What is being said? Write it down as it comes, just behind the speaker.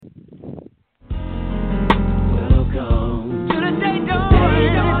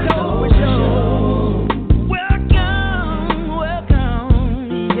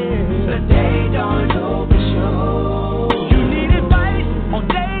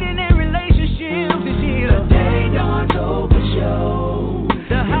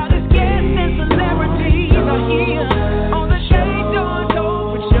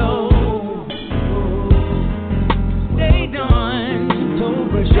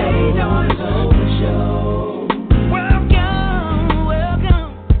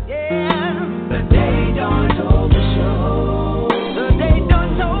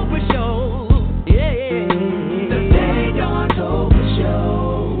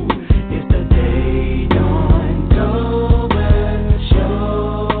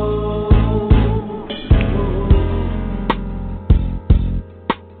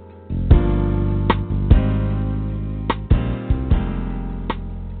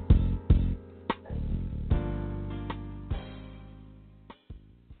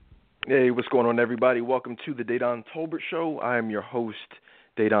Hey, what's going on, everybody? Welcome to the Dedan Tolbert Show. I am your host,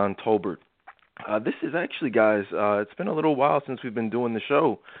 Dedan Tolbert. This is actually, guys, it's been a little while since we've been doing the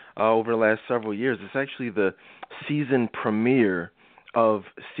show over the last several years. It's actually the season premiere of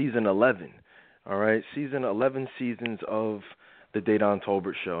season 11, all right? 11 seasons of the Dedan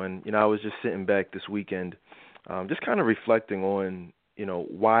Tolbert Show. And, I was just sitting back this weekend just kind of reflecting on,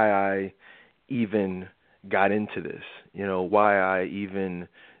 why I even got into this, why I even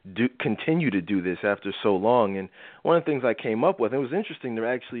continue to do this after so long. And one of the things I came up with, it was interesting to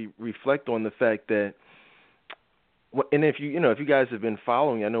actually reflect on the fact that, and if you guys have been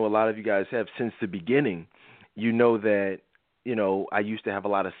following, I know a lot of you guys have since the beginning, that, I used to have a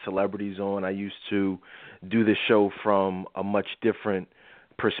lot of celebrities on. I used to do the show from a much different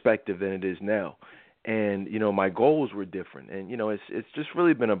perspective than it is now. And, my goals were different. And, it's just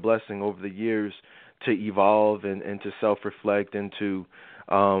really been a blessing over the years to evolve and to self-reflect and to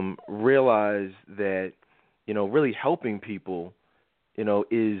realize that, really helping people,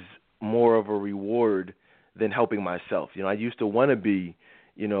 is more of a reward than helping myself. I used to want to be,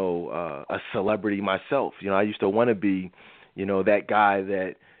 a celebrity myself. I used to want to be, that guy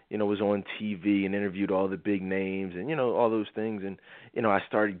that, was on TV and interviewed all the big names and, all those things. And, I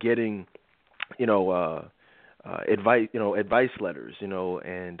started getting, advice letters,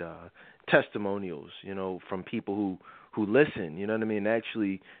 and testimonials, from people who listen, you know what I mean?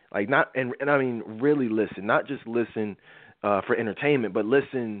 Actually, like really listen, not just listen for entertainment, but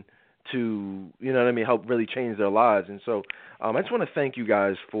listen to, help really change their lives. And so I just want to thank you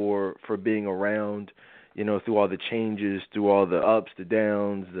guys for being around, through all the changes, through all the ups, the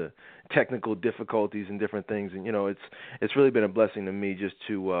downs, the technical difficulties and different things. And, it's really been a blessing to me just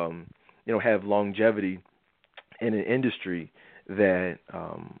to, have longevity in an industry that,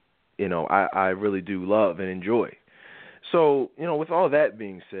 I really do love and enjoy. So, with all that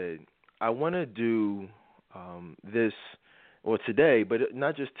being said, I want to do this, today, but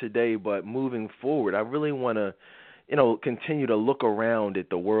not just today, but moving forward. I really want to, continue to look around at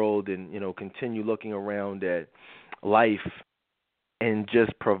the world and, continue looking around at life and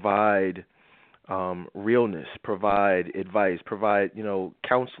just provide realness, provide advice, provide,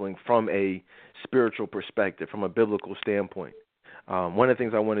 counseling from a spiritual perspective, from a biblical standpoint. One of the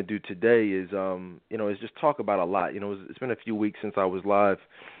things I want to do today is, is just talk about a lot. It's been a few weeks since I was live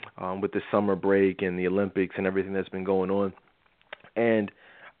with the summer break and the Olympics and everything that's been going on. And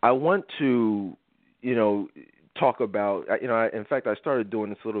I want to, talk about, in fact, I started doing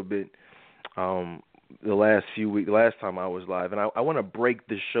this a little bit the last few weeks, the last time I was live. And I want to break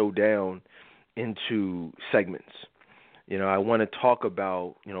the show down into segments. I want to talk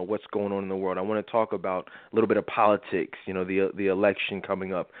about, what's going on in the world. I want to talk about a little bit of politics, the election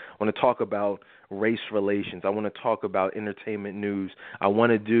coming up. I want to talk about race relations. I want to talk about entertainment news. I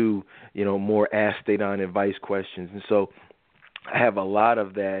want to do, more Ask Dedan advice questions. And so I have a lot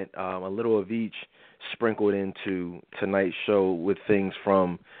of that, a little of each sprinkled into tonight's show with things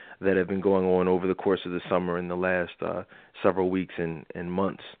that have been going on over the course of the summer and the last several weeks and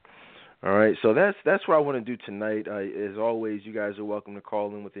months. All right, so that's what I want to do tonight. As always, you guys are welcome to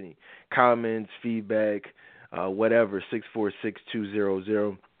call in with any comments, feedback, whatever,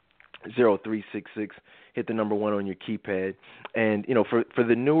 646-200-0366. Hit the number 1 on your keypad. And, for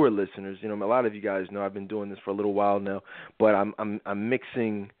the newer listeners, a lot of you guys know I've been doing this for a little while now, but I'm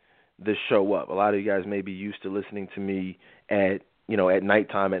mixing the show up. A lot of you guys may be used to listening to me at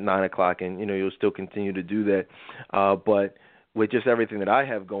nighttime at 9 o'clock, and, you'll still continue to do that. But with just everything that I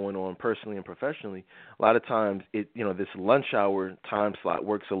have going on personally and professionally, a lot of times this lunch hour time slot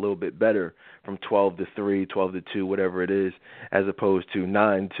works a little bit better from 12 to 3, 12 to 2, whatever it is, as opposed to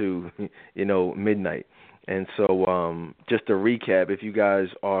 9 to, midnight. And so just to recap, if you guys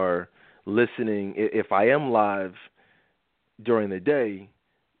are listening, if I am live during the day,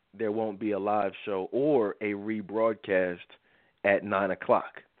 there won't be a live show or a rebroadcast at 9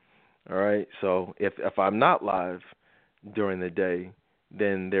 o'clock. All right? So if I'm not live during the day,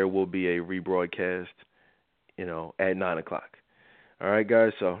 then there will be a rebroadcast, at 9 o'clock. All right,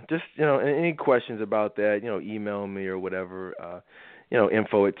 guys. So just, any questions about that, email me or whatever.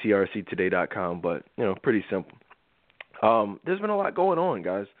 info at trctoday.com. But pretty simple. There's been a lot going on,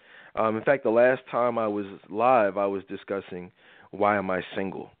 guys. In fact, the last time I was live, I was discussing why am I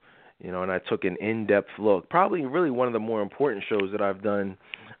single, and I took an in-depth look. Probably really one of the more important shows that I've done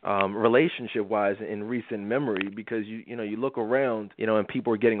relationship-wise in recent memory, because you look around, and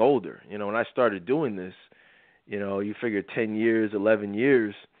people are getting older. When I started doing this, you figure 10 years, 11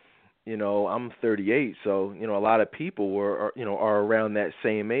 years, I'm 38, so a lot of people are around that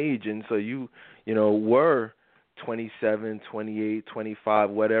same age, and so were 27, 28, 25,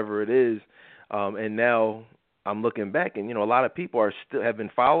 whatever it is, and now I'm looking back, and a lot of people have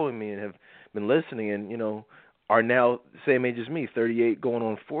been following me and have been listening, and are now the same age as me, 38, going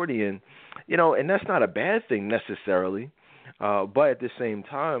on 40, and and that's not a bad thing necessarily, but at the same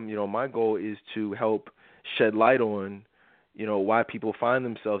time, my goal is to help shed light on why people find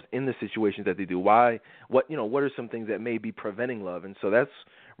themselves in the situations that they do. What are some things that may be preventing love? And so that's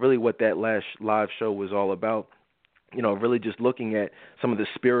really what that last live show was all about. Really just looking at some of the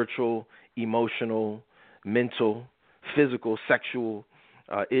spiritual, emotional, mental, physical, sexual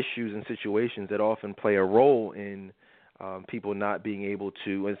issues and situations that often play a role in people not being able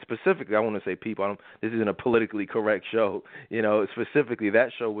to, and specifically, I want to say people, this isn't a politically correct show, specifically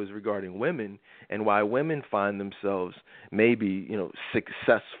that show was regarding women and why women find themselves maybe,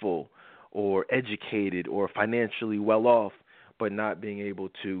 successful or educated or financially well off, but not being able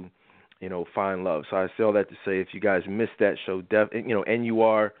to, find love. So I say all that to say, if you guys missed that show, and you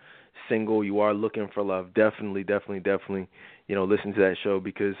are single, you are looking for love, definitely, listen to that show,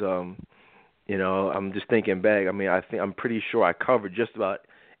 because, I'm just thinking back. I mean, I'm pretty sure I covered just about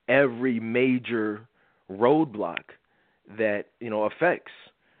every major roadblock that affects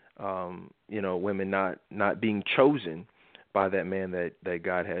women not being chosen by that man that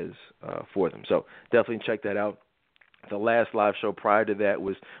God has for them. So definitely check that out. The last live show prior to that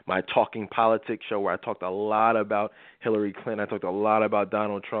was my Talking Politics show, where I talked a lot about Hillary Clinton. I talked a lot about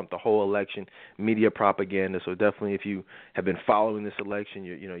Donald Trump, the whole election, media propaganda. So definitely, if you have been following this election,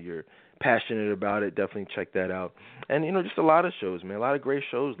 you're passionate about it, definitely check that out. And just a lot of shows, man, a lot of great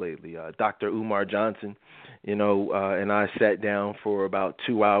shows lately. Dr. Umar Johnson, and I sat down for about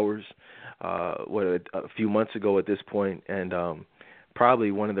 2 hours, a few months ago at this point, and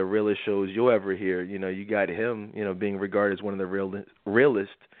probably one of the realest shows you'll ever hear. You got him, being regarded as one of the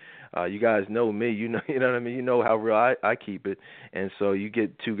realest. You guys know me, you know what I mean? You know how real I keep it. And so you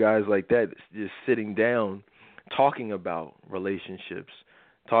get two guys like that just sitting down, talking about relationships,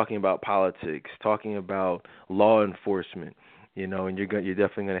 talking about politics, talking about law enforcement, and you're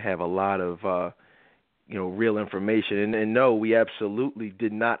definitely going to have a lot of real information. And no, we absolutely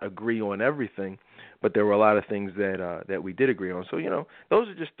did not agree on everything, but there were a lot of things that we did agree on. So, those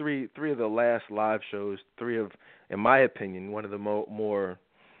are just three of the last live shows, three of, in my opinion, one of the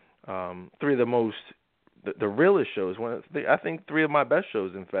three of the most, the realest shows. I think three of my best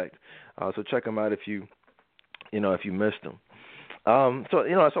shows, in fact. So check them out if you missed them. So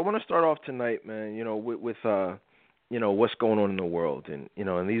I want to start off tonight, man, with what's going on in the world. And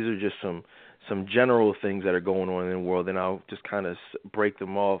these are just some general things that are going on in the world, and I'll just kind of break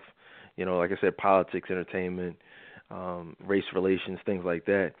them off, like I said, politics, entertainment, race relations, things like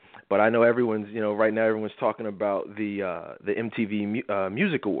that. But I know everyone's, right now everyone's talking about the MTV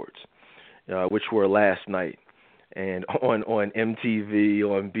Music Awards, which were last night. And on MTV,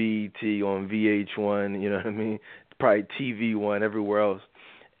 on BET, on VH1, you know what I mean? Probably TV One, everywhere else.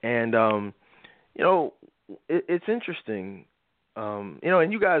 And, it's interesting. And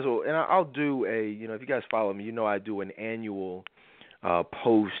you guys will, and I'll do if you guys follow me, I do an annual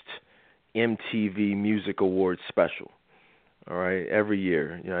post MTV Music Awards special. All right, every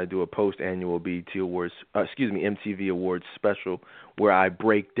year, I do a post-annual MTV Awards special where I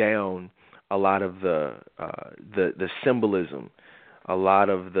break down a lot of the symbolism, a lot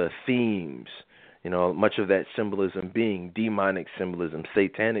of the themes, much of that symbolism being demonic symbolism,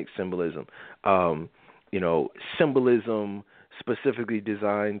 satanic symbolism, symbolism specifically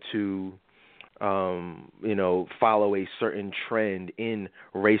designed to, follow a certain trend in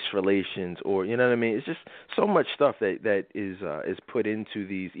race relations, or what I mean. It's just so much stuff that is put into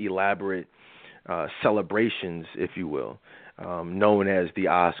these elaborate celebrations, if you will, known as the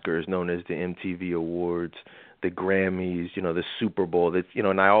Oscars, known as the MTV Awards, the Grammys, the Super Bowl. That's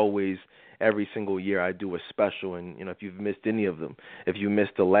and I always, every single year, I do a special. And if you've missed any of them, if you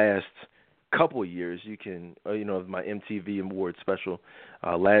missed the last couple of years, you can, my MTV Awards special.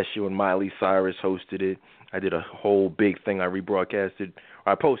 Last year when Miley Cyrus hosted it, I did a whole big thing. I rebroadcasted.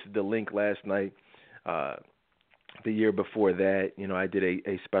 I posted the link last night The year before that, I did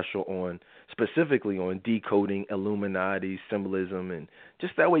a special on specifically on decoding Illuminati symbolism, and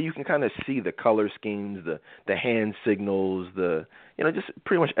just that way you can kind of see the color schemes, the hand signals, just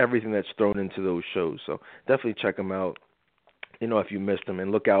pretty much everything that's thrown into those shows. So definitely check them out, if you missed them,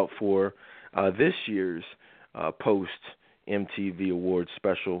 and look out for this year's post MTV Awards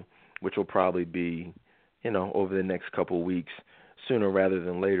special, which will probably be, over the next couple of weeks, sooner rather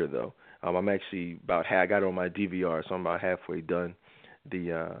than later though. I'm actually I got it on my DVR, so I'm about halfway done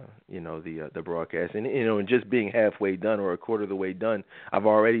the broadcast, and just being halfway done or a quarter of the way done, I've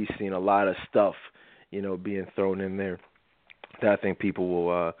already seen a lot of stuff, being thrown in there that I think people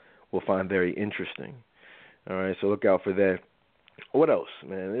will find very interesting. All right, so look out for that. What else,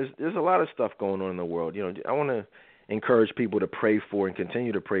 man? There's a lot of stuff going on in the world. I want to encourage people to pray for and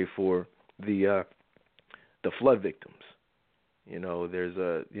continue to pray for the flood victims. There's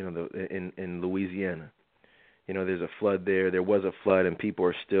in Louisiana, there's a flood there. There was a flood, and people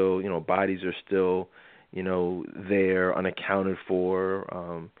are still, bodies are still, there, unaccounted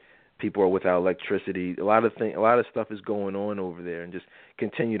for. People are without electricity. A lot of stuff is going on over there, and just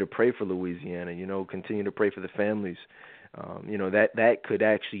continue to pray for Louisiana. Continue to pray for the families. That could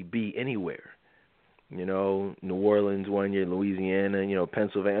actually be anywhere. New Orleans one year, Louisiana,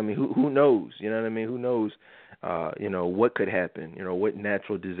 Pennsylvania. I mean, who knows? You know what I mean? Who knows? What could happen? What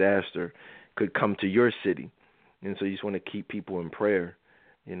natural disaster could come to your city? And so you just want to keep people in prayer,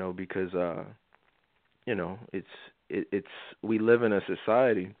 because it's we live in a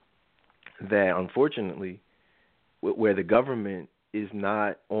society that unfortunately where the government is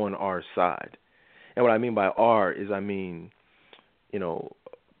not on our side. And what I mean by our is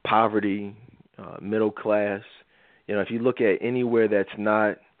poverty, middle class. If you look at anywhere that's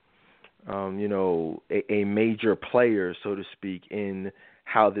not a major player, so to speak, in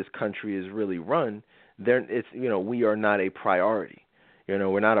how this country is really run, we are not a priority.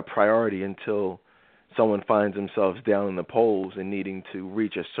 We're not a priority until someone finds themselves down in the polls and needing to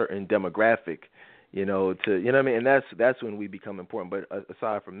reach a certain demographic, and that's when we become important. But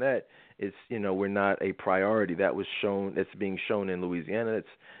aside from that, it's we're not a priority. That's being shown in Louisiana. It's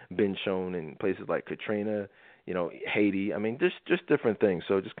been shown in places like Katrina, Haiti. I mean, just different things.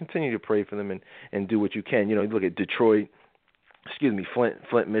 So just continue to pray for them and do what you can. Look at Detroit,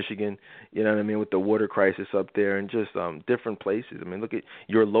 Flint, Michigan, with the water crisis up there, and just different places. I mean, look at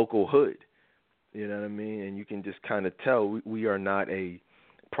your local hood, and you can just kind of tell we are not a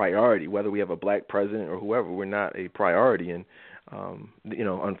priority, whether we have a black president or whoever. We're not a priority, and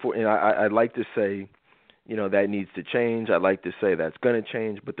unfortunately, I'd like to say, that needs to change. I'd like to say that's going to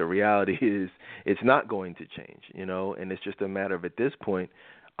change, but the reality is it's not going to change, and it's just a matter of, at this point,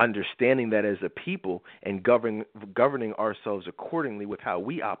 understanding that as a people and governing ourselves accordingly with how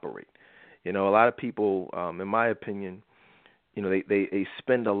we operate. A lot of people, in my opinion, they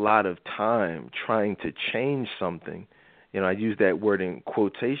spend a lot of time trying to change something. I use that word in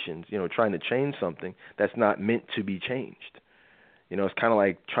quotations, trying to change something that's not meant to be changed. It's kind of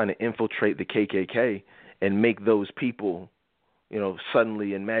like trying to infiltrate the KKK and make those people,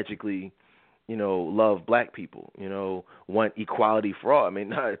 suddenly and magically, love black people, want equality for all. I mean,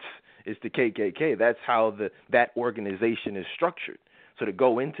 no, it's the KKK. That's how that organization is structured. So to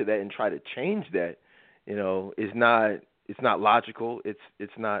go into that and try to change that, it's not logical.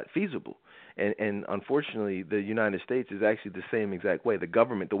 It's not feasible. And unfortunately, the United States is actually the same exact way. The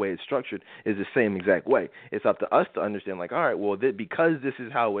government, the way it's structured, is the same exact way. It's up to us to understand, like, all right, well, because this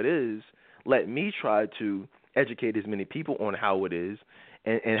is how it is, let me try to educate as many people on how it is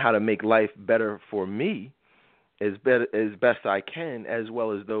and how to make life better for me as best I can, as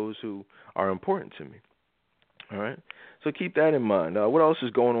well as those who are important to me. All right? So keep that in mind. What else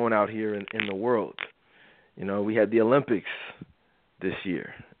is going on out here in the world? We had the Olympics this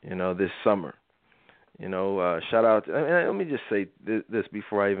year, this summer. Shout out. Let me just say this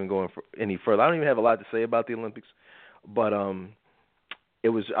before I even go any further. I don't even have a lot to say about the Olympics, but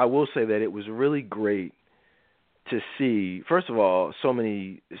I will say that it was really great to see, first of all,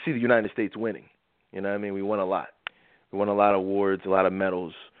 see the United States winning. We won a lot. We won a lot of awards, a lot of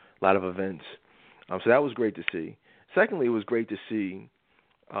medals, a lot of events. So that was great to see. Secondly, it was great to see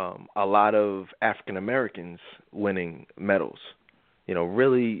a lot of African Americans winning medals.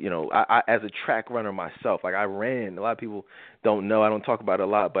 Really, I as a track runner myself, like I ran. A lot of people don't know. I don't talk about it a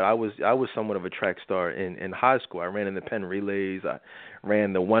lot, but I was somewhat of a track star in high school. I ran in the Penn relays. I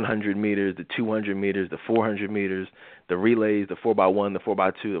ran the 100 meters, the 200 meters, the 400 meters, the relays, the 4x1, the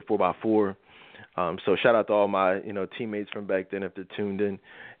 4x2, the 4x4. So shout out to all my teammates from back then if they're tuned in.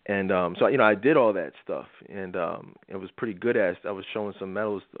 And so I did all that stuff, and it was pretty good. I was showing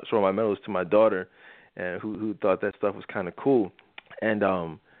my medals to my daughter. and who thought that stuff was kind of cool. And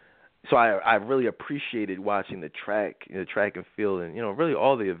so I really appreciated watching the track and field, and really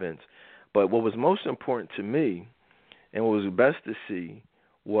all the events. But what was most important to me, and what was best to see,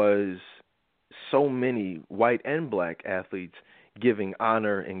 was so many white and black athletes giving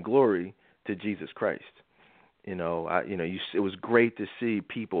honor and glory to Jesus Christ. It was great to see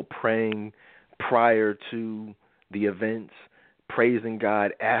people praying prior to the events, praising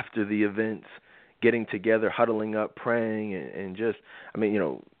God after the events, getting together, huddling up, praying, and just,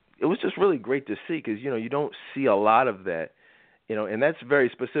 it was just really great to see because, you don't see a lot of that, and that's very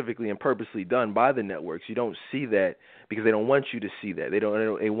specifically and purposely done by the networks. You don't see that because they don't want you to see that.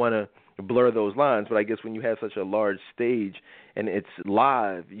 They want to blur those lines, but I guess when you have such a large stage and it's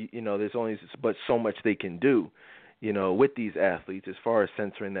live, there's only but so much they can do, with these athletes as far as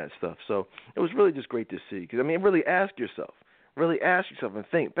censoring that stuff. So it was really just great to see because, really ask yourself and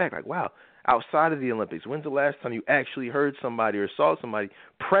think back, like, wow, outside of the Olympics, when's the last time you actually heard somebody or saw somebody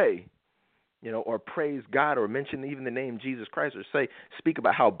pray, or praise God or mention even the name Jesus Christ or speak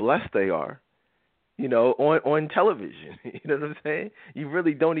about how blessed they are, on television? You know what I'm saying? You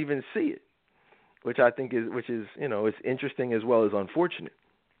really don't even see it, which I think is it's interesting as well as unfortunate.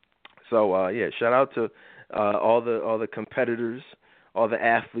 So shout out to all the competitors, all the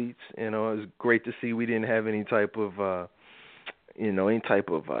athletes. It was great to see we didn't have any type of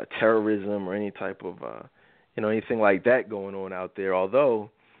terrorism or any type of anything like that going on out there.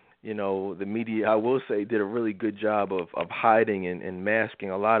 Although the media, I will say, did a really good job of hiding and masking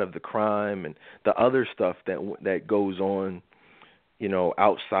a lot of the crime and the other stuff that goes on,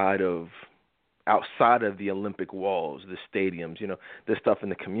 outside of the Olympic walls, the stadiums, the stuff in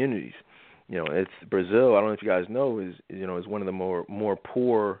the communities. It's Brazil. I don't know if you guys know, is one of the more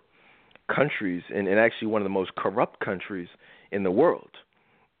poor countries and actually one of the most corrupt countries in the world,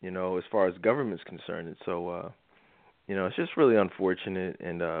 as far as government's concerned. And so, it's just really unfortunate,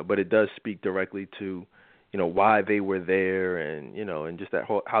 and but it does speak directly to, why they were there, and and just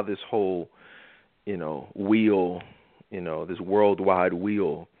how this whole, wheel, this worldwide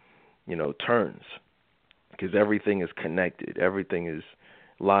wheel, turns, because everything is connected, everything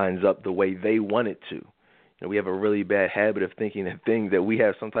lines up the way they want it to. We have a really bad habit of thinking that we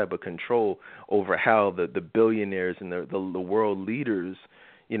have some type of control over how the billionaires and the world leaders,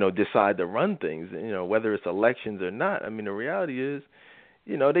 decide to run things, whether it's elections or not. The reality is,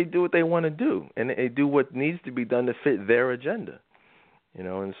 they do what they want to do, and they do what needs to be done to fit their agenda,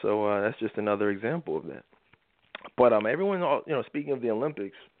 and so that's just another example of that. But everyone, speaking of the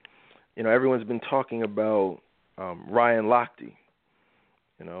Olympics, everyone's been talking about Ryan Lochte.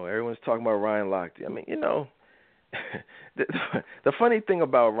 Everyone's talking about Ryan Lochte. The funny thing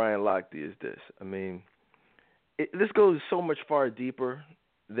about Ryan Lochte is this. This goes so much far deeper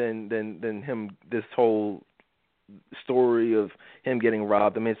than him. This whole story of him getting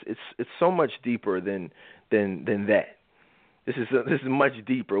robbed. It's so much deeper than that. This is much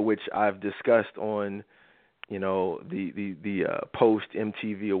deeper, which I've discussed on the post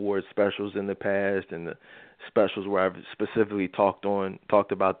MTV Awards specials in the past, and the specials where I've specifically talked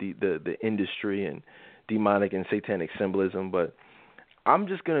about the industry and demonic and satanic symbolism. But I'm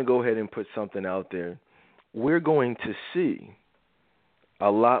just going to go ahead and put something out there. We're going to see a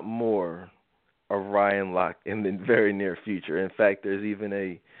lot more of Ryan Lochte in the very near future. In fact, there's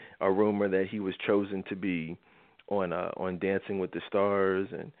even a rumor that he was chosen to be on Dancing with the Stars,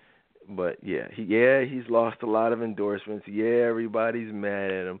 but he's lost a lot of endorsements. Yeah, everybody's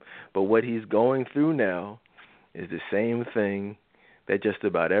mad at him. But what he's going through now is the same thing that just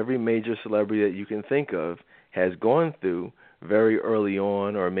about every major celebrity that you can think of has gone through very early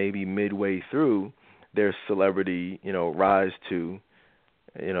on, or maybe midway through their celebrity, rise to,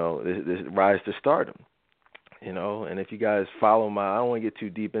 this rise to stardom. And if you guys follow I don't want to get too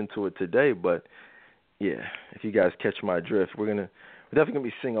deep into it today, but yeah, if you guys catch my drift, we're definitely gonna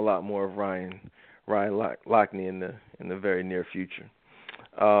be seeing a lot more of Ryan Lochte in the very near future.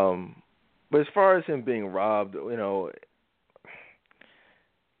 But as far as him being robbed,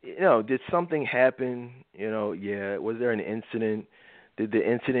 did something happen? Was there an incident? Did the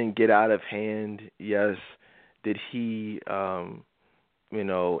incident get out of hand? Yes. Did he,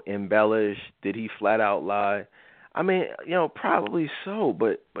 embellish? Did he flat out lie? Probably so.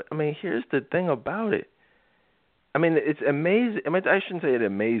 But here's the thing about it. It's amazing. I shouldn't say it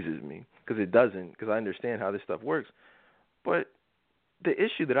amazes me, because it doesn't, because I understand how this stuff works. But the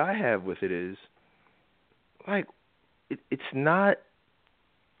issue that I have with it is, it's not.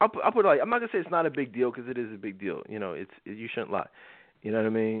 I'll put it I'm not gonna say it's not a big deal, because it is a big deal. You shouldn't lie. You know what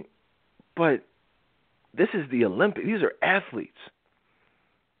I mean? But this is the Olympics. These are athletes.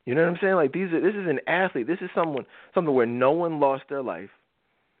 You know what I'm saying? Like this is an athlete. This is something where no one lost their life.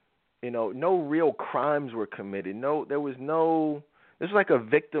 You know, no real crimes were committed. This was like a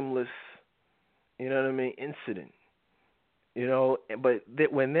victimless, you know what I mean, incident. You know, but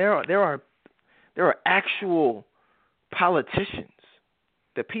when there are actual politicians,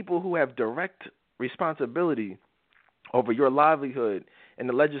 the people who have direct responsibility over your livelihood and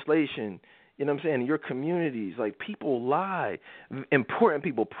the legislation, you know what I'm saying, your communities, like people lie, important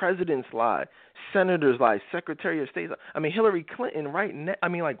people, presidents lie, senators lie, Secretary of State. I mean, Hillary Clinton right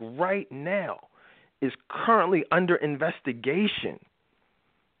now is currently under investigation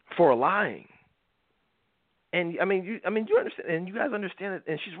for lying. And you understand, and you guys understand it,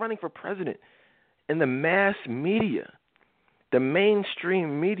 and she's running for president. And the mass media, the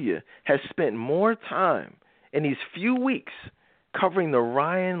mainstream media, has spent more time in these few weeks covering the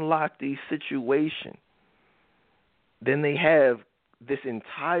Ryan Lochte situation than they have this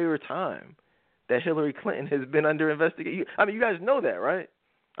entire time that Hillary Clinton has been under investigation. I mean, you guys know that, right?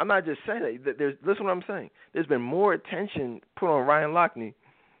 I'm not just saying that. Listen to what I'm saying. There's been more attention put on Ryan Lochte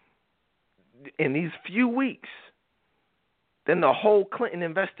in these few weeks than the whole Clinton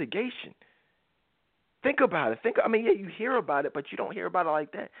investigation. Think about it. You hear about it, but you don't hear about it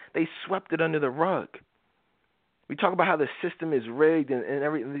like that. They swept it under the rug. We talk about how the system is rigged and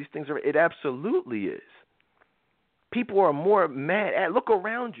everything. These things are. It absolutely is. People are more mad at. Look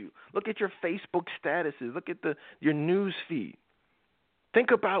around you. Look at your Facebook statuses. Look at your news feed.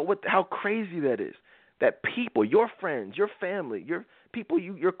 Think about how crazy that is. That people, your friends, your family, your people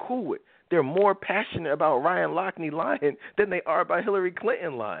you're cool with, they're more passionate about Ryan Lochte lying than they are about Hillary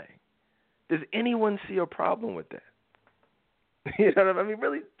Clinton lying. Does anyone see a problem with that? You know what I mean?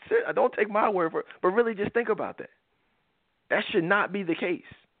 Really, don't take my word for it, but really just think about that. That should not be the case.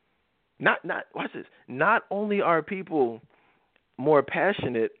 Watch this. Not only are people more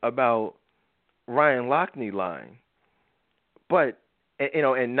passionate about Ryan Lochte lying, but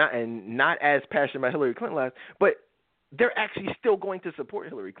and not as passionate about Hillary Clinton lying, but they're actually still going to support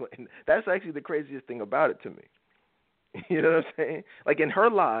Hillary Clinton. That's actually the craziest thing about it to me. You know what I'm saying? Like, and her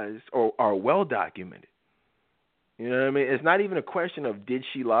lies are well documented. You know what I mean? It's not even a question of did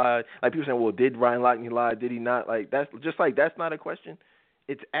she lie. Like people saying, well, did Ryan Lochte lie? Did he not? Like that's not a question.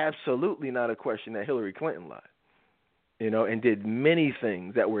 It's absolutely not a question that Hillary Clinton lied. You know, and did many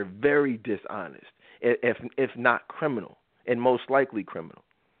things that were very dishonest, if not criminal, and most likely criminal.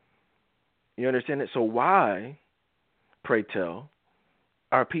 You understand it? So why, pray tell,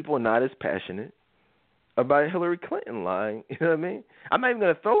 are people not as passionate about Hillary Clinton lying? You know what I mean? I'm not even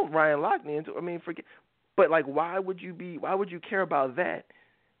going to throw Ryan Lochte into. Forget. But like, why would you care about that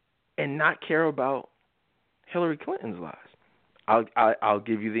and not care about Hillary Clinton's lies? I'll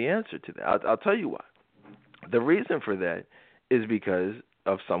give you the answer to that. I'll tell you why. The reason for that is because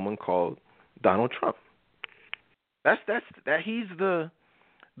of someone called Donald Trump. That's he's the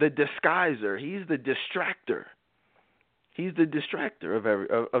disguiser. He's the distractor. He's the distractor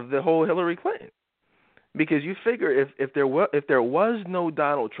of the whole Hillary Clinton. Because you figure if there was no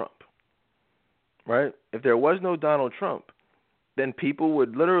Donald Trump, right? If there was no Donald Trump, then people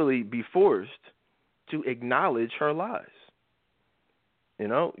would literally be forced to acknowledge her lies. You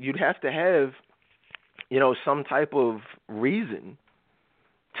know, you'd have to have, some type of reason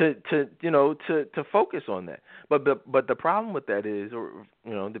to focus on that. But the problem with that is, or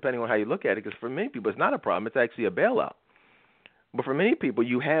depending on how you look at it, because for many people it's not a problem; it's actually a bailout. But for many people,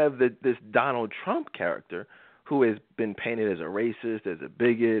 you have this Donald Trump character who has been painted as a racist, as a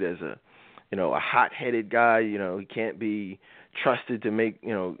bigot, as a hot-headed guy. He can't be trusted to make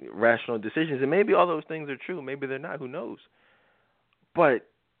rational decisions. And maybe all those things are true. Maybe they're not. Who knows? But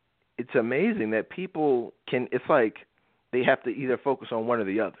it's amazing that people it's like they have to either focus on one or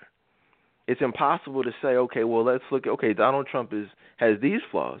the other. It's impossible to say, okay, well, let's look at, Donald Trump has these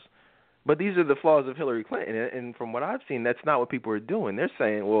flaws, but these are the flaws of Hillary Clinton. And from what I've seen, that's not what people are doing. They're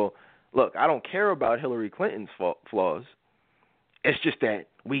saying, well, look, I don't care about Hillary Clinton's flaws. It's just that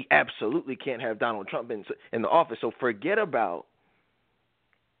we absolutely can't have Donald Trump in the office. So forget about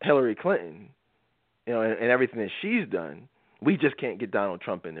Hillary Clinton, and everything that she's done. We just can't get Donald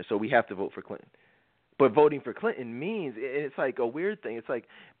Trump in there, so we have to vote for Clinton. But voting for Clinton means, it's like a weird thing. It's like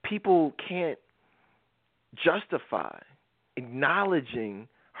people can't justify acknowledging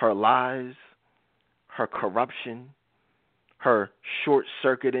her lies, her corruption, her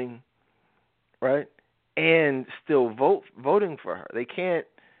short-circuiting, right? And still voting for her. They can't.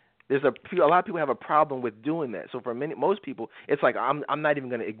 There's a lot of people have a problem with doing that. So for most people, it's like I'm not even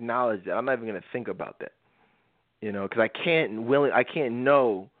going to acknowledge that. I'm not even going to think about that. Because I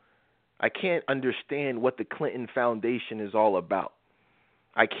can't understand what the Clinton Foundation is all about.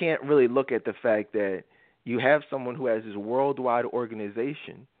 I can't really look at the fact that you have someone who has this worldwide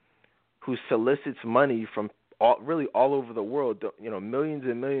organization who solicits money from really all over the world, millions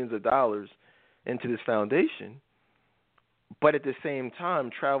and millions of dollars into this foundation, but at the same time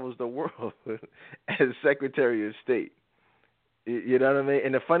travels the world as Secretary of State. You know what I mean?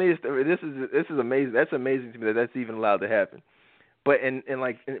 And the funniest, this is amazing. That's amazing to me that that's even allowed to happen. But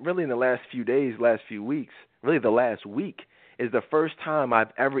really in the last few days, last few weeks, really the last week is the first time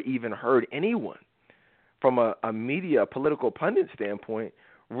I've ever even heard anyone from a media, political pundit standpoint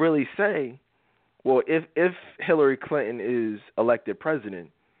really say, well, if Hillary Clinton is elected president,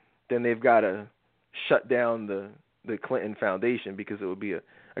 then they've got to shut down the Clinton Foundation because it would be a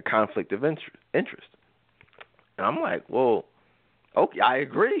conflict of interest. And I'm like, well, okay, I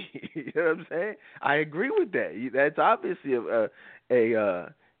agree. You know what I'm saying? I agree with that. That's obviously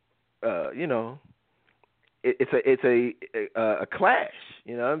it's a clash.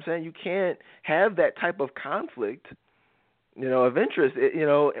 You know what I'm saying? You can't have that type of conflict, of interest,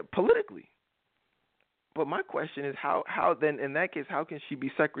 politically. But my question is, how then in that case, how can she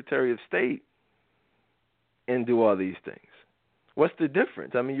be Secretary of State and do all these things? What's the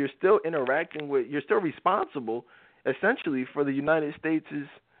difference? I mean, you're still you're still responsible essentially for the United States'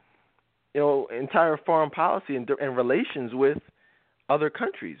 entire foreign policy and relations with other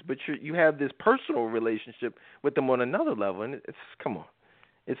countries, but you have this personal relationship with them on another level, and come on,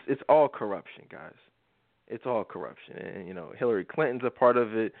 it's all corruption, guys. It's all corruption, and Hillary Clinton's a part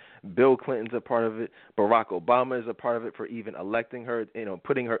of it, Bill Clinton's a part of it, Barack Obama is a part of it for even electing her,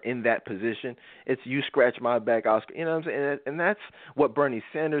 putting her in that position. It's you scratch my back, I'll you know what I'm saying, and that's what Bernie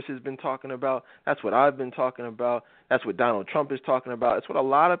Sanders has been talking about. That's what I've been talking about. That's what Donald Trump is talking about. It's what a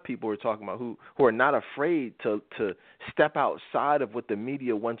lot of people are talking about who are not afraid to step outside of what the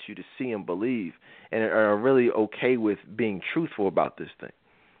media wants you to see and believe, and are really okay with being truthful about this thing.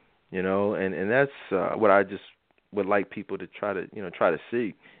 And that's what I just would like people to try to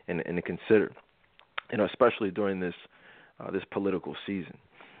see and to consider, especially during this political season.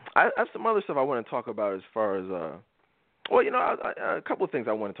 I have some other stuff I want to talk about as far as a couple of things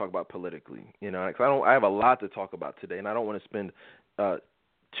I want to talk about politically, because I have a lot to talk about today, and I don't want to spend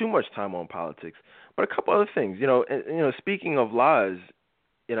too much time on politics, but a couple other things, speaking of lies,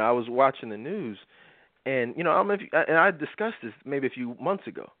 I was watching the news, and I don't know and I discussed this maybe a few months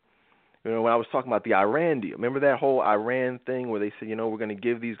ago. When I was talking about the Iran deal, remember that whole Iran thing where they said, we're going to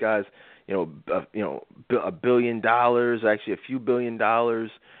give these guys, $1 billion, actually a few $1 billion,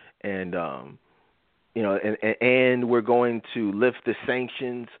 and and we're going to lift the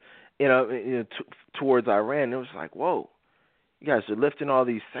sanctions, towards Iran. And it was like, whoa, you guys are lifting all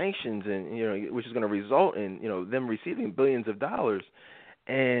these sanctions, and which is going to result in them receiving billions of dollars,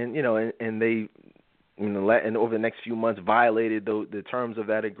 and and they. And over the next few months violated the terms of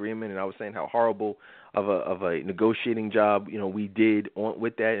that agreement, and I was saying how horrible of a negotiating job we did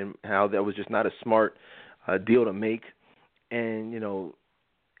with that, and how that was just not a smart deal to make, and and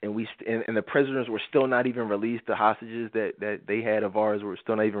the prisoners were still not even released. The hostages that they had of ours were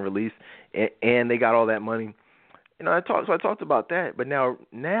still not even released, and they got all that money. I talked about that, but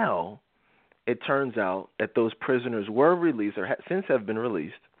now it turns out that those prisoners were released or since have been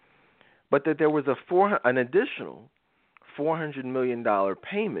released. But that there was an additional $400 million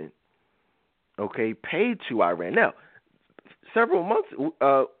payment, paid to Iran. Now, several months,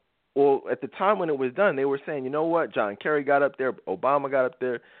 at the time when it was done, they were saying, you know what, John Kerry got up there, Obama got up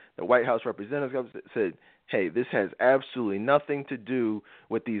there, the White House representatives got up there, said, hey, this has absolutely nothing to do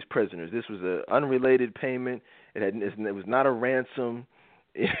with these prisoners. This was an unrelated payment. It was not a ransom.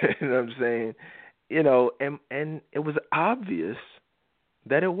 You know what I'm saying? And it was obvious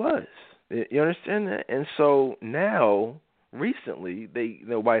that it was. You understand that? And so now, recently,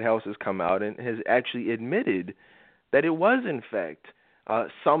 the White House has come out and has actually admitted that it was, in fact,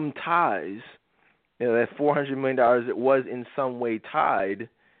 some ties, that $400 million, it was in some way tied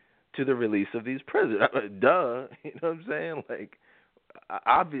to the release of these prisoners. Duh, you know what I'm saying? Like,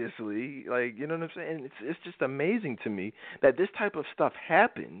 obviously, like, you know what I'm saying? It's just amazing to me that this type of stuff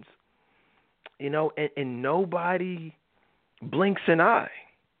happens, and nobody blinks an eye.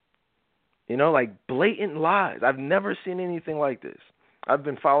 Like blatant lies. I've never seen anything like this. I've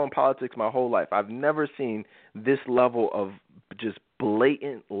been following politics my whole life. I've never seen this level of just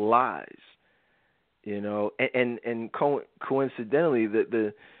blatant lies. And coincidentally,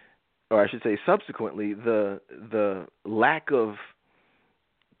 or I should say subsequently, the lack of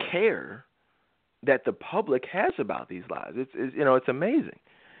care that the public has about these lies. It's amazing.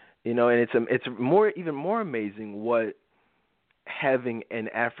 And it's even more amazing what having an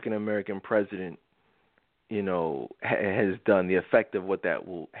African American president, has done, the effect of what that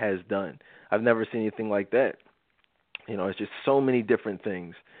has done. I've never seen anything like that. It's just so many different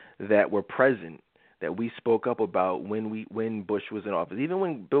things that were present that we spoke up about when Bush was in office, even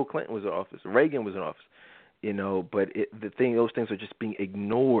when Bill Clinton was in office, Reagan was in office, but those things are just being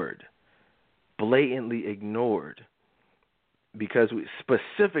ignored, blatantly ignored,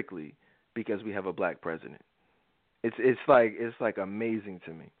 specifically because we have a black president. It's like amazing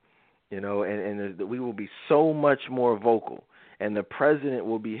to me, and we will be so much more vocal, and the president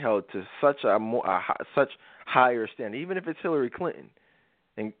will be held to such such higher standard, even if it's Hillary Clinton,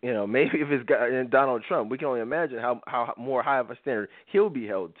 and maybe if it's Donald Trump, we can only imagine how more high of a standard he'll be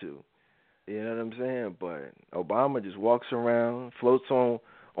held to. You know what I'm saying? But Obama just walks around, floats on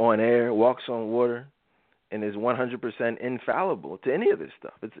air, walks on water, and is 100% infallible to any of this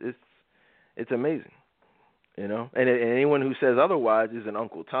stuff. It's amazing. And anyone who says otherwise is an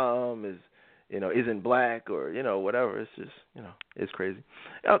Uncle Tom, isn't black or whatever. It's just it's crazy.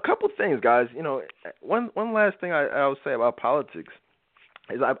 A couple things, guys. One last thing I'll say about politics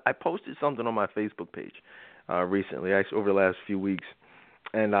is I posted something on my Facebook page recently, actually over the last few weeks,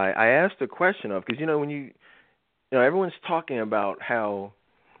 and I asked a question of, because when everyone's talking about how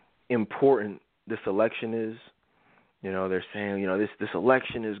important this election is. They're saying this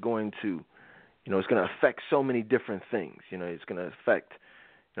election is going to it's going to affect so many different things. It's going to affect,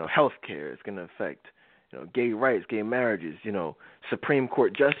 health care. It's going to affect, gay rights, gay marriages, Supreme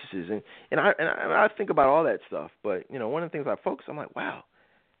Court justices. And I think about all that stuff. But, one of the things I focus on, I'm like, wow,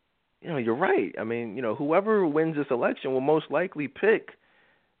 you're right. I mean, whoever wins this election will most likely pick,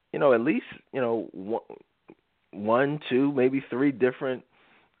 at least, one, two, maybe three different,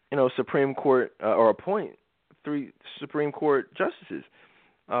 Supreme Court or appoint 3 Supreme Court justices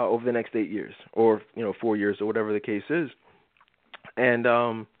over the next 8 years or 4 years or whatever the case is. And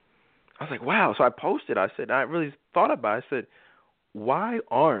I was like, wow. So I posted. I said, I really thought about it. I said, why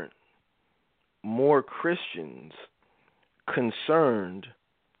aren't more Christians concerned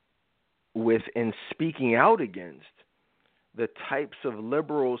with and speaking out against the types of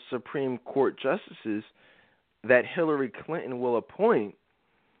liberal Supreme Court justices that Hillary Clinton will appoint,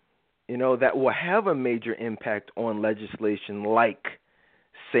 that will have a major impact on legislation like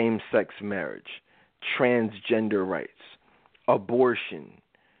same-sex marriage, transgender rights, abortion,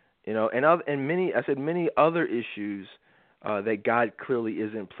 and many other issues that God clearly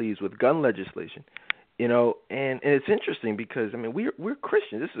isn't pleased with, gun legislation, and it's interesting because we're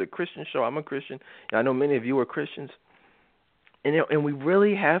Christians. This is a Christian show. I'm a Christian. I know many of you are Christians, and we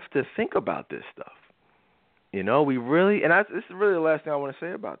really have to think about this stuff. We really, and this is really the last thing I want to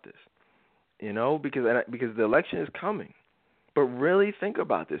say about this, because the election is coming. But really think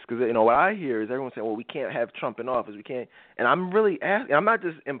about this, because what I hear is everyone saying, "Well, we can't have Trump in office. We can't." And I'm really asking. I'm not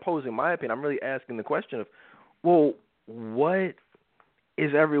just imposing my opinion. I'm really asking the question of, well, what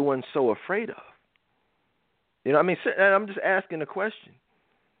is everyone so afraid of? And I'm just asking the question.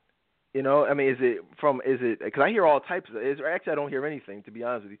 Is it because I hear all types of. Actually, I don't hear anything, to be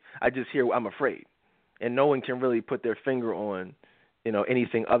honest with you. I just hear I'm afraid, and no one can really put their finger on,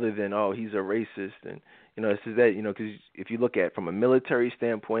 anything other than, oh, he's a racist and. This is that, because if you look at it from a military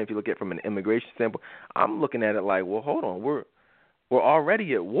standpoint, if you look at it from an immigration standpoint, I'm looking at it like, well, hold on, we're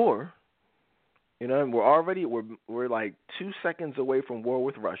already at war. We're like 2 seconds away from war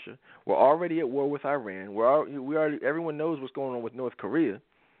with Russia. We're already at war with Iran. Everyone knows what's going on with North Korea.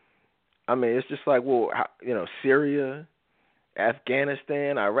 It's just like, well, Syria,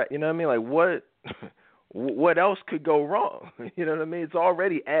 Afghanistan, Iraq. Like what? What else could go wrong? It's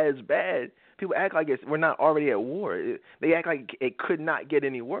already as bad. People act like we're not already at war. They act like it could not get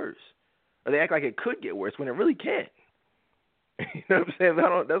any worse. Or they act like it could get worse when it really can't. You know what I'm saying?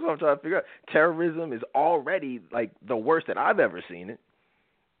 That's what I'm trying to figure out. Terrorism is already like the worst that I've ever seen it.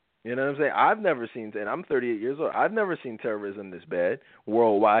 You know what I'm saying? I've never seen, and I'm 38 years old, I've never seen terrorism this bad,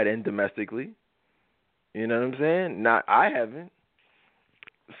 worldwide and domestically. You know what I'm saying? I haven't.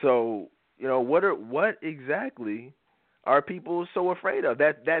 So, what exactly are people so afraid of?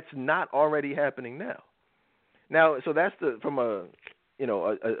 That's not already happening now. Now, so that's from a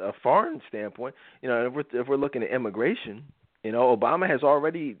foreign standpoint. If we're looking at immigration, Obama has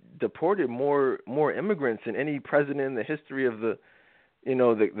already deported more immigrants than any president in the history of the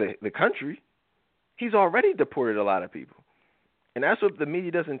country. He's already deported a lot of people, and that's what the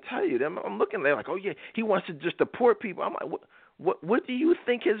media doesn't tell you. I'm looking there like, oh yeah, he wants to just deport people. I'm like, what do you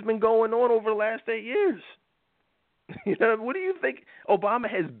think has been going on over the last 8 years? What do you think? Obama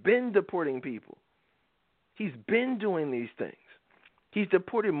has been deporting people. He's been doing these things. He's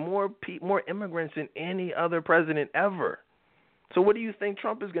deported more immigrants than any other president ever. So what do you think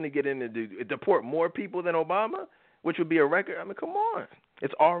Trump is going to get in to do? Deport more people than Obama, which would be a record? I mean, come on.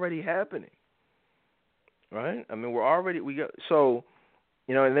 It's already happening, right? I mean, we got, so,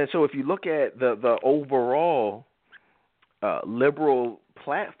 and then so if you look at the overall liberal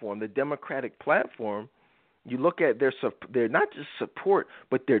platform, the Democratic platform, you look at their not just support,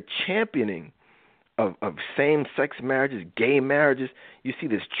 but their championing of same-sex marriages, gay marriages. You see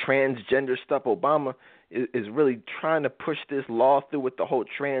this transgender stuff. Obama is really trying to push this law through with the whole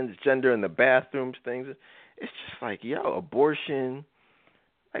transgender in the bathrooms things. It's just like, abortion.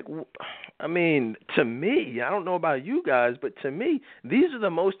 Like, I mean, to me, I don't know about you guys, but to me, these are the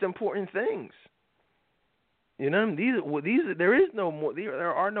most important things. There is no more.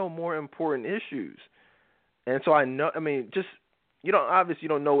 There are no more important issues. And so obviously you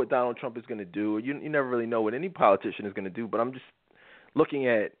don't know what Donald Trump is going to do. You never really know what any politician is going to do, but I'm just looking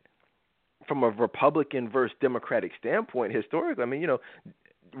at from a Republican versus Democratic standpoint historically. I mean,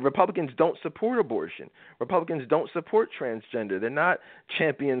 Republicans don't support abortion. Republicans don't support transgender. They're not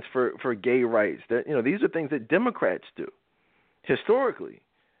champions for gay rights. These are things that Democrats do historically,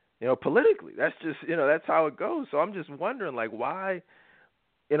 politically. That's just, that's how it goes. So I'm just wondering, like, why,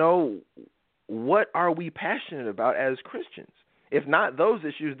 what are we passionate about as Christians? If not those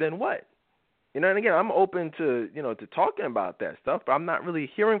issues, then what? And again, I'm open to, to talking about that stuff, but I'm not really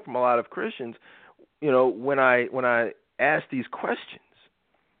hearing from a lot of Christians, when I ask these questions.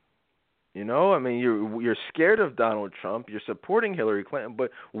 I mean, you're scared of Donald Trump, you're supporting Hillary Clinton,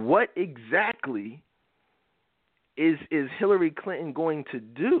 but what exactly is Hillary Clinton going to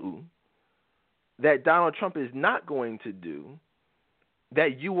do that Donald Trump is not going to do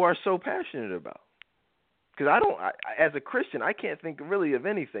that you are so passionate about? Because as a Christian, I can't think really of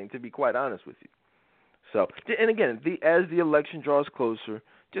anything, to be quite honest with you. So, and again, as the election draws closer,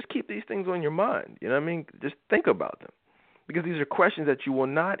 just keep these things on your mind. You know what I mean? Just think about them, because these are questions that you will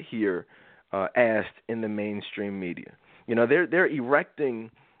not hear asked in the mainstream media. They're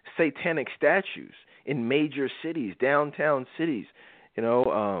erecting satanic statues in major cities, downtown cities.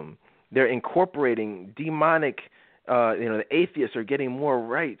 They're incorporating demonic. The atheists are getting more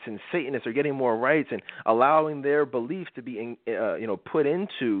rights, and Satanists are getting more rights, and allowing their beliefs to be, put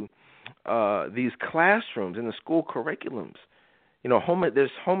into these classrooms in the school curriculums.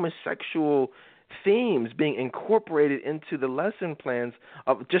 There's homosexual themes being incorporated into the lesson plans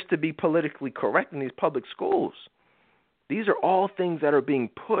of just to be politically correct in these public schools. These are all things that are being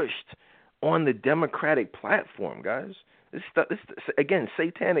pushed on the Democratic platform, guys. This again,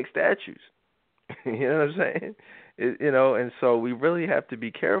 satanic statues. You know what I'm saying? And so we really have to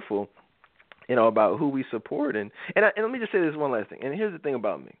be careful, about who we support. And let me just say this one last thing. And here's the thing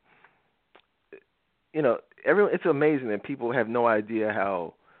about me. It's amazing that people have no idea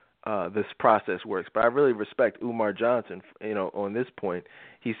how this process works. But I really respect Umar Johnson, on this point.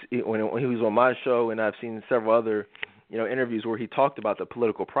 When he was on my show, and I've seen several other, interviews where he talked about the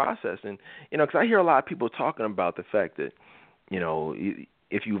political process. And, because I hear a lot of people talking about the fact that,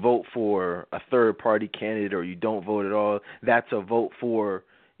 if you vote for a third-party candidate or you don't vote at all, that's a vote for,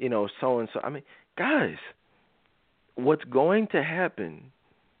 so-and-so. I mean, guys, what's going to happen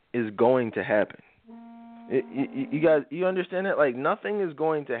is going to happen. You guys, you understand that? Like, nothing is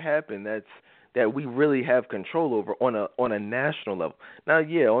going to happen that we really have control over on a national level. Now,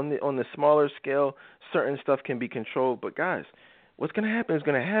 yeah, on the smaller scale, certain stuff can be controlled, but guys, what's going to happen is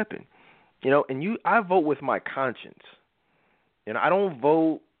going to happen. I vote with my conscience. I don't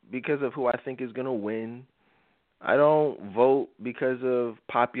vote because of who I think is going to win. I don't vote because of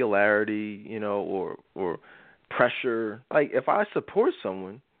popularity, or pressure. Like, if I support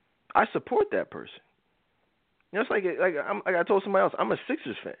someone, I support that person. It's like I told somebody else, I'm a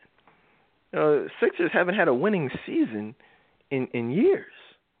Sixers fan. Sixers haven't had a winning season in years.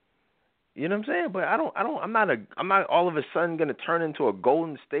 You know what I'm saying? But I'm not all of a sudden going to turn into a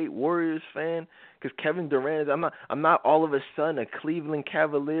Golden State Warriors fan because Kevin Durant is. I'm not all of a sudden a Cleveland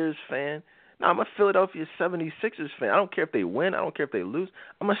Cavaliers fan. No, I'm a Philadelphia 76ers fan. I don't care if they win. I don't care if they lose.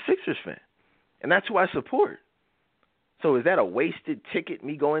 I'm a Sixers fan, and that's who I support. So is that a wasted ticket,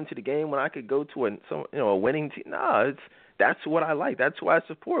 me going to the game when I could go to a winning team? No, that's what I like. That's who I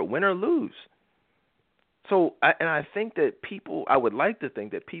support, win or lose. So, I think that I would like to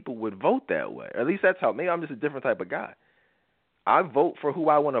think that people would vote that way. Or at least that's how, maybe I'm just a different type of guy. I vote for who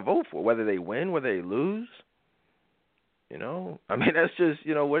I want to vote for, whether they win, whether they lose. I mean, that's just,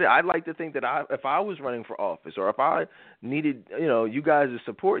 what I'd like to think that if I was running for office or if I needed, you guys to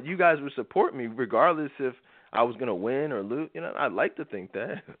support, you guys would support me regardless if I was going to win or lose. I'd like to think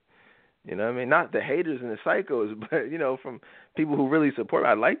that. You know what I mean? Not the haters and the psychos, but, from people who really support me.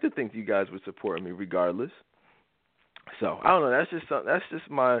 I'd like to think you guys would support me regardless. So I don't know. That's just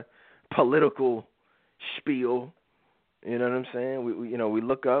my political spiel. You know what I'm saying? We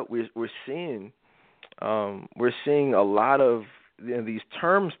look up. We're seeing a lot of these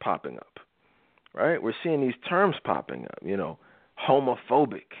terms popping up, right? We're seeing these terms popping up.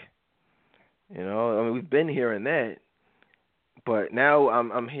 Homophobic. I mean, we've been hearing that, but now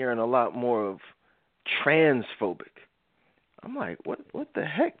I'm hearing a lot more of transphobic. I'm like, what the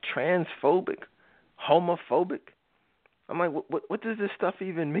heck? Transphobic, homophobic. I'm like, what does this stuff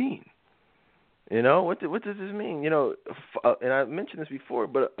even mean? What does this mean? And I mentioned this before,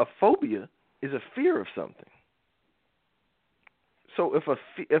 but a phobia is a fear of something. So if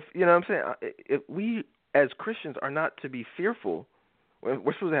you know what I'm saying, if we as Christians are not to be fearful,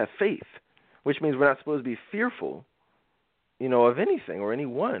 we're supposed to have faith, which means we're not supposed to be fearful, of anything or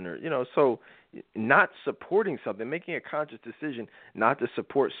anyone, or so not supporting something, making a conscious decision not to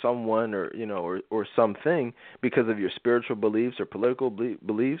support someone or something because of your spiritual beliefs or political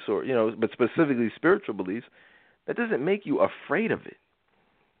beliefs or but specifically spiritual beliefs, that doesn't make you afraid of it.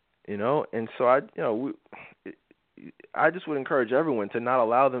 And so I just would encourage everyone to not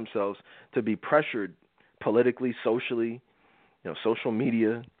allow themselves to be pressured politically, socially, social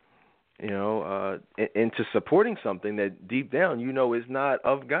media, into supporting something that deep down is not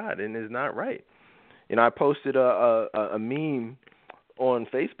of God and is not right. I posted a meme on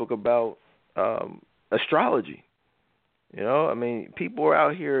Facebook about astrology. I mean, people are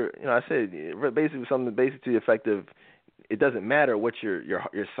out here. I said basically something to the effect of, it doesn't matter what your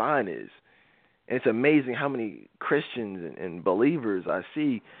sign is. And it's amazing how many Christians and believers I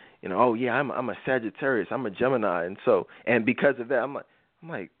see. Oh yeah, I'm a Sagittarius, I'm a Gemini, and because of that, I'm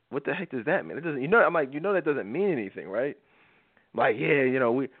like, what the heck does that mean? It doesn't, I'm like, that doesn't mean anything, right? I'm like, yeah,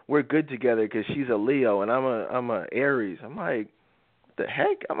 we're good together because she's a Leo and I'm a Aries. I'm like, what the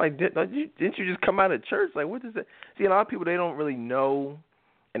heck? I'm like, didn't you just come out of church? Like, what does that? See, a lot of people, they don't really know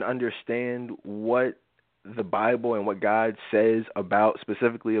and understand what the Bible and what God says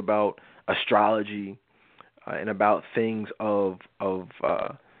specifically about astrology and about things of a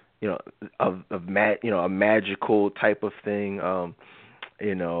magical type of thing.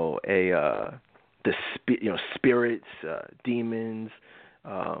 Spirits, demons,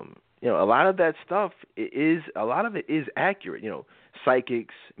 a lot of that stuff a lot of it is accurate.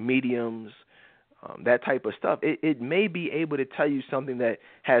 Psychics, mediums, that type of stuff. It may be able to tell you something that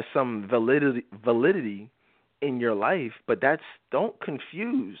has some validity in your life, but don't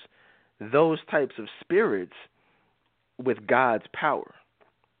confuse those types of spirits with God's power.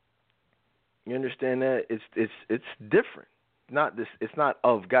 You understand that? It's different. It's not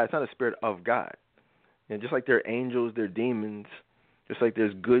of God. It's not a spirit of God. Just like there are angels, there are demons. Just like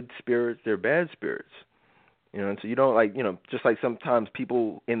there's good spirits, there are bad spirits. And so you don't just like sometimes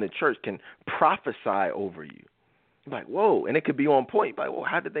people in the church can prophesy over you. You're like, whoa, and it could be on point. You're like, well,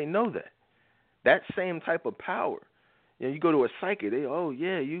 how did they know that? That same type of power. You go to a psychic,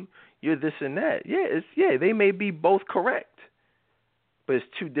 you're this and that. They may be both correct, but it's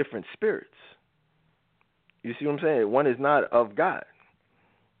two different spirits. You see what I'm saying? One is not of God.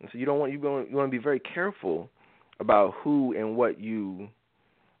 And so you want to be very careful about who and what you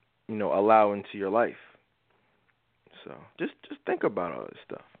allow into your life. So just think about all this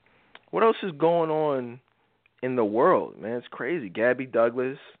stuff. What else is going on in the world, man? It's crazy. Gabby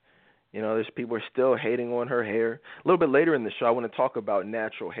Douglas, there's people are still hating on her hair. A little bit later in the show, I want to talk about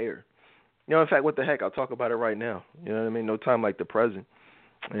natural hair. In fact, what the heck? I'll talk about it right now. You know what I mean? No time like the present.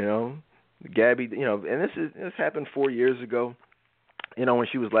 Gabby, and this happened 4 years ago, when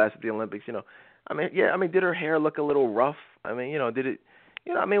she was last at the Olympics, did her hair look a little rough? Did it,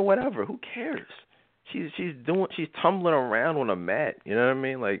 whatever, who cares? She's tumbling around on a mat, you know what I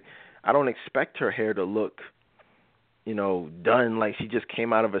mean? Like, I don't expect her hair to look, done like she just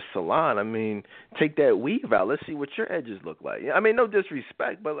came out of a salon. Take that weave out. Let's see what your edges look like. No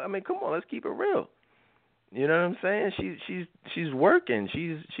disrespect, but come on, let's keep it real. You know what I'm saying? She's working.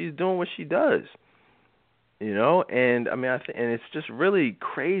 She's doing what she does. And and it's just really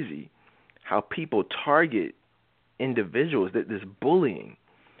crazy how people target individuals, this bullying,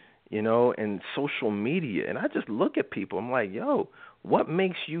 and social media. And I just look at people. I'm like, yo, what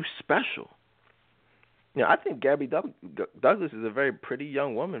makes you special? I think Gabby Douglas is a very pretty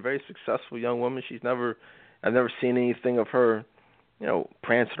young woman, very successful young woman. I've never seen anything of her,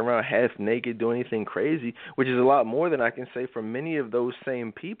 prancing around half naked, doing anything crazy, which is a lot more than I can say for many of those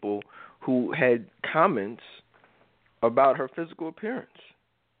same people who had comments about her physical appearance.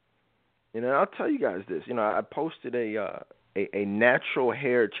 I'll tell you guys this. I posted a natural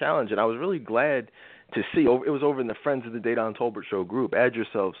hair challenge, and I was really glad to see. It was over in the Friends of the Dedan Tolbert Show group. Add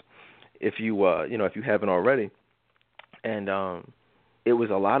yourselves if you haven't already. and it was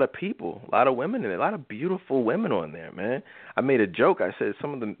a lot of people, a lot of women in there, a lot of beautiful women on there, man. I made a joke. I said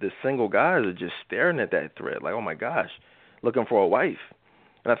some of the single guys are just staring at that thread, like, oh my gosh, looking for a wife.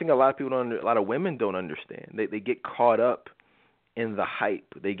 And I think a lot of people a lot of women don't understand. They get caught up in the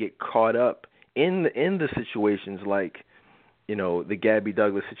hype. They get caught up in the situations like, the Gabby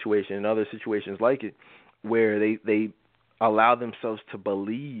Douglas situation and other situations like it, where they allow themselves to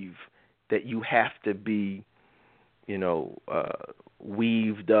believe that you have to be,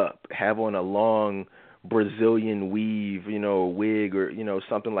 weaved up, have on a long Brazilian weave, wig or,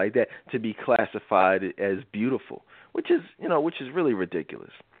 something like that to be classified as beautiful, which is really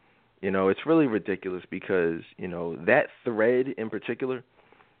ridiculous. It's really ridiculous because, that thread in particular,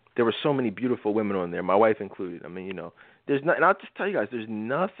 there were so many beautiful women on there, my wife included. I mean, there's not, and I'll just tell you guys, there's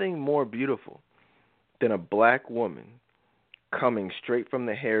nothing more beautiful than a black woman coming straight from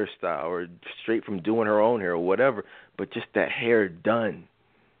the hairstyle or straight from doing her own hair or whatever, but just that hair done,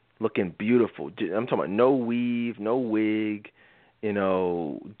 looking beautiful. I'm talking about no weave, no wig,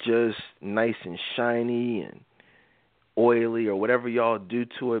 just nice and shiny and oily or whatever y'all do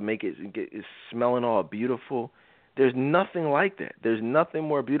to it, make it smelling all beautiful. There's nothing like that. There's nothing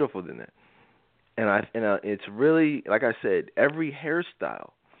more beautiful than that. And it's really, like I said, every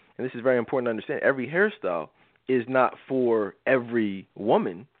hairstyle, and this is very important to understand, every hairstyle is not for every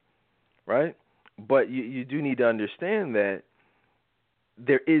woman, right? But you do need to understand that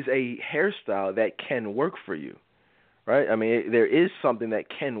there is a hairstyle that can work for you, right? I mean, there is something that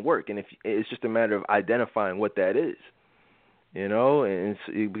can work, and it's just a matter of identifying what that is,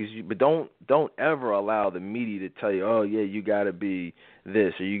 but don't ever allow the media to tell you, oh yeah, you got to be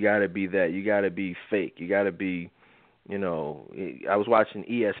this or you got to be that, you got to be fake, you got to be, I was watching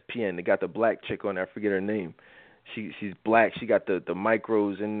ESPN. They got the black chick on there. I forget her name. She's black. She got the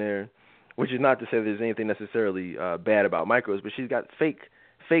micros in there, which is not to say there's anything necessarily bad about micros, but she's got fake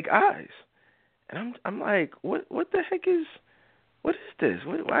eyes. And I'm like, what the heck is this?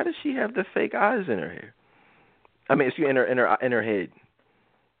 Why does she have the fake eyes in her hair? I mean, excuse me, in her head.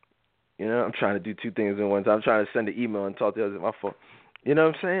 I'm trying to do two things at once. I'm trying to send an email and talk to the other. My phone. You know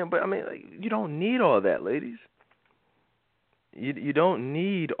what I'm saying? But I mean, you don't need all that, ladies. You don't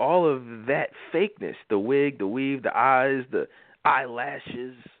need all of that fakeness, the wig, the weave, the eyes, the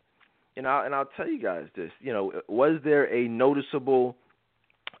eyelashes. And I'll tell you guys this. Was there a noticeable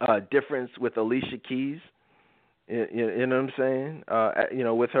difference with Alicia Keys? You know what I'm saying?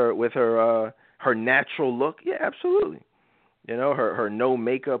 With her natural look. Yeah, absolutely. Her no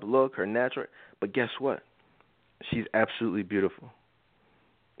makeup look, her natural. But guess what? She's absolutely beautiful.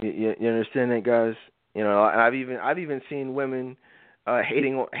 You understand that, guys? I've even seen women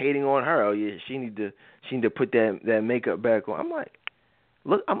hating on her. Oh yeah, she need to put that makeup back on. I'm like,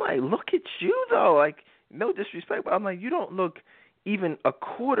 look at you though. Like, no disrespect, but I'm like, you don't look even a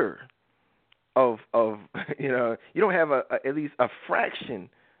quarter of you don't have at least a fraction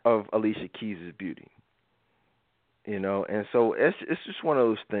of Alicia Keys' beauty. And so it's just one of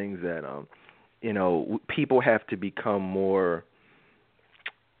those things that people have to become more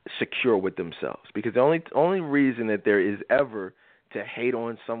secure with themselves, because the only reason that there is ever to hate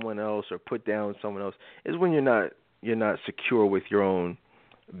on someone else or put down someone else is when you're not secure with your own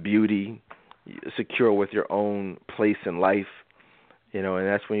beauty, secure with your own place in life, and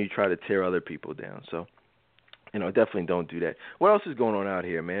that's when you try to tear other people down. So, definitely don't do that. What else is going on out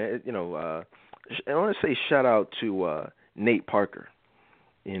here, man? I want to say shout out to Nate Parker.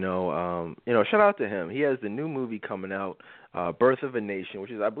 Shout out to him. He has the new movie coming out, Birth of a Nation,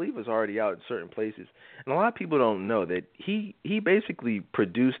 which I believe is already out in certain places. And a lot of people don't know that he basically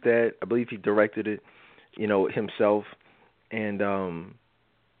produced that. I believe he directed it, himself. And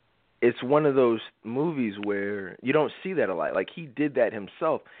it's one of those movies where you don't see that a lot. Like, he did that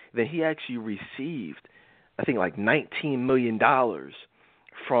himself. Then he actually received, I think, like $19 million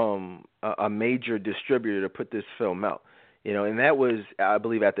from a major distributor to put this film out. And that was, I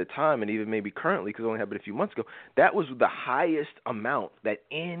believe at the time, and even maybe currently, because it only happened a few months ago, that was the highest amount that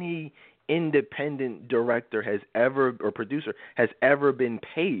any independent director has ever, or producer, has ever been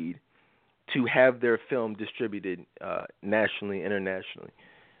paid to have their film distributed nationally, internationally.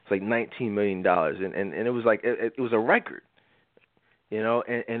 It's like $19 million. And it was like, it was a record,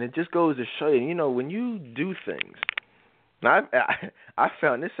 and it just goes to show you, when you do things. Now, I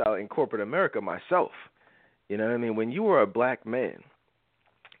found this out in corporate America myself. You know what I mean? When you are a black man,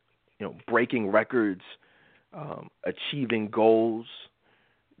 breaking records, achieving goals,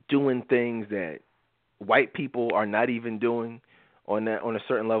 doing things that white people are not even doing on a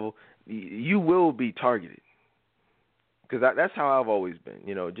certain level, you will be targeted. because that's how I've always been,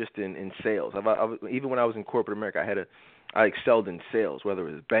 just in sales. Even when I was in corporate America, I excelled in sales, whether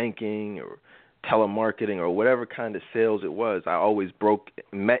it was banking or telemarketing or whatever kind of sales it was. I always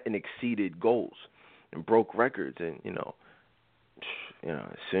met and exceeded goals and broke records. And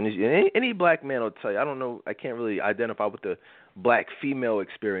as soon as any black man will tell you, I don't know, I can't really identify with the black female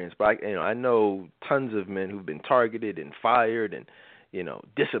experience, but I know tons of men who've been targeted and fired and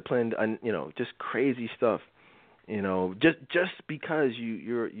disciplined, and just crazy stuff. Just because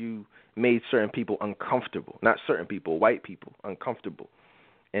you made certain people uncomfortable, not certain people, white people uncomfortable.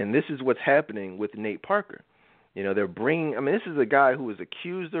 And this is what's happening with Nate Parker. They're bringing. This is a guy who was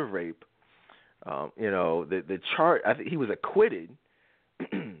accused of rape. The charge. I think he was acquitted.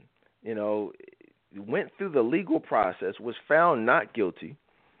 Went through the legal process, was found not guilty.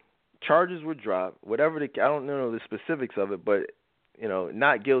 Charges were dropped. Whatever I don't know the specifics of it, but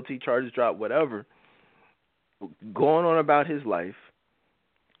not guilty. Charges dropped. Whatever. Going on about his life,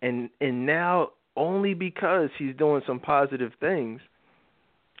 and now only because he's doing some positive things,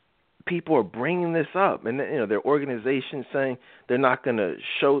 people are bringing this up, and their organizations saying they're not going to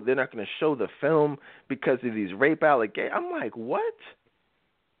show the film because of these rape allegations. I'm like, what?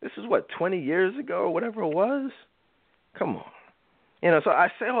 This is 20 years ago or whatever it was. Come on, so I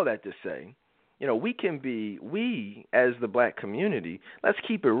say all that to say, we as the black community, let's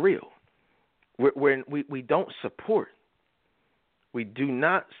keep it real. We don't support. We do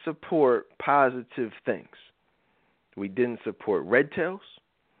not support positive things. We didn't support Red Tails.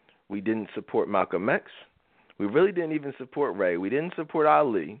 We didn't support Malcolm X. We really didn't even support Ray. We didn't support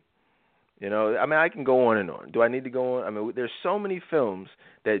Ali. I can go on and on. Do I need to go on? There's so many films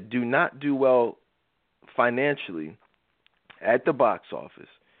that do not do well financially at the box office,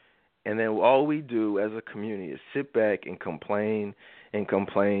 and then all we do as a community is sit back and complain and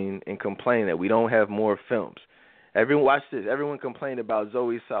complain and complain that we don't have more films. Watch this. Everyone complained about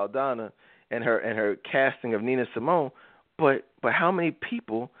Zoe Saldana and her casting of Nina Simone, but how many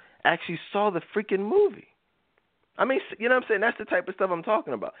people actually saw the freaking movie? You know what I'm saying? That's the type of stuff I'm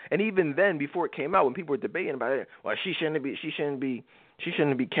talking about. And even then, before it came out, when people were debating about it, well, she shouldn't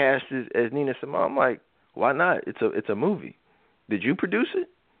be cast as Nina Simone. I'm like, why not? It's a movie. Did you produce it?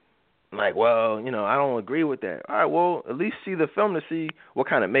 I'm like, well, I don't agree with that. All right, well, at least see the film to see what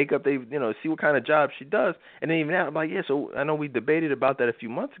kind of makeup see what kind of job she does. And then even now, I'm like, yeah, so I know we debated about that a few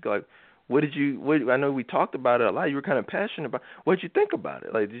months ago. Like, I know we talked about it a lot. You were kind of passionate about what did you think about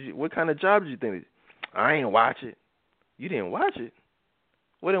it? Like, what kind of job did you think? I ain't watch it. You didn't watch it?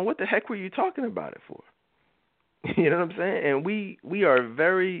 Well, then what the heck were you talking about it for? You know what I'm saying? And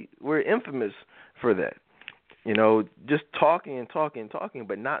we're infamous for that. Just talking and talking and talking,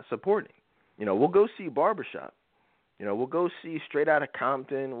 but not supporting. We'll go see Barbershop. We'll go see Straight Outta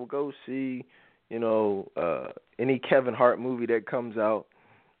Compton. We'll go see, any Kevin Hart movie that comes out,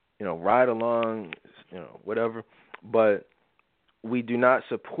 Ride Along, whatever. But we do not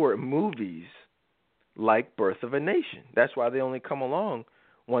support movies like Birth of a Nation. That's why they only come along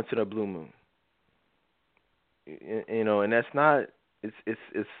once in a blue moon. And that's not.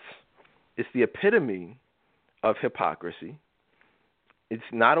 It's the epitome of hypocrisy. It's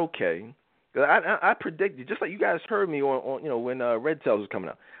not okay. I predicted, just like you guys heard me on when Red Tails was coming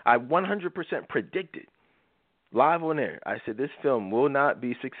out. I 100% predicted live on air. I said this film will not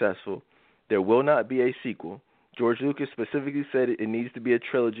be successful. There will not be a sequel. George Lucas specifically said it needs to be a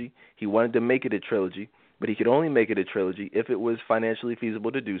trilogy. He wanted to make it a trilogy, but he could only make it a trilogy if it was financially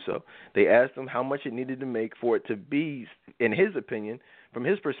feasible to do so. They asked him how much it needed to make for it to be, in his opinion, from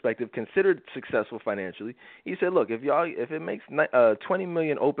his perspective, considered successful financially. He said, "Look, if it makes $20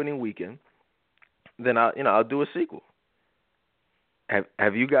 million opening weekend, then I'll do a sequel."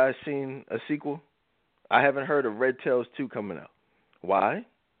 Have you guys seen a sequel? I haven't heard of Red Tails 2 coming out. Why?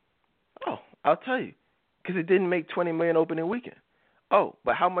 Oh, I'll tell you. Because it didn't make $20 million opening weekend. Oh,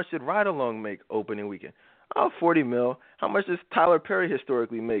 but how much did Ride Along make opening weekend? Oh, $40 million. How much does Tyler Perry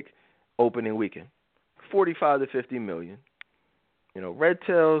historically make opening weekend? $45 to $50 million. Red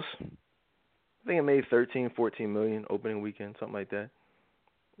Tails, I think it made $13, $14 million opening weekend, something like that.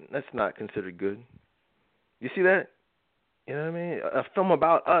 That's not considered good. You see that? You know what I mean? A film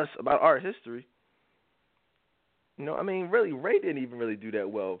about us, about our history. Really, Ray didn't even really do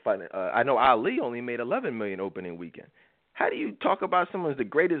that well. I know Ali only made $11 million opening weekend. How do you talk about someone who's the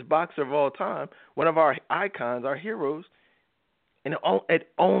greatest boxer of all time, one of our icons, our heroes, and it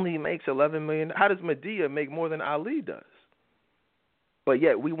only makes $11 million? How does Madea make more than Ali does? But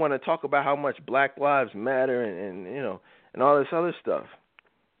yet we want to talk about how much Black Lives Matter and all this other stuff.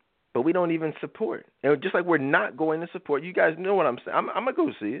 But we don't even support. And just like we're not going to support, you guys know what I'm saying. I'm going to go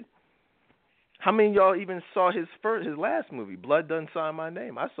see it. How many of y'all even saw his last movie, Blood Done Sign My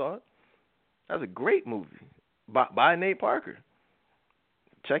Name? I saw it. That was a great movie by Nate Parker.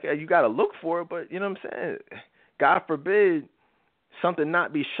 Check it. You got to look for it, but you know what I'm saying? God forbid something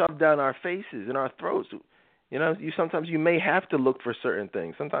not be shoved down our faces and our throats. You know, sometimes you may have to look for certain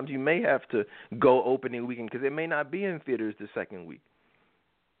things. Sometimes you may have to go opening weekend because it may not be in theaters the second week.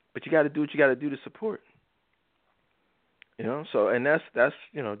 But you got to do what you got to do to support. You know, so and that's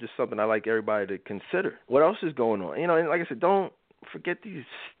just something I like everybody to consider. What else is going on? You know, and like I said, don't forget these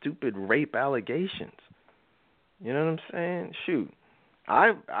stupid rape allegations. You know what I'm saying? Shoot,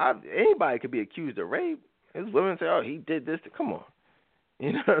 anybody could be accused of rape. There's women say, "Oh, he did this." Come on,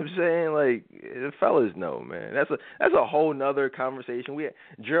 you know what I'm saying? Like the fellas know, man. That's a whole nother conversation.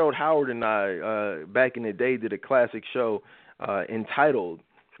 Gerald Howard and I back in the day did a classic show entitled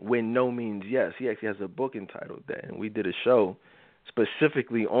 "When No Means Yes." He actually has a book entitled that, and we did a show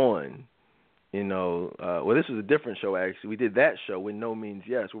specifically on. Well, this was a different show, actually. We did that show, When No Means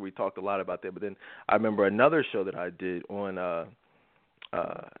Yes, where we talked a lot about that. But then I remember another show that I did on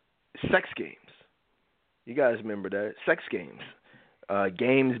sex games. You guys remember that? Sex games.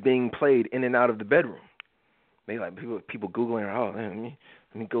 Games being played in and out of the bedroom. They like people Googling, oh, man,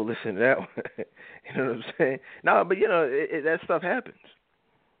 let me go listen to that one. You know what I'm saying? No, but, that stuff happens.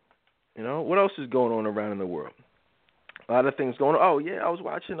 You know, what else is going on around in the world? A lot of things going on. Oh, yeah, I was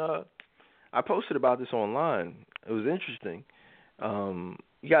watching I posted about this online. It was interesting.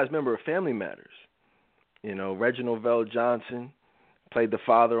 You guys remember Family Matters? You know, Reginald Vell Johnson played the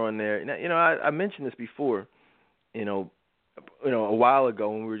father on there. Now, I mentioned this before. A while ago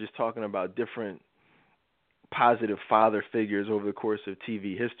when we were just talking about different positive father figures over the course of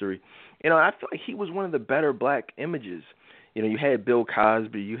TV history. I feel like he was one of the better black images. You had Bill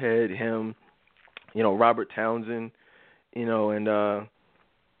Cosby, you had him, Robert Townsend, and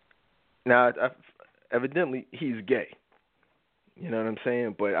now, evidently, he's gay. You know what I'm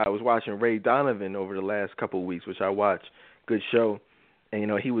saying? But I was watching Ray Donovan over the last couple of weeks, which I watched. Good show.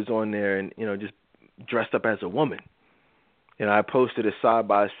 And, he was on there and, just dressed up as a woman. I posted a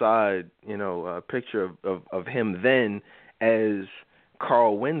side-by-side, picture of him then as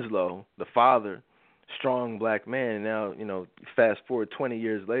Carl Winslow, the father, strong black man. And now, fast forward 20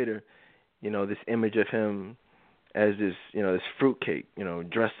 years later, this image of him as this, this fruitcake,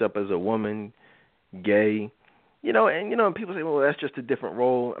 dressed up as a woman, gay, and people say, well, that's just a different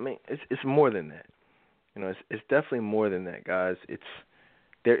role. I mean, it's more than that. It's definitely more than that, guys.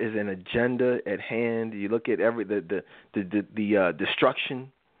 There is an agenda at hand. You look at the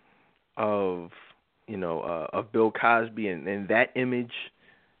destruction of Bill Cosby and that image,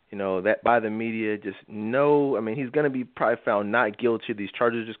 that by the media. Just no, I mean, he's going to be probably found not guilty. These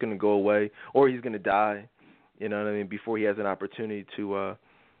charges are just going to go away, or he's going to die. You know what I mean? Before he has an opportunity to,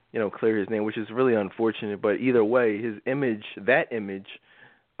 clear his name, which is really unfortunate. But either way, his image, that image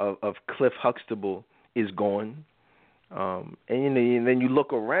of Cliff Huxtable is gone. And then you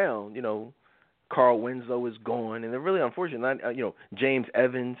look around, Carl Winslow is gone, and they're really unfortunate. James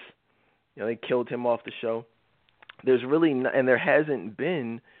Evans, they killed him off the show. There's really and there hasn't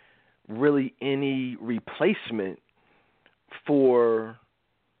been really any replacement for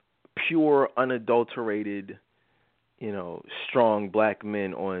pure, unadulterated, strong black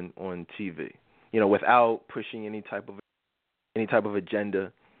men on TV, without pushing any type of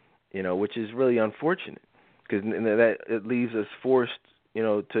agenda, which is really unfortunate because that it leaves us forced,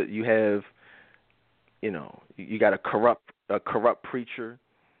 you got a corrupt preacher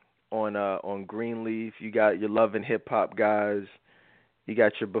on Greenleaf. You got your Love and Hip Hop guys. You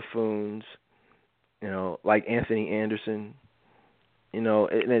got your buffoons, like Anthony Anderson. And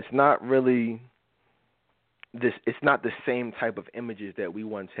it's not really this. It's not the same type of images that we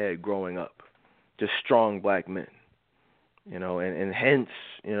once had growing up. Just strong black men, and hence,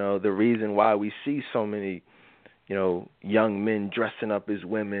 the reason why we see so many, young men dressing up as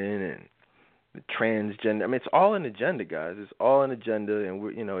women and the transgender. I mean, it's all an agenda, guys. It's all an agenda, and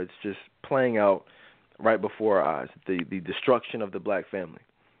we're, it's just playing out right before our eyes. The destruction of the black family,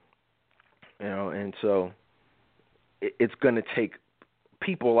 and so it's going to take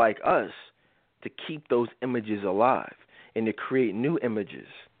people like us to keep those images alive and to create new images,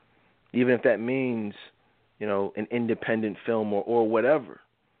 even if that means, an independent film or whatever.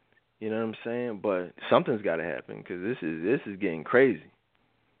 You know what I'm saying? But something's got to happen because this is getting crazy.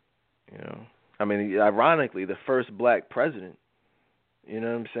 I mean, ironically, the first black president, you know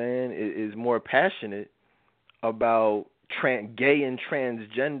what I'm saying, is more passionate about gay and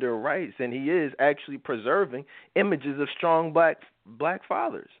transgender rights than he is actually preserving images of strong black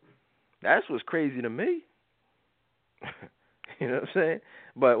fathers. That's what's crazy to me. You know what I'm saying?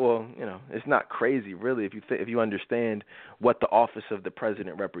 But well, it's not crazy really if you understand what the office of the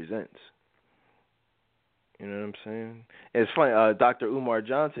president represents. You know what I'm saying? And it's funny. Dr. Umar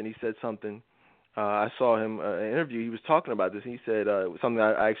Johnson, he said something. I saw him an interview. He was talking about this. And he said something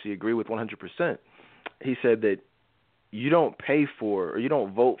I actually agree with 100%. He said that you don't pay for or you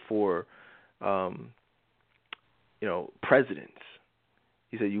don't vote for, presidents.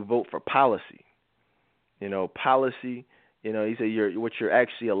 He said you vote for policy. Policy. He said what you're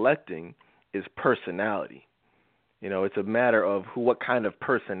actually electing is personality. It's a matter of what kind of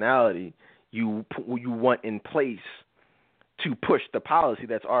personality you want in place to push the policy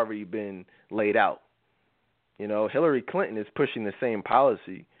that's already been laid out. Hillary Clinton is pushing the same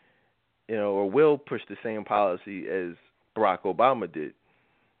policy, or will push the same policy as Barack Obama did.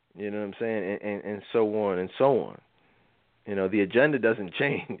 You know what I'm saying? And so on and so on. The agenda doesn't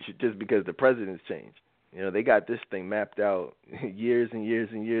change just because the president's changed. They got this thing mapped out years and years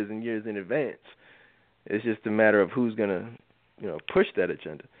and years and years in advance. It's just a matter of who's going to, push that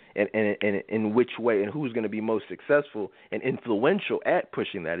agenda and in which way and who's going to be most successful and influential at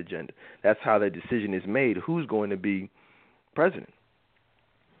pushing that agenda. That's how that decision is made, who's going to be president.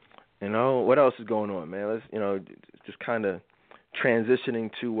 What else is going on, man? Let's, just kind of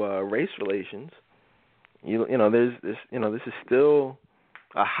transitioning to race relations. There's this, this is still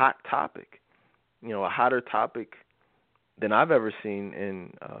a hot topic. A hotter topic than I've ever seen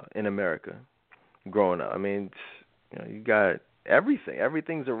in America growing up. I mean, you got everything.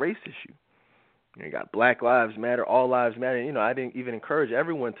 Everything's a race issue. You got Black Lives Matter, All Lives Matter. I didn't even encourage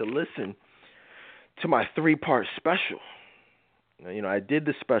everyone to listen to my 3-part special. I did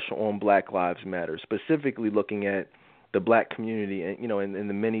the special on Black Lives Matter, specifically looking at the black community and, in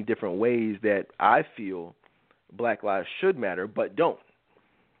the many different ways that I feel black lives should matter but don't.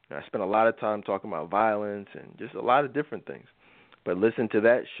 I spent a lot of time talking about violence and just a lot of different things. But listen to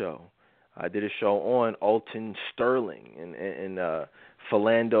that show. I did a show on Alton Sterling and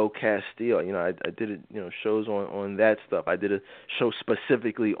Philando Castile. I did shows on that stuff. I did a show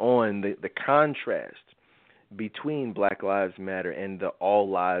specifically on the contrast between Black Lives Matter and the All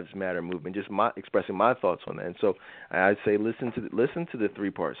Lives Matter movement. Just expressing my thoughts on that. And so I'd say listen to the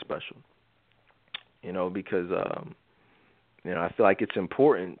 3-part special. Because I feel like it's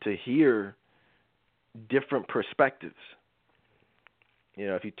important to hear different perspectives.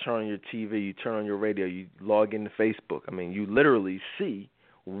 If you turn on your TV, you turn on your radio, you log into Facebook, you literally see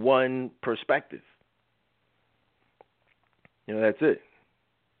one perspective. That's it.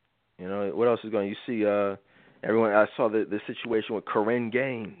 What else is going on? You see everyone, I saw the situation with Corinne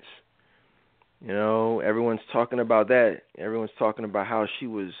Gaines. Everyone's talking about that. Everyone's talking about how she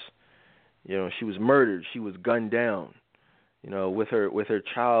was murdered. She was gunned down. With her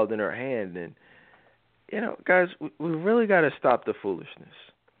child in her hand. And, guys, we really got to stop the foolishness.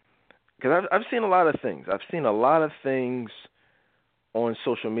 Because I've seen a lot of things. I've seen a lot of things on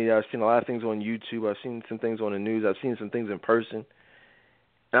social media. I've seen a lot of things on YouTube. I've seen some things on the news. I've seen some things in person.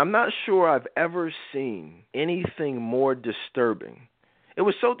 And I'm not sure I've ever seen anything more disturbing. It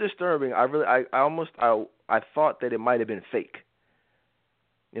was so disturbing, I thought that it might have been fake.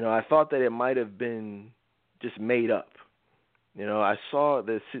 I thought that it might have been just made up. I saw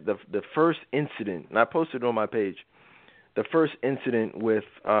the first incident, and I posted it on my page, the first incident with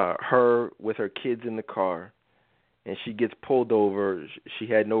her kids in the car, and she gets pulled over. She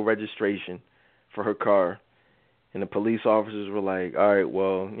had no registration for her car, and the police officers were like, all right,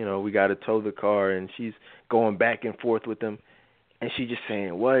 well, we got to tow the car, and she's going back and forth with them, and she just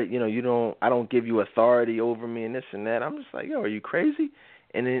saying, what, I don't give you authority over me and this and that. I'm just like, yo, are you crazy?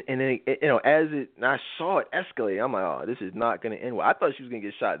 And then I saw it escalate. I'm like, oh, this is not going to end well. I thought she was going to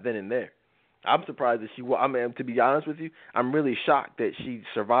get shot then and there. I'm surprised that to be honest with you, I'm really shocked that she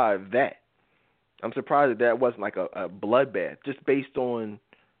survived that. I'm surprised that wasn't like a bloodbath, just based on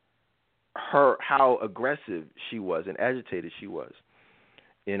how aggressive she was and agitated she was.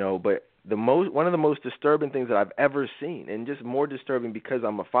 But one of the most disturbing things that I've ever seen, and just more disturbing because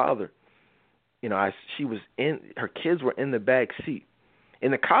I'm a father, her kids were in the back seat.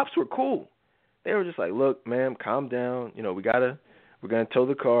 And the cops were cool. They were just like, look, ma'am, calm down. We're going to tow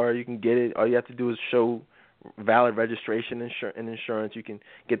the car. You can get it. All you have to do is show valid registration and insurance. You can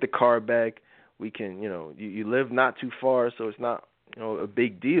get the car back. We can, you live not too far, so it's not, a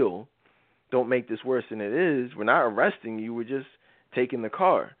big deal. Don't make this worse than it is. We're not arresting you. We're just taking the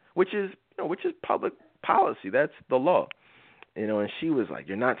car, which is public policy. That's the law. And she was like,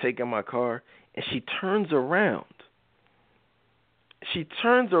 you're not taking my car. And she turns around. She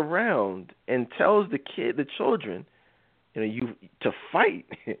turns around and tells the children, you to fight.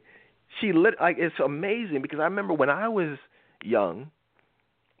 It's amazing because I remember when I was young,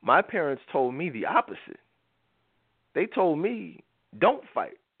 my parents told me the opposite. They told me, don't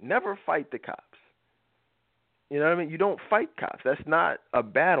fight. Never fight the cops. You know what I mean? You don't fight cops. That's not a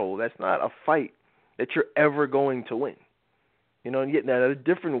battle. That's not a fight that you're ever going to win. You know, and yet now there are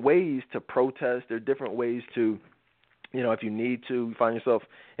different ways to protest. There are different ways to, you know, if you need to, you find yourself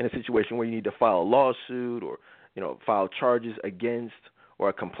in a situation where you need to file a lawsuit or, you know, file charges against or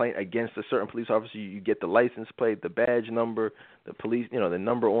a complaint against a certain police officer. You get the license plate, the badge number, the police, you know, the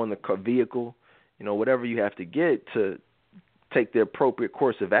number on the vehicle, you know, whatever you have to get to take the appropriate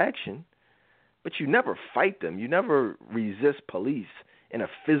course of action. But you never fight them. You never resist police in a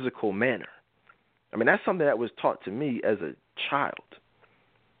physical manner. I mean, that's something that was taught to me as a child.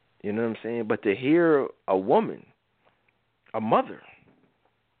 You know what I'm saying? But to hear a woman, a mother,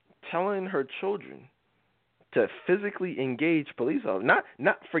 telling her children to physically engage police officers,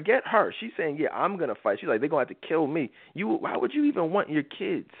 not forget her. She's saying, yeah, I'm going to fight. She's like, they're going to have to kill me. Why would you even want your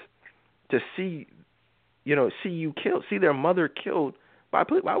kids to see you killed, see their mother killed by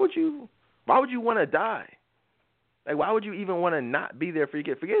police? Why would you want to die? Like, why would you even want to not be there for your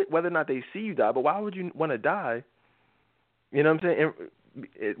kid? Forget whether or not they see you die, but why would you want to die? You know what I'm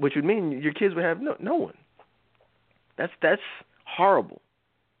saying? Which would mean your kids would have no one. That's horrible.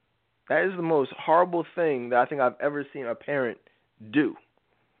 That is the most horrible thing that I think I've ever seen a parent do.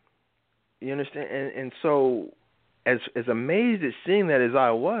 You understand? And so, as amazed at seeing that as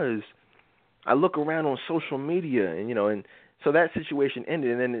I was, I look around on social media, and so that situation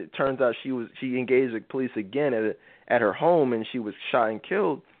ended, and then it turns out she engaged the police again at her home, and she was shot and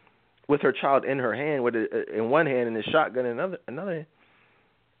killed with her child in her hand, with it in one hand and the shotgun in another hand.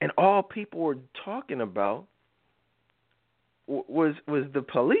 And all people were talking about was the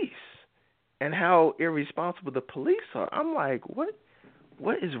police and how irresponsible the police are. I'm like, what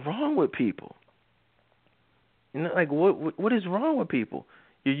is wrong with people? Like what is wrong with people?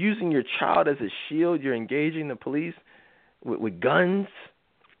 You're using your child as a shield. You're engaging the police with guns.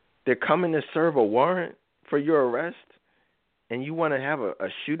 They're coming to serve a warrant for your arrest, and you want to have a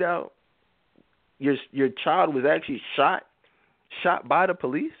shootout. Your child was actually shot by the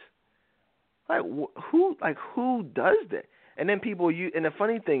police. Like who does that? And then and the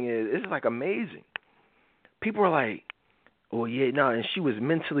funny thing is, it's like amazing. People are like, oh yeah, no, and she was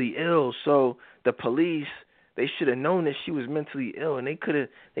mentally ill, so the police, they should have known that she was mentally ill, and they could have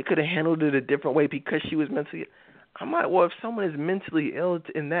handled it a different way because she was mentally ill. I'm like, well, if someone is mentally ill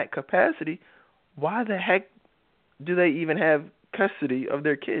in that capacity, why the heck do they even have custody of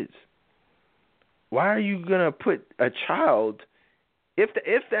their kids? Why are you gonna put a child, if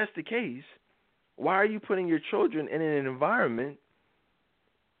that's the case, why are you putting your children in an environment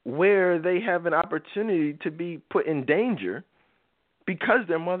where they have an opportunity to be put in danger because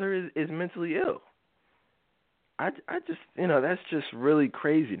their mother is mentally ill? I just, that's just really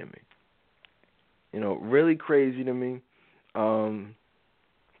crazy to me. Really crazy to me. And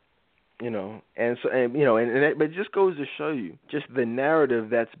but it just goes to show you just the narrative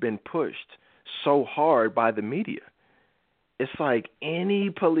that's been pushed so hard by the media. It's like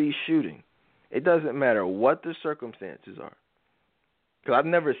any police shooting, it doesn't matter what the circumstances are. Because I've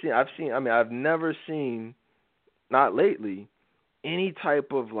never seen, not lately, any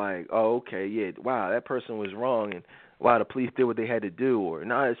type of like, oh, okay, yeah, wow, that person was wrong, and wow, the police did what they had to do, or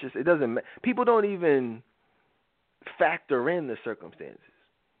no, it's just, it doesn't, people don't even factor in the circumstances.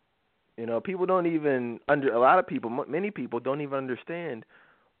 People don't even, many people don't even understand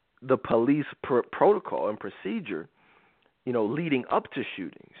the police protocol and procedure, leading up to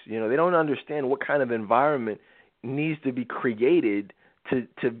shootings. They don't understand what kind of environment needs to be created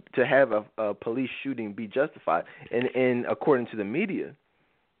to have a police shooting be justified. And according to the media,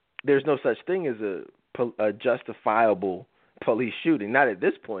 there's no such thing as a justifiable police shooting. Not at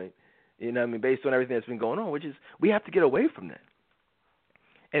this point, based on everything that's been going on, which is, we have to get away from that.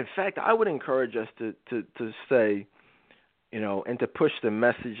 In fact, I would encourage us to say, and to push the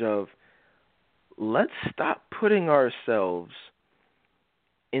message of, let's stop putting ourselves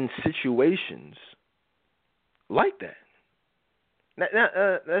in situations like that.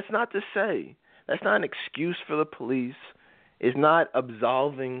 That's not to say, that's not an excuse for the police. It's not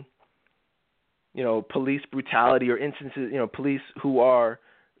absolving, police brutality or instances, police who are,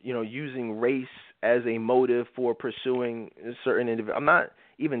 using race as a motive for pursuing certain individuals. I'm not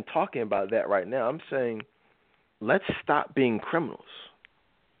even talking about that right now. I'm saying, let's stop being criminals.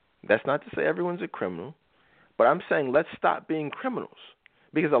 That's not to say everyone's a criminal, but I'm saying let's stop being criminals,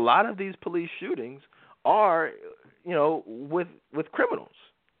 because a lot of these police shootings are, with criminals,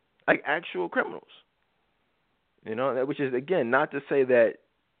 like actual criminals. Which is, again, not to say that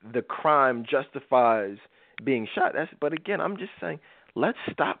the crime justifies being shot. But again, I'm just saying, let's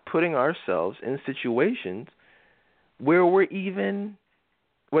stop putting ourselves in situations where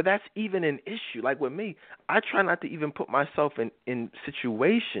that's even an issue. Like with me, I try not to even put myself in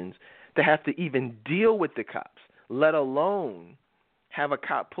situations to have to even deal with the cops, let alone have a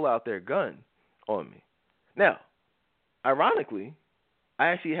cop pull out their gun on me. Now, ironically, I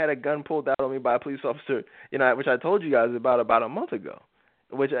actually had a gun pulled out on me by a police officer, which I told you guys about a month ago,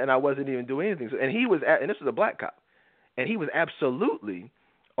 and I wasn't even doing anything. So, and this was a black cop, and he was absolutely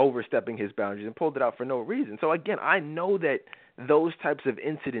overstepping his boundaries and pulled it out for no reason. So again, I know that those types of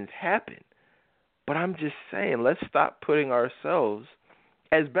incidents happen, but I'm just saying, let's stop putting ourselves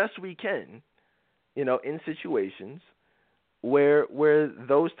as best we can, in situations where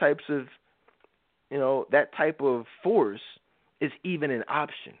those types of, that type of force is even an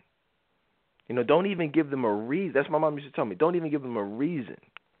option. Don't even give them a reason. That's what my mom used to tell me. Don't even give them a reason.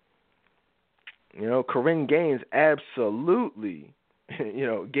 Corinne Gaines absolutely,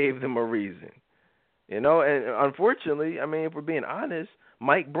 gave them a reason. And unfortunately, if we're being honest,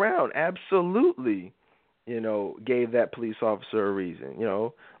 Mike Brown absolutely, gave that police officer a reason.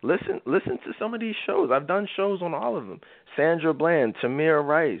 Listen to some of these shows. I've done shows on all of them. Sandra Bland, Tamir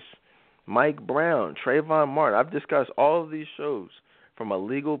Rice, Mike Brown, Trayvon Martin. I've discussed all of these shows from a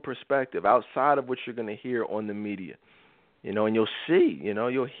legal perspective outside of what you're going to hear on the media. And you'll see,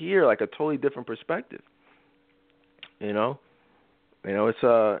 you'll hear like a totally different perspective. It's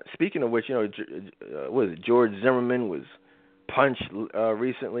speaking of which, what is it? George Zimmerman was punched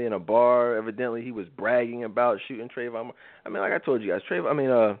recently in a bar. Evidently, he was bragging about shooting Trayvon. Like I told you guys,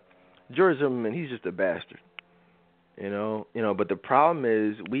 George Zimmerman, he's just a bastard. But the problem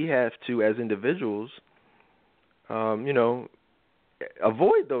is we have to, as individuals,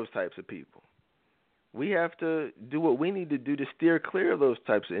 avoid those types of people. We have to do what we need to do to steer clear of those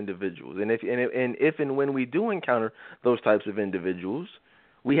types of individuals. And if and when we do encounter those types of individuals,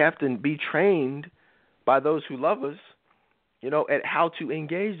 we have to be trained by those who love us, at how to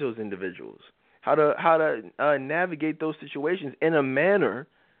engage those individuals, how to navigate those situations in a manner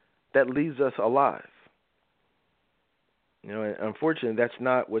that leaves us alive. And unfortunately, that's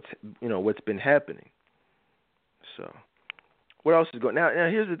not what's been happening. So. What else is going on? Now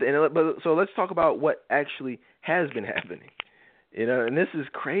here's the thing. So let's talk about what actually has been happening. And this is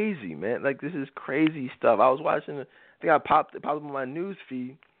crazy, man. Like, this is crazy stuff. I was watching, I think it popped up on my news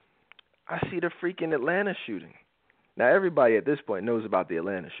feed. I see the freaking Atlanta shooting. Now, everybody at this point knows about the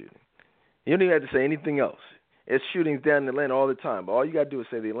Atlanta shooting. You don't even have to say anything else. It's shootings down in Atlanta all the time. But all you got to do is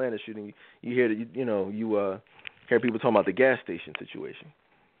say the Atlanta shooting. You hear hear people talking about the gas station situation.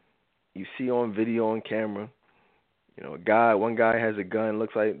 You see on video, on camera, one guy has a gun.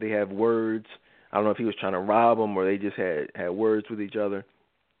 Looks like they have words. I don't know if he was trying to rob them or they just had words with each other.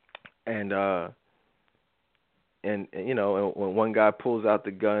 And when one guy pulls out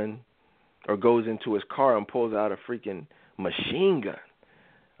the gun or goes into his car and pulls out a freaking machine gun,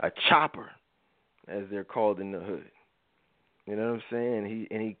 a chopper, as they're called in the hood. You know what I'm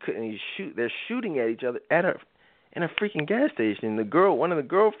saying? They're shooting at each other in a freaking gas station. One of the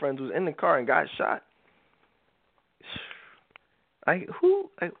girlfriends was in the car and got shot.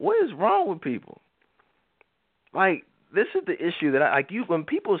 What is wrong with people? Like, this is the issue that when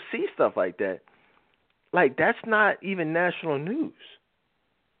people see stuff like that, like, that's not even national news.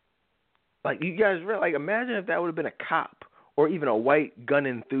 Like, you guys really, imagine if that would have been a cop or even a white gun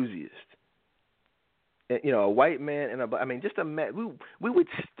enthusiast. A white man we would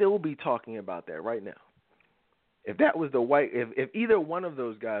still be talking about that right now. If that was if either one of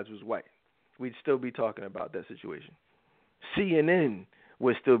those guys was white, we'd still be talking about that situation. CNN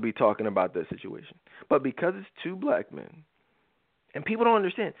would still be talking about that situation. But because it's two black men, and people don't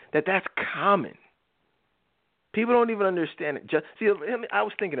understand that that's common. People don't even understand it. I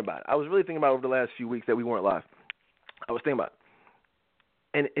was thinking about it. I was really thinking about it over the last few weeks that we weren't live. I was thinking about it.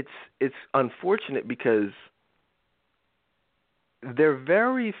 And it's unfortunate because there are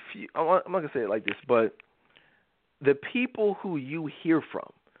very few, I'm not going to say it like this, but the people who you hear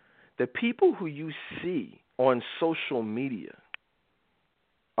from, the people who you see on social media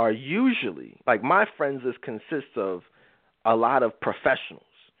are usually, like, my friends list consists of a lot of professionals.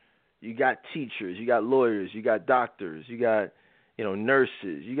 You got teachers, you got lawyers, you got doctors, you got,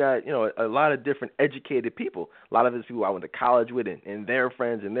 nurses, you got, a lot of different educated people. A lot of these people I went to college with and their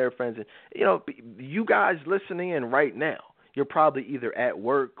friends and their friends. And, you guys listening in right now, you're probably either at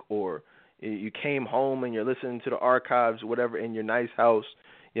work or you came home and you're listening to the archives or whatever in your nice house,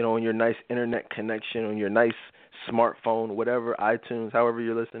 on your nice internet connection, on your nice smartphone, whatever, iTunes, however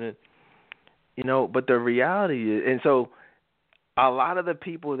you're listening. But the reality is, and so a lot of the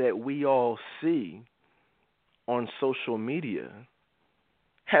people that we all see on social media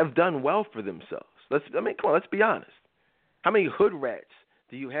have done well for themselves. Come on, let's be honest. How many hood rats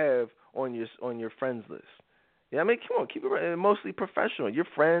do you have on your friends list? Yeah, I mean, come on, keep it mostly professional. Your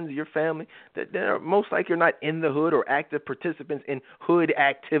friends, your family, they're most likely you're not in the hood or active participants in hood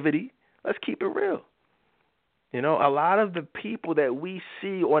activity. Let's keep it real. You know, a lot of the people that we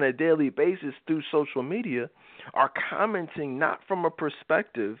see on a daily basis through social media are commenting not from a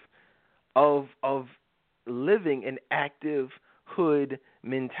perspective of living an active hood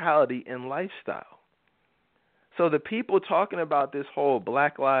mentality and lifestyle. So the people talking about this whole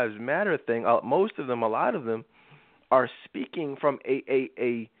Black Lives Matter thing, most of them, a lot of them, are speaking from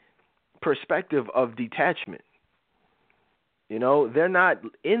a perspective of detachment. You know, they're not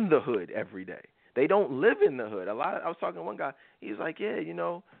in the hood every day. They don't live in the hood. I was talking to one guy. He's like, yeah, you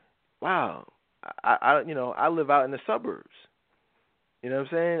know, wow, I live out in the suburbs. You know what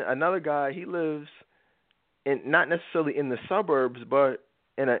I'm saying? Another guy, he lives not necessarily in the suburbs, but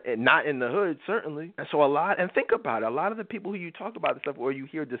not in the hood, certainly. And so and think about it, a lot of the people who you talk about this stuff or you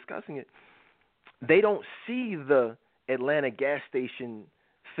hear discussing it, they don't see the Atlanta gas station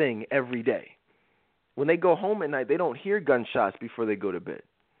thing every day. When they go home at night, they don't hear gunshots before they go to bed.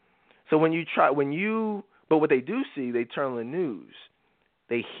 So but what they do see, they turn on the news.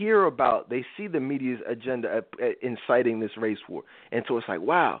 They see the media's agenda inciting this race war. And so it's like,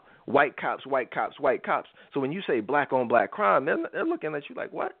 wow, white cops, white cops, white cops. So when you say black on black crime, they're looking at you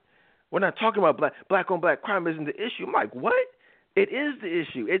like, what? We're not talking about black on black crime isn't the issue. I'm like, what? It is the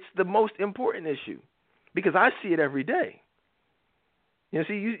issue. It's the most important issue because I see it every day. You know,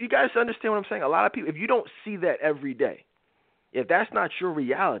 see, you guys understand what I'm saying? A lot of people, if you don't see that every day, if that's not your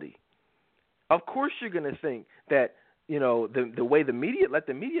reality, of course you're going to think that, you know, the way let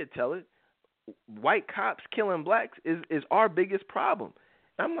the media tell it, white cops killing blacks is our biggest problem.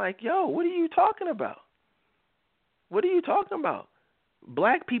 I'm like, yo, what are you talking about? What are you talking about?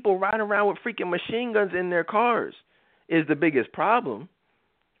 Black people riding around with freaking machine guns in their cars is the biggest problem.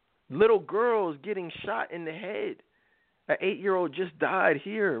 Little girls getting shot in the head. An 8-year-old just died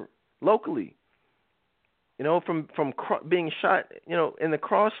here locally, you know, from being shot, you know, in the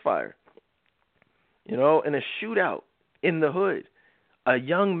crossfire, you know, in a shootout in the hood. A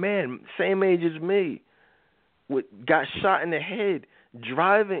young man, same age as me, got shot in the head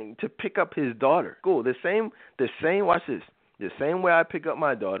driving to pick up his daughter. Cool. The same. Watch this. The same way I pick up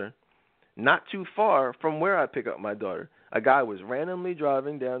my daughter, not too far from where I pick up my daughter, a guy was randomly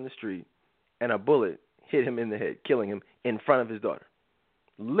driving down the street, and a bullet hit him in the head, killing him in front of his daughter.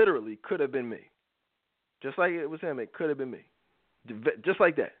 Literally could have been me. Just like it was him, it could have been me. Just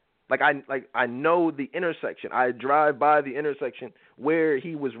like that. I know the intersection. I drive by the intersection where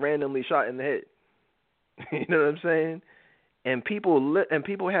he was randomly shot in the head. You know what I'm saying? And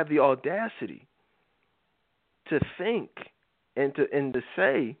people have the audacity to think and to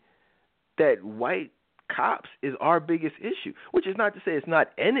say that white cops is our biggest issue, which is not to say it's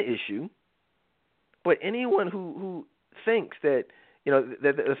not an issue, but anyone who thinks that, you know,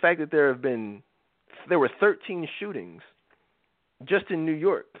 that the fact that there were 13 shootings just in New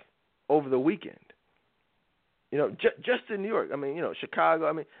York over the weekend. You know, just in New York. I mean, you know, Chicago.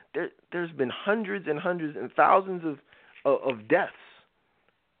 I mean, there's been hundreds and hundreds and thousands of deaths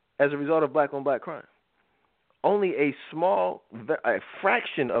as a result of black on black crime. Only a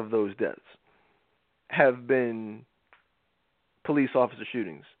fraction of those deaths have been police officer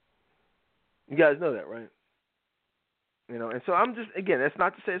shootings. You guys know that, right? You know, and so I'm just, again, that's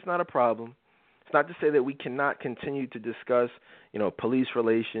not to say it's not a problem. It's not to say that we cannot continue to discuss, you know, police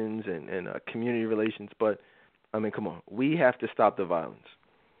relations and community relations, but, I mean, come on. We have to stop the violence.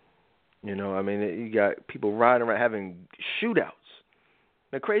 You know, I mean, you got people riding around having shootouts.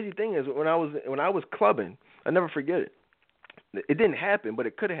 The crazy thing is, when I was clubbing, I'll never forget it. It didn't happen, but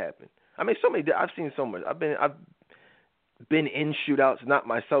it could have happened. I mean, I've seen so much. I've been in shootouts, not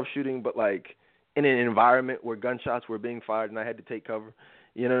myself shooting, but like in an environment where gunshots were being fired and I had to take cover.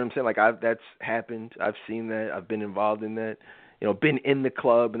 You know what I'm saying? Like that's happened. I've seen that. I've been involved in that. You know, been in the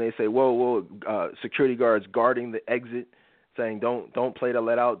club and they say, whoa, security guards guarding the exit, saying don't play to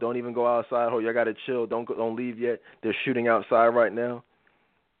let out, don't even go outside. Oh, y'all gotta chill. Don't leave yet. They're shooting outside right now.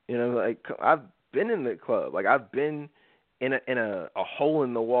 You know, like I've been in the club. Like I've been in a hole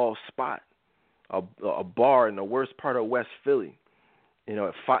in the wall spot, a bar in the worst part of West Philly. You know,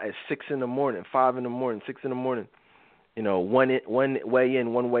 at 6 in the morning, 5 in the morning, 6 in the morning. You know, one way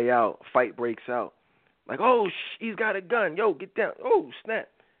in, one way out. Fight breaks out. Like, oh, he's got a gun. Yo, get down. Oh, snap,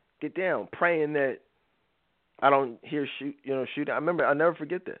 get down. Praying that I don't hear shooting. I remember. I'll never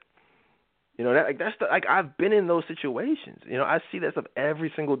forget that. You know, that's I've been in those situations. You know, I see that stuff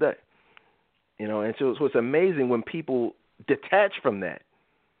every single day. And so it's amazing when people detach from that,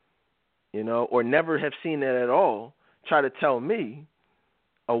 or never have seen that at all, try to tell me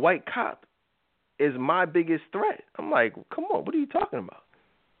a white cop is my biggest threat. I'm like, come on, what are you talking about?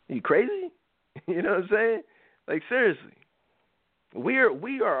 Are you crazy? You know what I'm saying? Like, seriously. We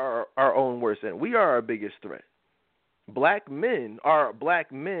are our own worst enemy. We are our biggest threat. Black men are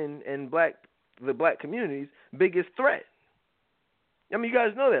black men and the black community's biggest threat. I mean, you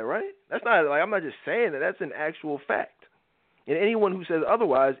guys know that, right? That's not like I'm not just saying that. That's an actual fact. And anyone who says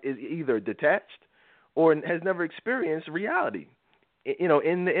otherwise is either detached or has never experienced reality,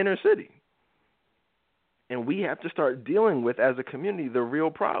 in the inner city. And we have to start dealing with, as a community, the real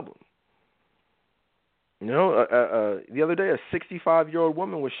problem. The other day, a 65-year-old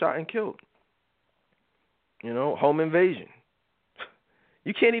woman was shot and killed. Home invasion.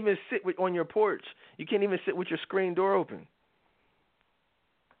 You can't even sit on your porch. You can't even sit with your screen door open.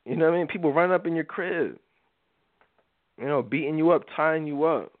 You know what I mean? People running up in your crib. Beating you up, tying you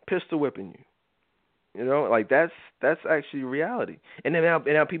up, pistol whipping you. Like that's actually reality. And then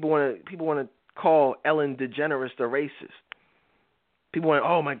now people want to call Ellen DeGeneres a racist. People want,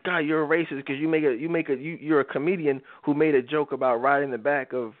 oh my God, you're a racist because you're a comedian who made a joke about riding the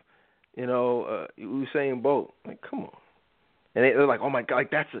back of, Usain Bolt. Like, come on. And they're like, oh my God,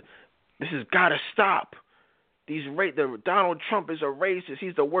 like this has got to stop. Donald Trump is a racist.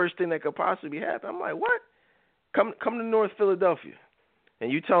 He's the worst thing that could possibly happen. I'm like, what? Come to North Philadelphia,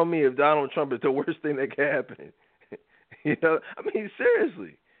 and you tell me if Donald Trump is the worst thing that could happen. I mean,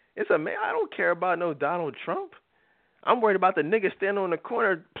 seriously, I don't care about no Donald Trump. I'm worried about the nigga standing on the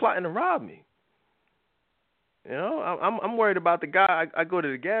corner plotting to rob me. I'm worried about the guy. I go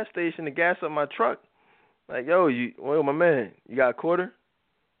to the gas station to gas up my truck. Like, yo, my man, you got a quarter?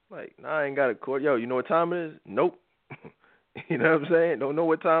 Like, nah, I ain't got a quarter. Yo, you know what time it is? Nope. You know what I'm saying? Don't know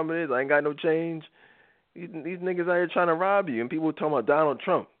what time it is. I ain't got no change. These niggas out here trying to rob you, and people talking about Donald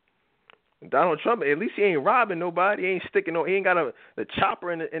Trump. Donald Trump, at least he ain't robbing nobody. He ain't he ain't got the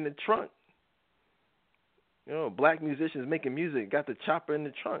chopper in the trunk. Black musicians making music got the chopper in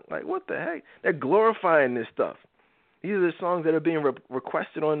the trunk. Like, what the heck? They're glorifying this stuff. These are the songs that are being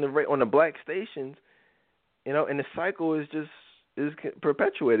requested on the black stations, and the cycle is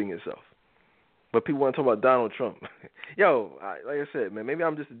perpetuating itself. But people want to talk about Donald Trump. Yo, like I said, man, maybe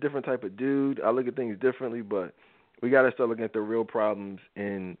I'm just a different type of dude. I look at things differently, but we got to start looking at the real problems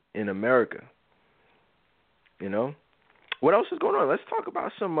in America. What else is going on? Let's talk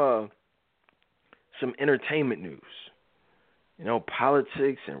about some entertainment news.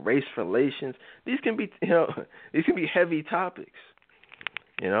 Politics and race relations. These can be heavy topics.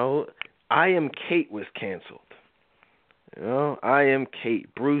 I Am Kate was canceled. I Am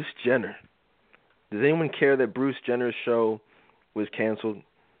Kate, Bruce Jenner. Does anyone care that Bruce Jenner's show was canceled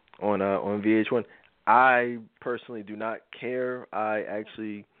on VH1? I personally do not care. I'm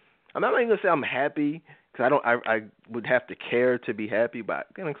not even gonna say I'm happy because I would have to care to be happy,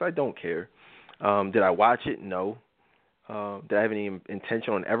 but because I don't care. Did I watch it? No. Did I have any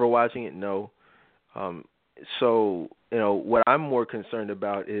intention on ever watching it? No. So what I'm more concerned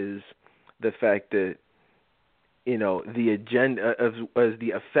about is the fact that the agenda of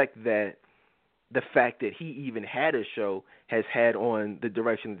the effect that the fact that he even had a show has had on the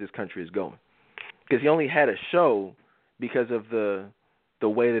direction that this country is going. Because he only had a show because of the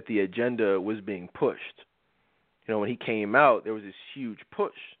way that the agenda was being pushed. When he came out, there was this huge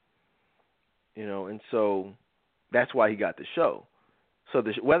push. And so that's why he got the show. So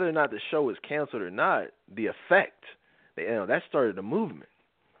whether or not the show was canceled or not, the effect, that started a movement.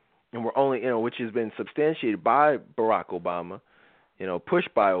 And we're only, which has been substantiated by Barack Obama,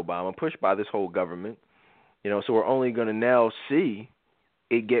 pushed by Obama, pushed by this whole government, so we're only going to now see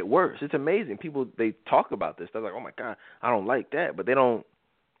it get worse. It's amazing. People, they talk about this. They're like, oh my God, I don't like that. But they don't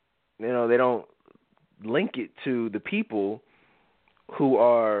link it to the people who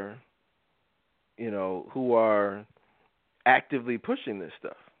are actively pushing this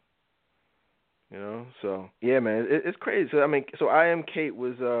stuff. So yeah, man, it's crazy. So I Am Kate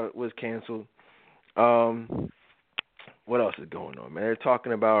was canceled. What else is going on, man? They're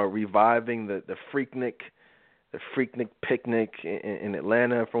talking about reviving the Freaknik picnic in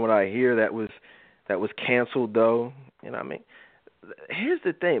Atlanta. From what I hear, that was canceled though. Here's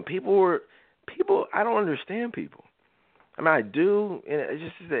the thing: people. I don't understand people. I do, and it's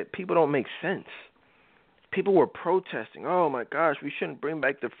just that people don't make sense. People were protesting. Oh my gosh, we shouldn't bring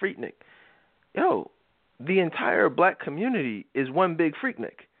back the Freaknik. Yo, the entire black community is one big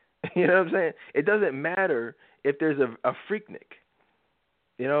Freaknik. You know what I'm saying? It doesn't matter if there's a Freaknik.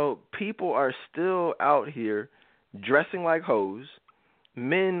 People are still out here dressing like hoes,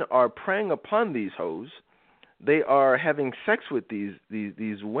 men are preying upon these hoes. They are having sex with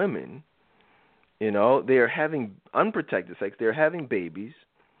these women. You know, they are having unprotected sex. They're having babies.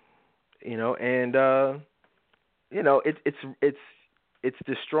 You know, and you know, it's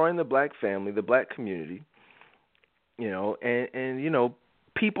destroying the black family, the black community. You know, and you know,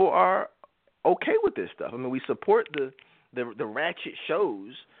 people are okay with this stuff. I mean, we support the ratchet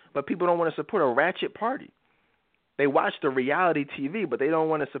shows, but people don't want to support a ratchet party. They watch the reality TV, but they don't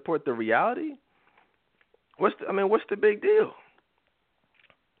want to support the reality. What's the big deal?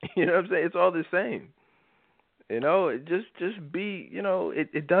 You know what I'm saying? It's all the same. You know, just be, you know,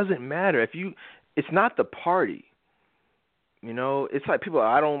 it doesn't matter. It's not the party. You know, it's like people,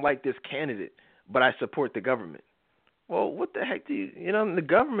 I don't like this candidate, but I support the government. Well, what the heck you know, the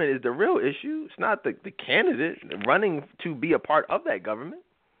government is the real issue. It's not the candidate running to be a part of that government.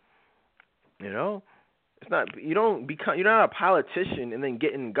 You know, you're not a politician and then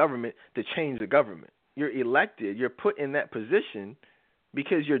get in government to change the government. You're elected, you're put in that position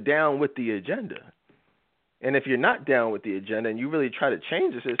because you're down with the agenda. And if you're not down with the agenda and you really try to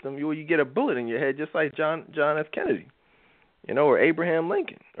change the system, you get a bullet in your head just like John F. Kennedy, you know, or Abraham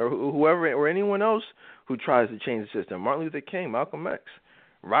Lincoln, or whoever, or anyone else who tries to change the system. Martin Luther King, Malcolm X,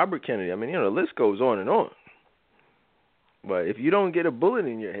 Robert Kennedy. I mean, you know, the list goes on and on. But if you don't get a bullet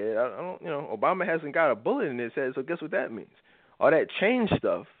in your head, I don't, you know, Obama hasn't got a bullet in his head, so guess what that means? All that change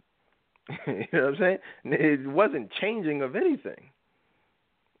stuff, you know what I'm saying? It wasn't changing of anything,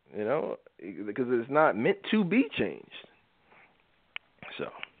 you know, because it's not meant to be changed. So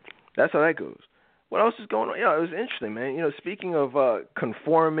that's how that goes. What else is going on? Yeah, it was interesting, man. You know, speaking of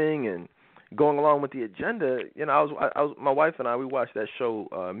conforming and going along with the agenda, you know, I was my wife and I, we watched that show,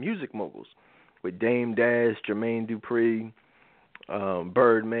 Music Moguls, with Dame Dash, Jermaine Dupri,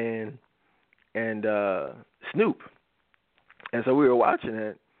 Birdman, and Snoop. And so we were watching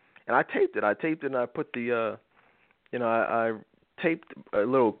it, and I taped it, and I put the, you know, I taped a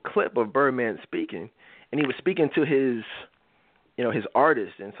little clip of Birdman speaking, and he was speaking to his, you know, his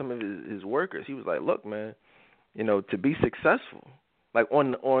artists and some of his workers. He was like, look, man, you know, to be successful, like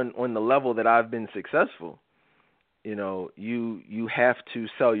on the level that I've been successful, you know, you have to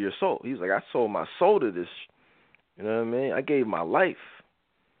sell your soul. He was like, I sold my soul to this. You know what I mean? I gave my life.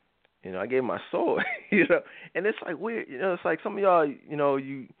 You know, I gave my soul. You know, and it's like weird. You know, it's like some of y'all, you know,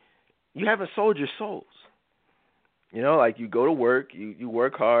 you haven't sold your souls. You know, like you go to work, you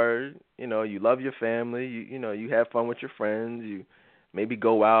work hard. You know, you love your family. You know, you have fun with your friends. You maybe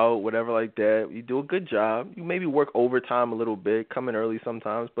go out, whatever like that. You do a good job. You maybe work overtime a little bit, come in early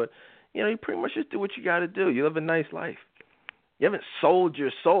sometimes, but you know, you pretty much just do what you got to do. You live a nice life. You haven't sold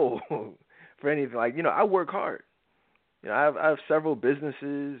your soul for anything. Like, you know, I work hard. You know, I have several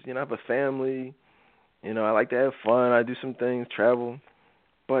businesses. You know, I have a family. You know, I like to have fun. I do some things, travel.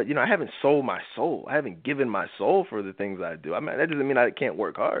 But, you know, I haven't sold my soul. I haven't given my soul for the things I do. I mean, that doesn't mean I can't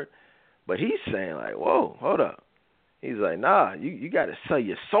work hard. But he's saying, like, whoa, hold up. He's like, nah, you got to sell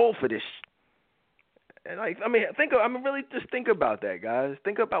your soul for this. And like, really just think about that, guys.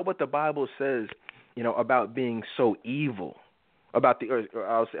 Think about what the Bible says, you know, about being so evil, about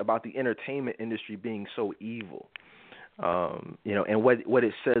the entertainment industry being so evil, you know, and what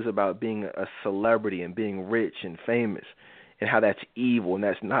it says about being a celebrity and being rich and famous, and how that's evil and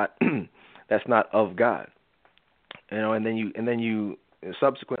that's not that's not of God, you know. And then you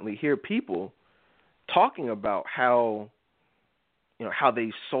subsequently hear people talking about how, you know, how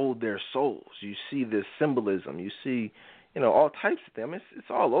they sold their souls. You see this symbolism. You see, you know, all types of things. I mean, it's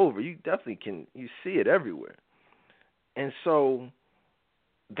all over. You definitely you see it everywhere. And so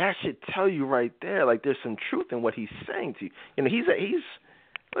that should tell you right there, like, there's some truth in what he's saying to you. You know, he's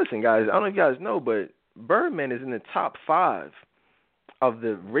listen, guys, I don't know if you guys know, but Birdman is in the top 5 of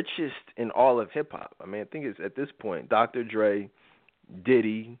the richest in all of hip-hop. I mean, I think it's, at this point, Dr. Dre,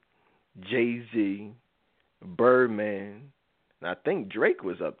 Diddy, Jay-Z, Birdman, and I think Drake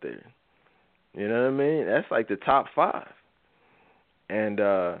was up there. You know what I mean? That's like the top 5. And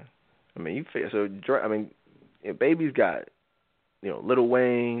I mean, you figure, so Drake, I mean, you know, Baby's got, you know, Lil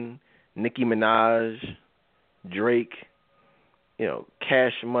Wayne, Nicki Minaj, Drake, you know,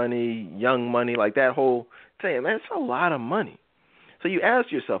 Cash Money, Young Money, like that whole thing. Man, it's a lot of money. So you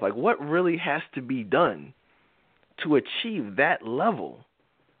ask yourself, like, what really has to be done to achieve that level,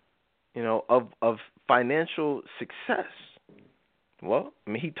 you know, of financial success? Well, I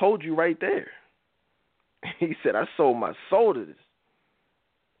mean, he told you right there. He said, I sold my soul to this,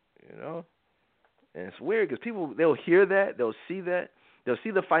 you know? And it's weird because people, they'll hear that, they'll see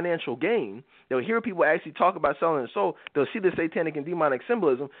the financial gain, they'll hear people actually talk about selling their soul, they'll see the satanic and demonic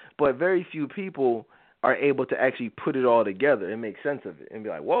symbolism, but very few people are able to actually put it all together and make sense of it and be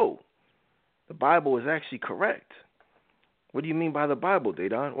like, whoa, the Bible is actually correct. What do you mean by the Bible,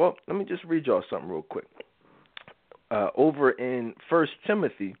 Dedan? Well, let me just read y'all something real quick. Over in 1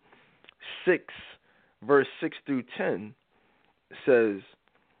 Timothy 6, verse 6 through 10, says,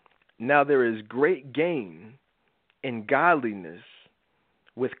 now there is great gain in godliness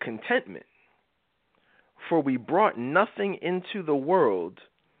with contentment, for we brought nothing into the world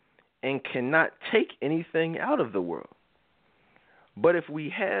and cannot take anything out of the world. But if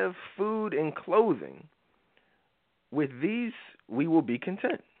we have food and clothing, with these we will be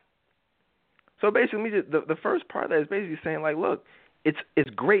content. So basically, the first part of that is basically saying, like, look, it's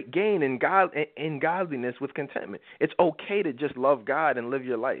great gain in godliness with contentment. It's okay to just love God and live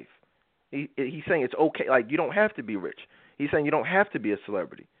your life. He's saying it's okay. Like, you don't have to be rich. He's saying you don't have to be a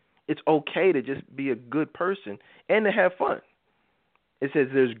celebrity. It's okay to just be a good person and to have fun. It says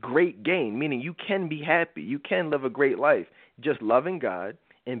there's great gain, meaning you can be happy. You can live a great life just loving God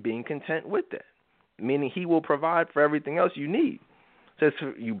and being content with that, meaning he will provide for everything else you need. It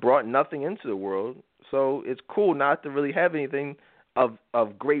says you brought nothing into the world, so it's cool not to really have anything of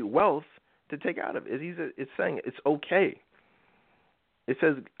great wealth to take out of it. It's saying it's okay. It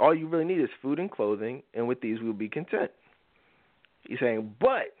says all you really need is food and clothing, and with these we will be content. He's saying,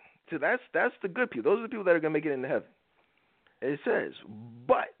 but, so that's the good people. Those are the people that are going to make it into heaven. It says,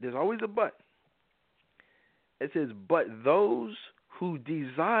 but, there's always a but. It says, but those who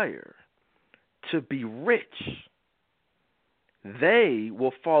desire to be rich, they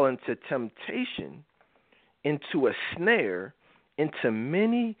will fall into temptation, into a snare, into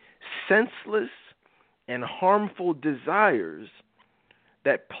many senseless and harmful desires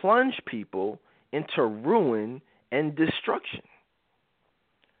that plunge people into ruin and destruction.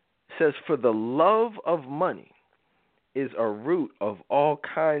 It says, for the love of money is a root of all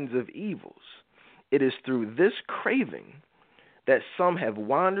kinds of evils. It is through this craving that some have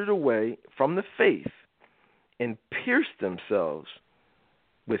wandered away from the faith and pierced themselves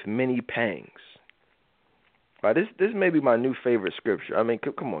with many pangs. Right, this may be my new favorite scripture. I mean,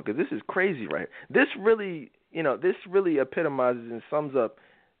 come on, because this is crazy, right? This really epitomizes and sums up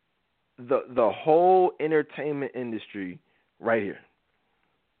the whole entertainment industry right here.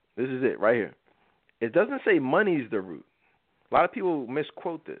 This is it right here. It doesn't say money is the root. A lot of people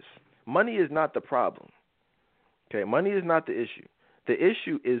misquote this. Money is not the problem. Okay, money is not the issue. The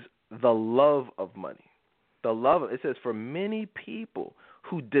issue is the love of money. It says for many people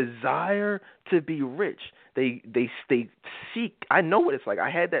who desire to be rich, they seek. I know what it's like.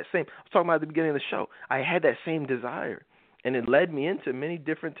 I had that same. I was talking about at the beginning of the show. I had that same desire, and it led me into many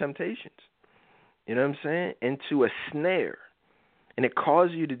different temptations. You know what I'm saying? Into a snare, and it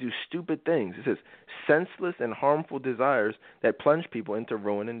causes you to do stupid things. It says senseless and harmful desires that plunge people into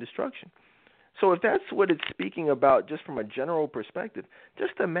ruin and destruction. So if that's what it's speaking about, just from a general perspective,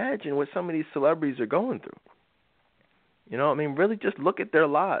 just imagine what some of these celebrities are going through. You know, I mean, really just look at their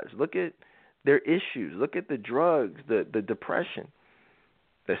lives. Look at their issues. Look at the drugs, the depression,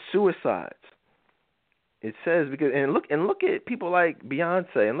 the suicides. It says, look at people like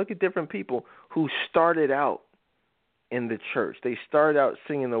Beyonce, and look at different people who started out in the church. They started out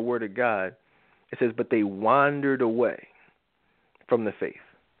singing the word of God. It says, but they wandered away from the faith,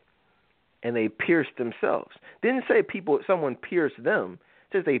 and they pierced themselves. Didn't say someone pierced them.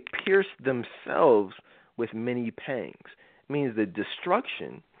 It says they pierced themselves with many pangs. It means the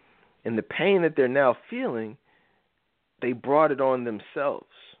destruction and the pain that they're now feeling, they brought it on themselves.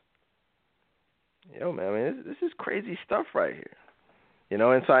 Yo, man, I mean, this is crazy stuff right here. You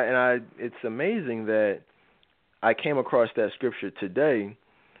know, and it's amazing that I came across that scripture today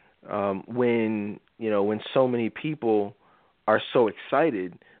when so many people are so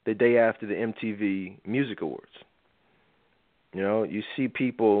excited the day after the MTV Music Awards. You know, you see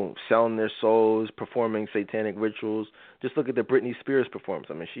people selling their souls, performing satanic rituals. Just look at the Britney Spears performance.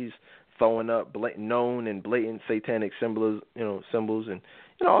 I mean, she's throwing up known and blatant satanic symbols, and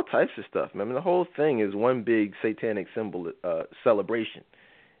all types of stuff. I mean, the whole thing is one big satanic symbol celebration.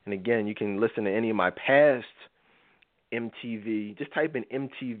 And again, you can listen to any of my past MTV. Just type in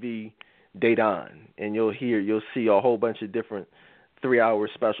MTV Dedan, and you'll see a whole bunch of different 3-hour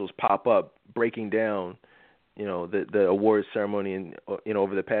specials pop up breaking down, the awards ceremony and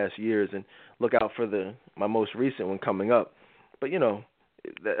over the past years, and look out for my most recent one coming up. But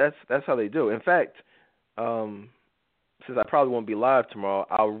that's how they do. In fact, since I probably won't be live tomorrow,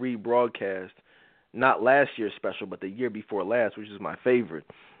 I'll rebroadcast not last year's special, but the year before last, which is my favorite,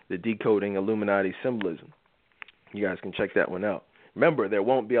 the Decoding Illuminati Symbolism. You guys can check that one out. Remember, there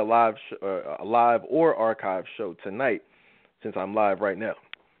won't be a live or archive show tonight, since I'm live right now.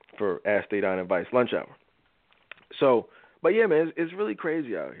 for Ask Dedan Advice Lunch Hour. So, but yeah, man, it's really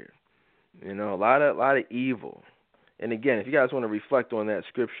crazy out here. You know, a lot of evil. And again, if you guys want to reflect on that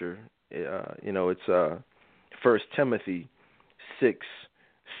scripture, you know, it's 1 Timothy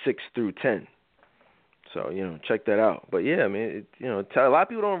 6:6-10. So, you know, check that out. But yeah, I mean, you know, a lot of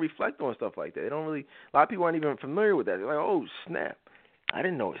people don't reflect on stuff like that. They don't really. A lot of people aren't even familiar with that. They're like, oh snap, I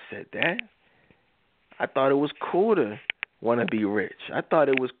didn't know it said that. I thought it was cool to want to be rich. I thought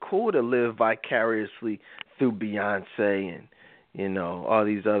it was cool to live vicariously through Beyonce and, you know, all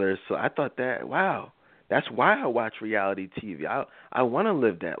these others. So I thought that, wow, that's why I watch reality TV. I want to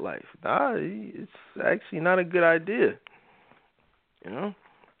live that life. Nah, it's actually not a good idea. You know?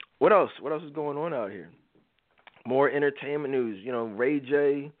 What else? What else is going on out here? More entertainment news. You know, Ray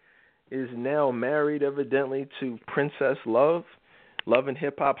J is now married, evidently, to Princess Love. Love and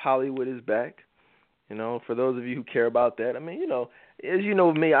Hip Hop Hollywood is back. You know, for those of you who care about that, I mean, you know, as you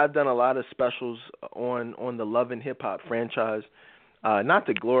know me, I've done a lot of specials on the Love and Hip Hop franchise, not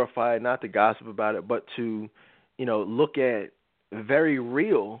to glorify it, not to gossip about it, but to, you know, look at very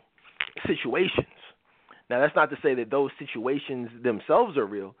real situations. Now, that's not to say that those situations themselves are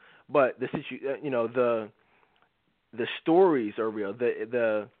real, but the stories are real.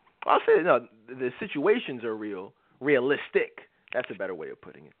 I'll say no, the situations are realistic. That's a better way of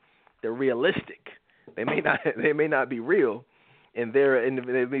putting it. They're realistic. They may not be real, and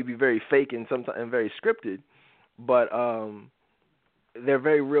they may be very fake and sometimes and very scripted, but they're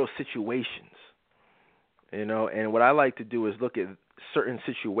very real situations. You know, and what I like to do is look at certain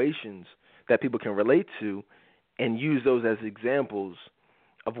situations that people can relate to, and use those as examples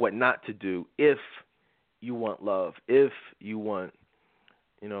of what not to do if you want love, if you want,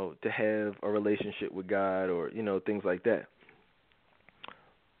 you know, to have a relationship with God, or, you know, things like that.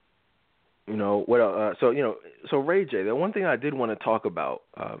 You know what? So Ray J. The one thing I did want to talk about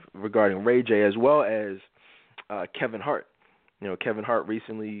regarding Ray J, as well as Kevin Hart. You know, Kevin Hart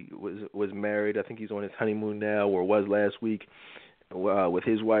recently was married. I think he's on his honeymoon now, or was last week, with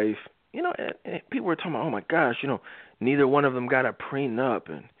his wife. You know, and people were talking about, oh my gosh, you know, neither one of them got a prenup,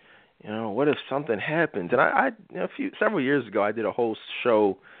 and, you know, what if something happens? And I several years ago, I did a whole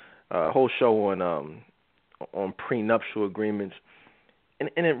show on prenuptial agreements.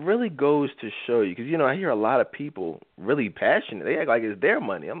 And it really goes to show you, because, you know, I hear a lot of people really passionate. They act like it's their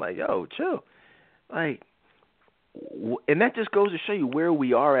money. I'm like, yo, chill. Like, and that just goes to show you where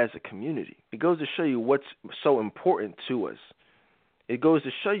we are as a community. It goes to show you what's so important to us. It goes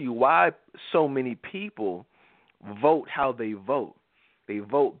to show you why so many people vote how they vote. They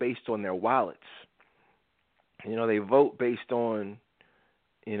vote based on their wallets. You know, they vote based on,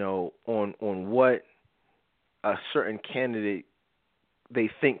 you know, on what a certain candidate they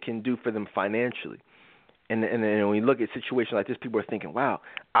think can do for them financially. And when we look at situations like this, people are thinking, wow,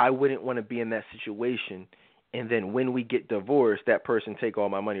 I wouldn't want to be in that situation. And then when we get divorced, that person take all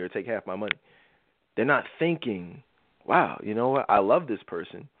my money or take half my money. They're not thinking, wow, you know what, I love this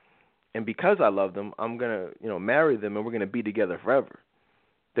person. And because I love them, I'm going to, you know, marry them, and we're going to be together forever.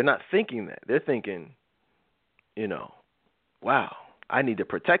 They're not thinking that. They're thinking, you know, wow, I need to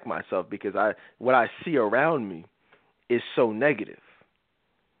protect myself because what I see around me is so negative.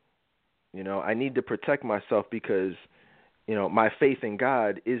 You know, I need to protect myself because, you know, my faith in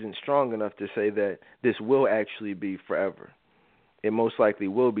God isn't strong enough to say that this will actually be forever. It most likely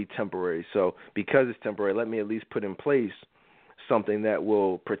will be temporary. So because it's temporary, let me at least put in place something that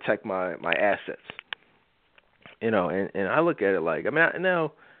will protect my assets. You know, and I look at it like, I mean,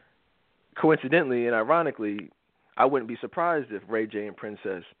 now, coincidentally and ironically, I wouldn't be surprised if Ray J and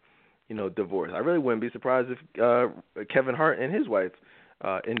Princess, you know, divorced. I really wouldn't be surprised if Kevin Hart and his wife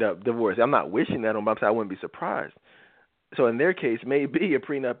end up divorced. I'm not wishing that on them, but I wouldn't be surprised. So in their case, maybe a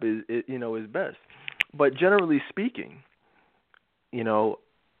prenup is best. But generally speaking, you know,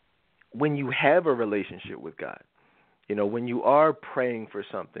 when you have a relationship with God, you know, when you are praying for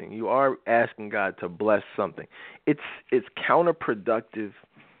something, you are asking God to bless something, it's counterproductive,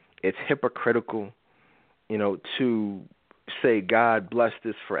 it's hypocritical, you know, to say, God, bless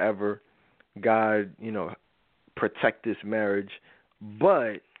this forever, God, you know, protect this marriage.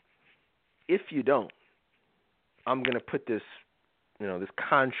 But if you don't, I'm going to put this, you know, this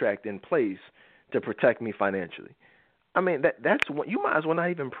contract in place to protect me financially. I mean, that's what you might as well not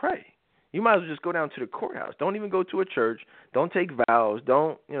even pray. You might as well just go down to the courthouse. Don't even go to a church. Don't take vows.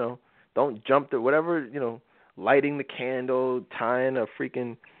 Don't jump to whatever, you know, lighting the candle, tying a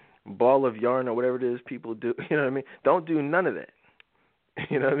freaking ball of yarn or whatever it is people do. You know what I mean? Don't do none of that.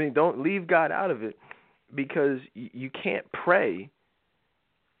 You know what I mean? Don't leave God out of it, because you can't pray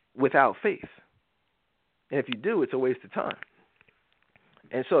without faith. And if you do, it's a waste of time.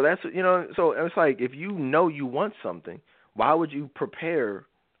 And so that's, so it's like if you know you want something, why would you prepare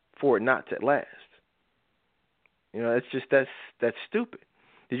for it not to last? It's just that's stupid.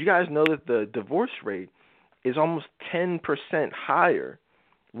 Did you guys know that the divorce rate is almost 10% higher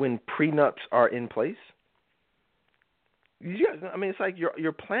when prenups are in place? It's like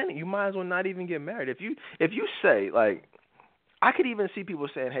you're planning. You might as well not even get married. If you say, like, I could even see people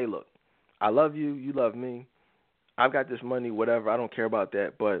saying, "Hey, look, I love you, you love me. I've got this money, whatever. I don't care about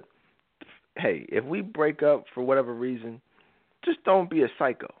that. But hey, if we break up for whatever reason, just don't be a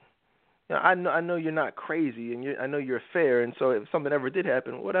psycho. I know you're not crazy, and I know you're fair. And so if something ever did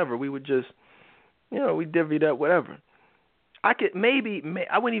happen, whatever, we would just, we divvied up, whatever. I could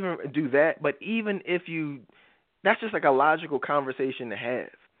I wouldn't even do that. But even if that's just like a logical conversation to have.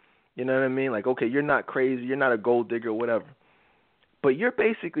 You know what I mean? Like, okay, you're not crazy, you're not a gold digger, whatever. But you're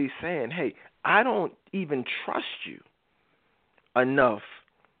basically saying, hey, I don't even trust you enough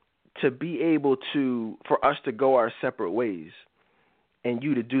to be able for us to go our separate ways and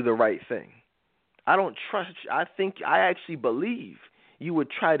you to do the right thing. I don't trust you. I actually believe you would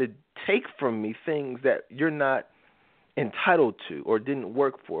try to take from me things that you're not entitled to or didn't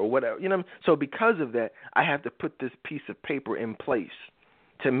work for or whatever. So because of that, I have to put this piece of paper in place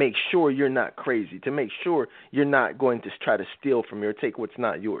to make sure you're not crazy, to make sure you're not going to try to steal from me or take what's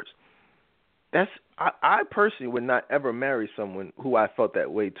not yours. I personally would not ever marry someone who I felt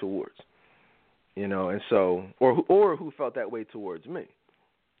that way towards, and so or who felt that way towards me.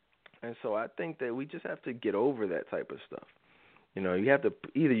 And so I think that we just have to get over that type of stuff. You have to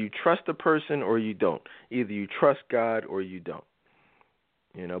either you trust a person or you don't. Either you trust God or you don't.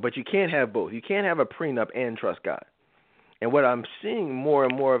 But you can't have both. You can't have a prenup and trust God. And what I'm seeing more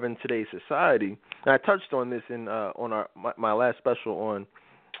and more of in today's society, and I touched on this in on my last special on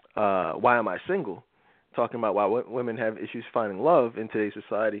Why Am I Single, talking about why women have issues finding love in today's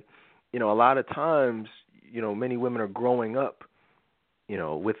society. A lot of times, many women are growing up,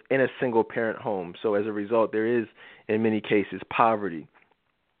 within a single parent home. So as a result, there is, in many cases, poverty.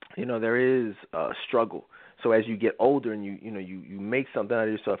 There is struggle. So as you get older and you make something out of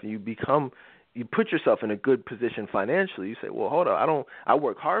yourself and you put yourself in a good position financially, you say, well, hold on, I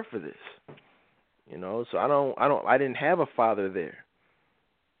work hard for this. So I didn't have a father there.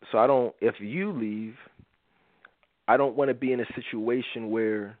 So if you leave, I don't want to be in a situation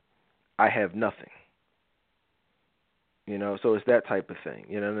where I have nothing. So it's that type of thing.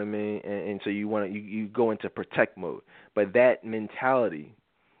 You know what I mean? And so you go into protect mode. But that mentality,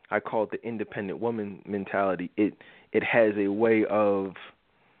 I call it the independent woman mentality. It has a way of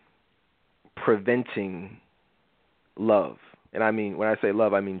preventing love. And I mean, when I say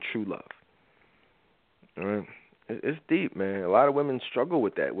love, I mean true love. All right? It's deep, man. A lot of women struggle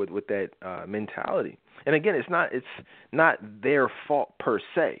with that, with that mentality. And again, it's not their fault per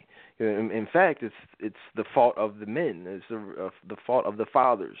se. In fact, it's the fault of the men. It's the fault of the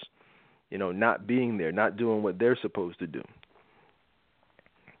fathers, not being there, not doing what they're supposed to do,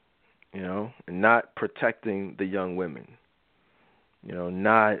 and not protecting the young women,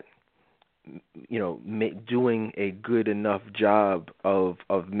 not, doing a good enough job of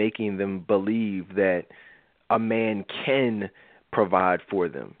making them believe that a man can provide for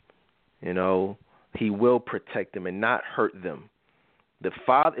them. He will protect them and not hurt them. The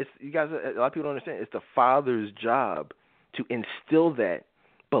father, you guys, a lot of people don't understand. It's the father's job to instill that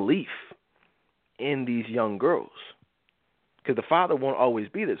belief in these young girls, because the father won't always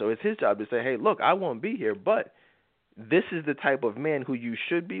be there. So it's his job to say, "Hey, look, I won't be here, but this is the type of man who you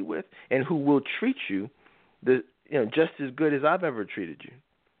should be with, and who will treat you, just as good as I've ever treated you."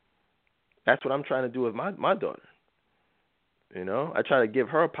 That's what I'm trying to do with my daughter. I try to give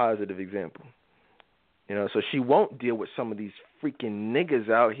her a positive example. So she won't deal with some of these freaking niggas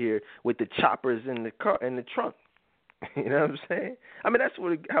out here with the choppers in the car, in the trunk. You know what I'm saying? I mean, that's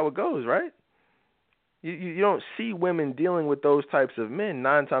how it goes, right? You don't see women dealing with those types of men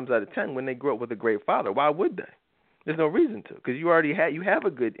 9 times out of 10 when they grow up with a great father. Why would they? There's no reason to, because you have a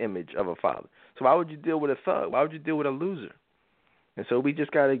good image of a father. So why would you deal with a thug? Why would you deal with a loser? And so we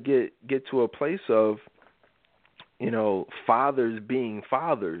just got to get to a place of, fathers being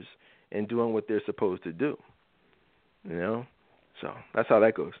fathers and doing what they're supposed to do. So that's how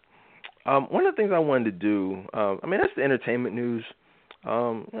that goes. One of the things I wanted to do, that's the entertainment news.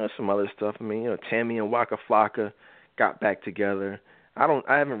 Some other stuff. Tammy and Waka Flocka got back together. I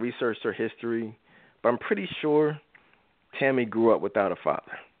haven't researched her history, but I'm pretty sure Tammy grew up without a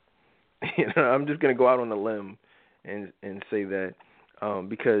father. I'm just gonna go out on a limb and say that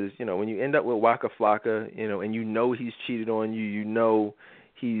because when you end up with Waka Flocka, and he's cheated on you,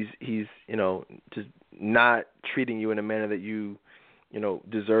 he's just not treating you in a manner that you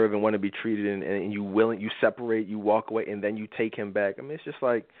deserve and want to be treated, and you separate, you walk away, and then you take him back. I mean, it's just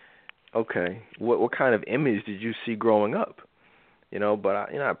like, okay, what kind of image did you see growing up? But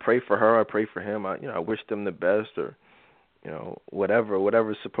I pray for her, I pray for him, I wish them the best, or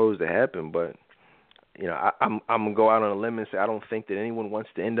whatever's supposed to happen. But I'm gonna go out on a limb and say I don't think that anyone wants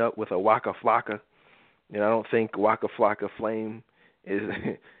to end up with a Waka Flocka. I don't think Waka Flocka Flame is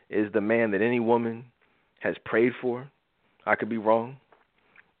is the man that any woman has prayed for. I could be wrong.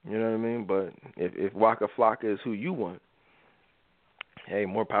 You know what I mean? But if Waka Flocka is who you want, hey,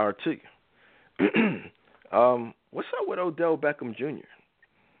 more power to you. What's up with Odell Beckham Jr.?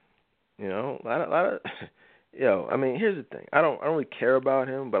 A lot of I mean, here's the thing. I don't really care about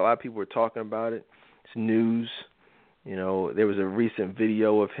him, but a lot of people are talking about it. It's news. There was a recent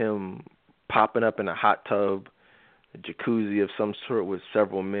video of him popping up in a hot tub, a jacuzzi of some sort with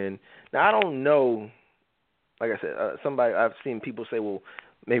several men. Now, I don't know. Like I said, I've seen people say, well,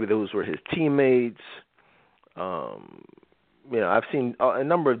 maybe those were his teammates. I've seen a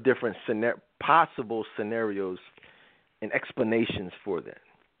number of different possible scenarios and explanations for that.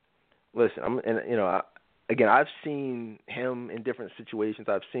 Listen, again, I've seen him in different situations.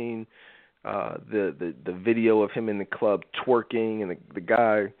 I've seen the video of him in the club twerking and the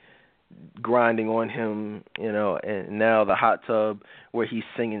guy grinding on him, and now the hot tub where he's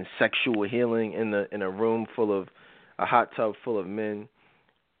singing sexual healing in a hot tub full of men.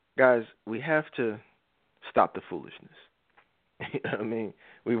 Guys, we have to stop the foolishness. I mean,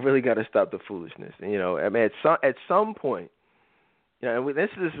 we really got to stop the foolishness. At some point, this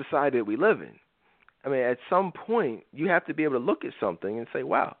is the society that we live in. I mean, at some point, you have to be able to look at something and say,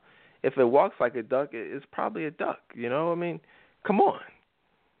 wow, if it walks like a duck, it's probably a duck. I mean, come on.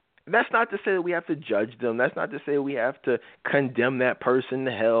 That's not to say that we have to judge them. That's not to say we have to condemn that person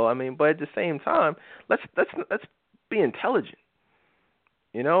to hell. I mean, but at the same time, let's be intelligent.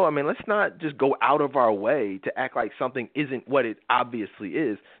 I mean, let's not just go out of our way to act like something isn't what it obviously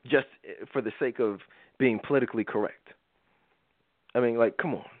is just for the sake of being politically correct. I mean, like,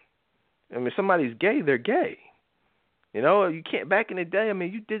 come on. I mean, if somebody's gay, they're gay. You can't. Back in the day, I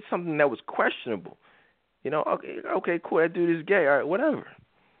mean, you did something that was questionable. Okay, cool. That dude is gay. All right, whatever.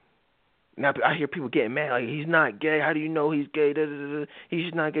 Now I hear people getting mad, like, he's not gay. How do you know he's gay? Da, da, da, da.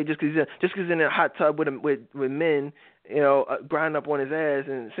 He's not gay just because he's in a hot tub with men, grinding up on his ass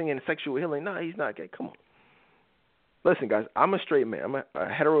and singing sexual healing. No, he's not gay. Come on. Listen, guys, I'm a straight man. I'm a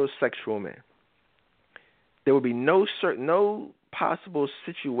heterosexual man. There would be no possible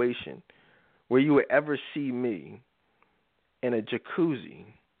situation where you would ever see me in a jacuzzi,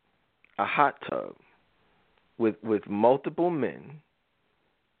 a hot tub, with multiple men,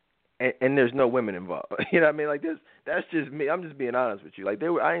 and there's no women involved. You know what I mean? Like, that's just me. I'm just being honest with you. Like,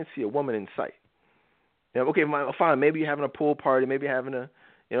 I didn't see a woman in sight. Okay, fine. Maybe you're having a pool party. Maybe you're having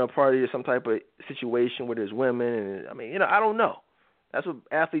a party or some type of situation where there's women. And I mean, I don't know. That's what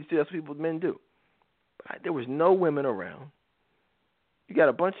athletes do. That's what men do. There was no women around. You got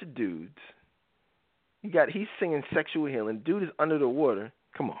a bunch of dudes. He's singing sexual healing. Dude is under the water.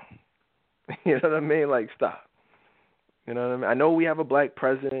 Come on. You know what I mean? Like, stop. You know what I mean? I know we have a black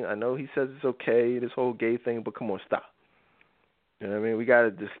president. I know he says it's okay, this whole gay thing, but come on, stop. You know what I mean? We got to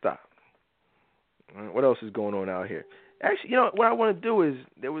just stop. All right, what else is going on out here? Actually, what I want to do is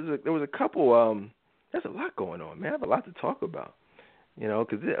there was a couple. There's a lot going on, man. I have a lot to talk about.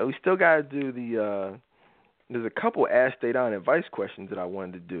 Because we still got to do there's a couple Ask Dedan advice questions that I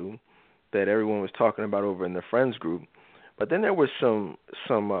wanted to do that everyone was talking about over in the friends group. But then there was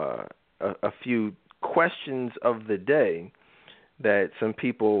a few questions of the day that some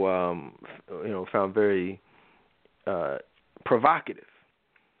people found very provocative.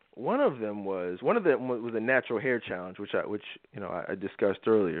 One of them was a natural hair challenge, which I discussed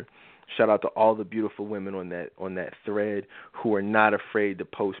earlier. Shout out to all the beautiful women on that thread who are not afraid to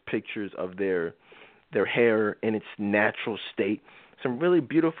post pictures of their hair in its natural state. Some really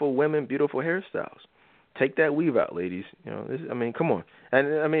beautiful women, beautiful hairstyles. Take that weave out, ladies. Come on.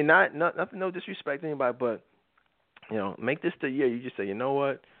 And I mean, not nothing, no disrespect to anybody, but make this the year you just say, you know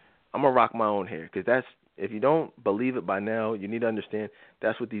what, I'm gonna rock my own hair, because that's, if you don't believe it by now, you need to understand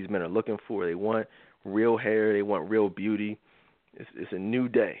that's what these men are looking for. They want real hair. They want real beauty. It's a new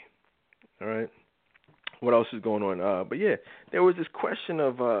day. All right. What else is going on? But yeah, there was this question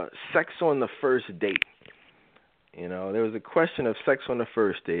of sex on the first date. There was a question of sex on the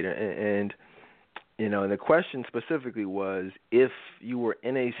first date, and the question specifically was, if you were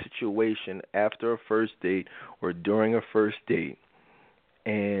in a situation after a first date or during a first date,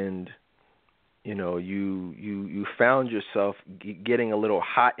 and you found yourself getting a little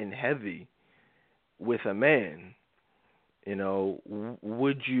hot and heavy with a man,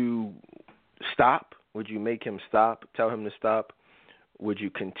 Would you stop? Would you make him stop? Tell him to stop? Would you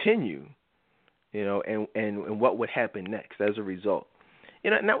continue? And what would happen next as a result?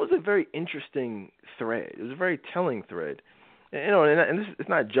 And that was a very interesting thread. It was a very telling thread. And this, it's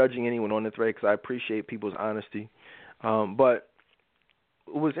not judging anyone on the thread because I appreciate people's honesty. But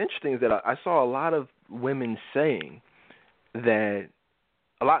what was interesting is that I saw a lot of women saying that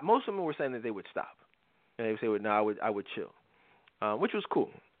most women were saying that they would stop. And they would say, "No, I would chill," which was cool.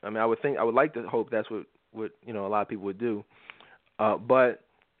 I mean, I would like to hope that's what a lot of people would do. But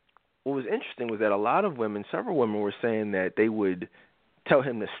what was interesting was that a lot of women, several women, were saying that they would tell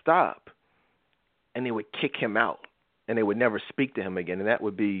him to stop, and they would kick him out, and they would never speak to him again, and that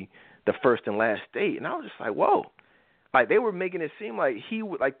would be the first and last date. And I was just like, whoa. Like, they were making it seem like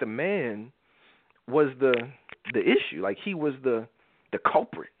the man was the issue, like he was the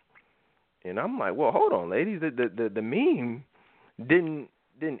culprit. And I'm like, well, hold on, ladies. The meme didn't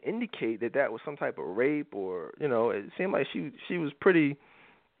indicate that was some type of rape or it seemed like she was pretty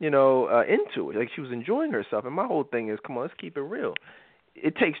into it, like she was enjoying herself. And my whole thing is, come on, let's keep it real.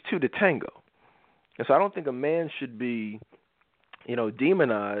 It takes two to tango, and so I don't think a man should be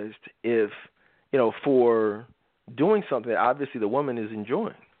demonized if for doing something that obviously the woman is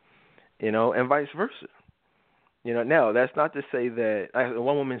enjoying, and vice versa. Now that's not to say that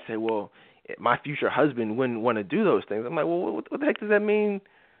one woman said, well, my future husband wouldn't want to do those things. I'm like, well, what the heck does that mean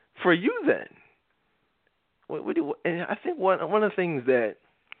for you then? And I think one of the things that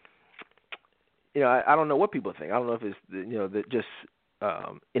I don't know what people think. I don't know if it's that just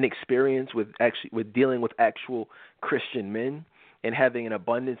inexperience with dealing with actual Christian men and having an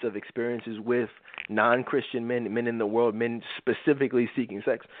abundance of experiences with non-Christian men in the world, men specifically seeking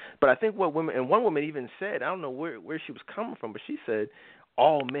sex. But I think one woman even said, I don't know where she was coming from, but she said,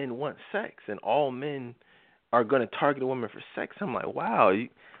 all men want sex and all men are going to target a woman for sex. I'm like, wow.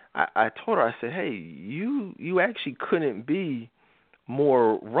 I told her, I said, hey, you actually couldn't be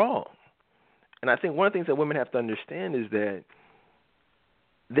more wrong. And I think one of the things that women have to understand is that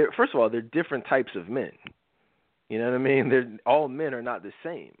first of all, they're different types of men. You know what I mean? All men are not the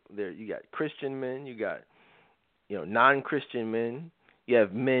same. You got Christian men, you got non-Christian men, you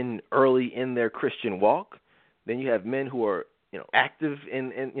have men early in their Christian walk, then you have men who are active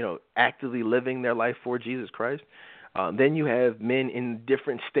in actively living their life for Jesus Christ. Then you have men in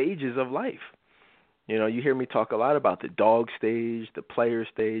different stages of life. You hear me talk a lot about the dog stage, the player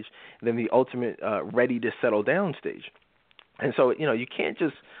stage, and then the ultimate ready to settle down stage. And so, you can't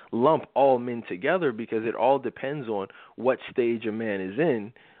just lump all men together because it all depends on what stage a man is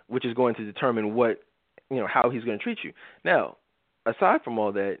in, which is going to determine how he's going to treat you. Now, aside from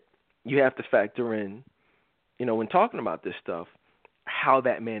all that, you have to factor in, when talking about this stuff, how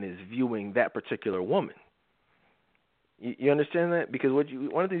that man is viewing that particular woman. You understand that? Because one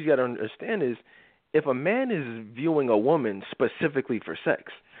of the things you got to understand is if a man is viewing a woman specifically for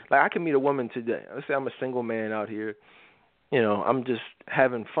sex, like I can meet a woman today. Let's say I'm a single man out here. I'm just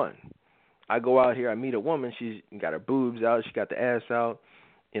having fun. I go out here, I meet a woman, she's got her boobs out, she got the ass out.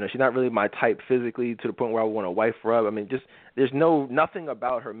 She's not really my type physically to the point where I want to wife her up. I mean, just there's nothing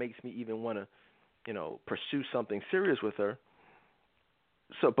about her makes me even want to, pursue something serious with her.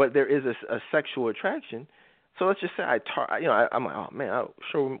 So, but there is a sexual attraction. So let's just say I'm like, oh man, I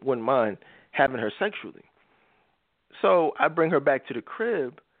sure wouldn't mind having her sexually. So I bring her back to the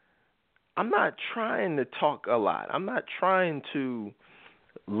crib. I'm not trying to talk a lot. I'm not trying to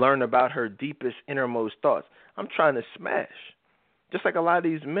learn about her deepest, innermost thoughts. I'm trying to smash. Just like a lot of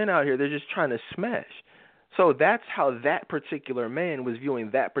these men out here, they're just trying to smash. So that's how that particular man was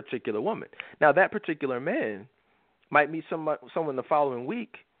viewing that particular woman. Now, that particular man might meet someone the following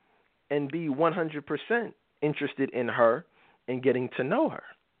week and be 100% interested in her and getting to know her,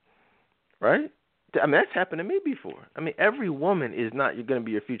 right? I mean, that's happened to me before. I mean, every woman is not going to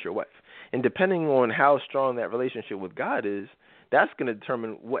be your future wife. And depending on how strong that relationship with God is, that's going to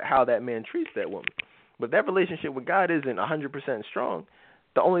determine how that man treats that woman. But if that relationship with God isn't 100% strong,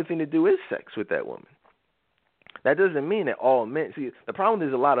 the only thing to do is sex with that woman. That doesn't mean that all men. See, the problem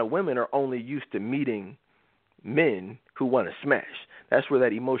is a lot of women are only used to meeting men who want to smash. That's where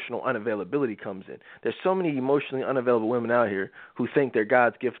that emotional unavailability comes in. There's so many emotionally unavailable women out here who think they're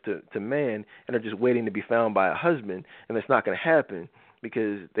God's gift to man and are just waiting to be found by a husband, and it's not going to happen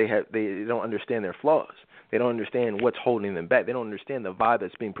because they don't understand their flaws. They don't understand what's holding them back. They don't understand the vibe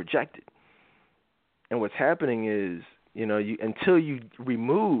that's being projected. And what's happening is, until you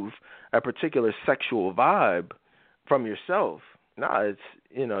remove a particular sexual vibe from yourself,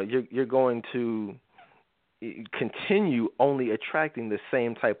 you're going to continue only attracting the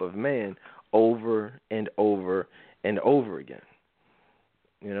same type of man over and over and over again.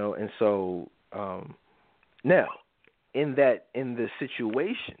 And so now in the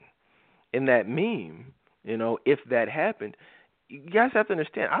situation, in that meme, if that happened, you guys have to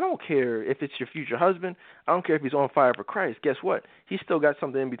understand, I don't care if it's your future husband, I don't care if he's on fire for Christ. Guess what? He's still got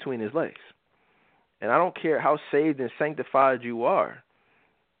something in between his legs. And I don't care how saved and sanctified you are.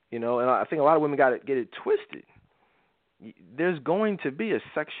 And I think a lot of women got to get it twisted. There's going to be a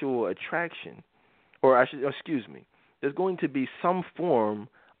sexual attraction, there's going to be some form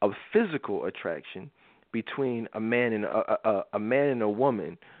of physical attraction between a man and a man and a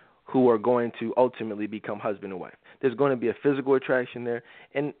woman who are going to ultimately become husband and wife. There's going to be a physical attraction there,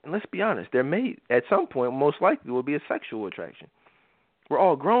 and let's be honest, there may at some point, most likely, will be a sexual attraction. We're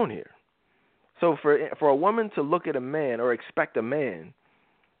all grown here, so for a woman to look at a man or expect a man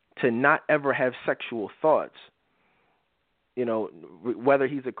to not ever have sexual thoughts, whether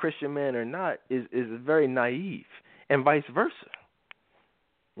he's a Christian man or not, is very naive, and vice versa.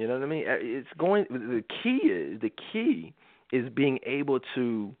 You know what I mean? The key is being able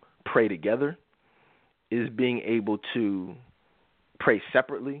to pray together, is being able to pray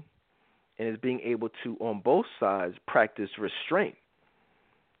separately, and is being able to, on both sides, practice restraint.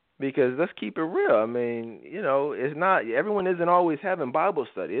 Because let's keep it real. I mean, it's not, everyone isn't always having Bible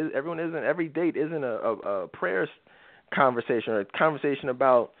study. Every date isn't a prayer conversation or a conversation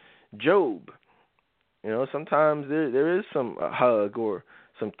about Job. Sometimes there is some hug or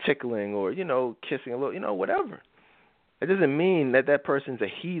some tickling or, kissing a little, whatever. It doesn't mean that person's a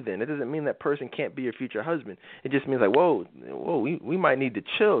heathen. It doesn't mean that person can't be your future husband. It just means like, whoa, we might need to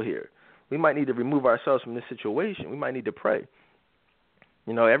chill here. We might need to remove ourselves from this situation. We might need to pray.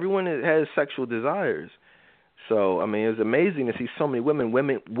 Everyone has sexual desires. So, I mean, it's amazing to see so many women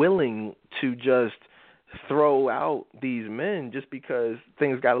willing to just throw out these men just because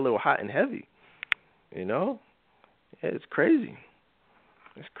things got a little hot and heavy. Yeah, it's crazy.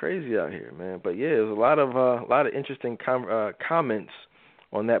 It's crazy out here, man. But yeah, there's a lot of interesting comments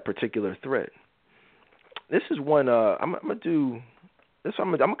on that particular thread. This is one I'm gonna do. This I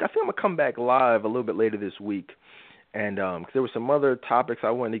think I'm gonna come back live a little bit later this week, and 'cause there were some other topics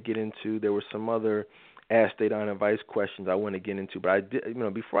I wanted to get into. There were some other Ask Dedan Advice questions I want to get into. But I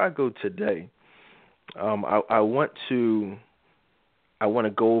did, before I go today, I want to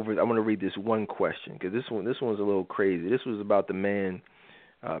go over. I want to read this one question because this one's a little crazy. This was about the man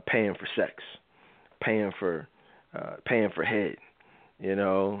paying for sex, paying for head,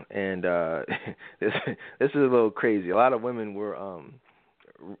 and this is a little crazy. A lot of women were,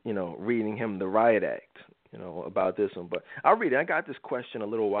 reading him the riot act, about this one. But I'll read it. I got this question a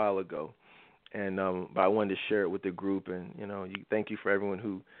little while ago, and but I wanted to share it with the group. And thank you for everyone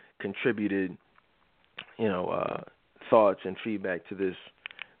who contributed, thoughts and feedback to this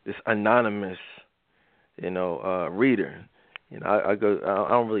anonymous, reader. I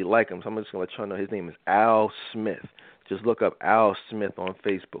don't really like him, so I'm just gonna let y'all know his name is Al Smith. Just look up Al Smith on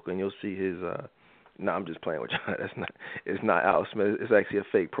Facebook, and you'll see his. No, I'm just playing with y'all. It's not Al Smith. It's actually a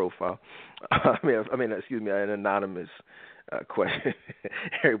fake profile. I mean, excuse me, an anonymous question.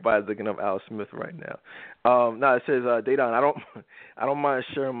 Everybody's looking up Al Smith right now. No, it says, Dedan, I don't mind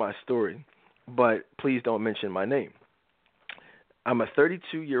sharing my story, but please don't mention my name. I'm a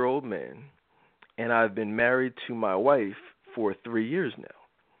 32-year-old man, and I've been married to my wife for 3 years now.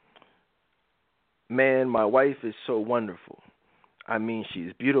 Man, my wife is so wonderful. I mean,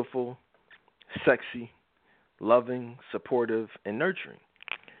 she's beautiful, sexy, loving, supportive, and nurturing.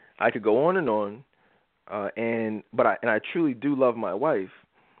 I could go on and on, and I truly do love my wife,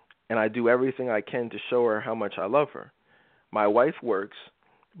 and I do everything I can to show her how much I love her. My wife works,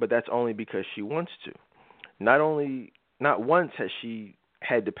 but that's only because she wants to. Not once has she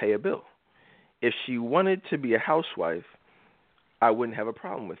had to pay a bill. If she wanted to be a housewife, I wouldn't have a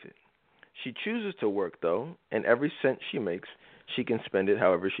problem with it. She chooses to work, though, and every cent she makes, she can spend it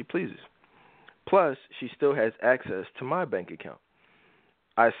however she pleases. Plus, she still has access to my bank account.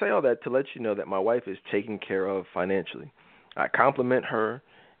 I say all that to let you know that my wife is taken care of financially. I compliment her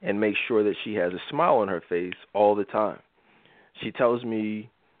and make sure that she has a smile on her face all the time. She tells me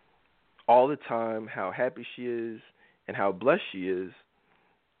all the time how happy she is and how blessed she is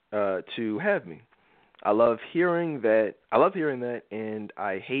to have me. I love hearing that, and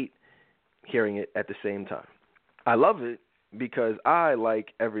I hate hearing it at the same time. I love it because I,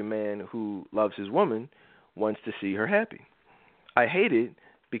 like every man who loves his woman, wants to see her happy. I hate it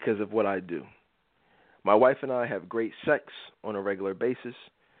because of what I do. My wife and I have great sex on a regular basis,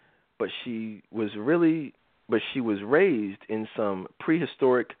 but she was raised in some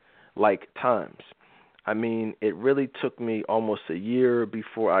prehistoric-like times. I mean, it really took me almost a year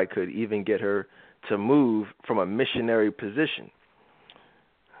before I could even get her to move from a missionary position.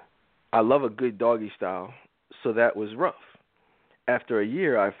 I love a good doggy style, so that was rough. After a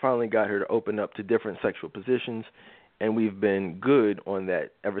year, I finally got her to open up to different sexual positions, and we've been good on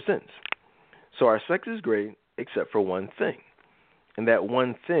that ever since. So our sex is great, except for one thing, and that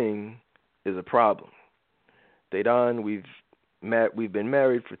one thing is a problem. Dedan, we've been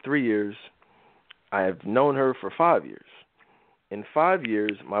married for 3 years. I have known her for 5 years. In 5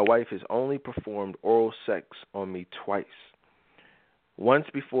 years, my wife has only performed oral sex on me twice. Once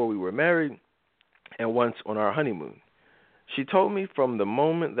before we were married, and once on our honeymoon. She told me from the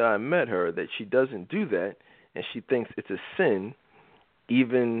moment that I met her that she doesn't do that, and she thinks it's a sin,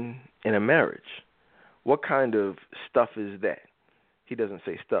 even in a marriage. What kind of stuff is that? He doesn't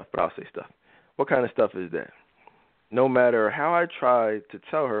say stuff, but I'll say stuff. What kind of stuff is that? No matter how I try to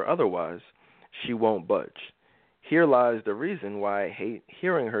tell her otherwise, she won't budge. Here lies the reason why I hate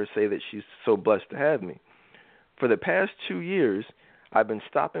hearing her say that she's so blessed to have me. For the past 2 years, I've been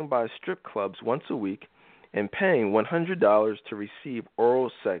stopping by strip clubs once a week and paying $100 to receive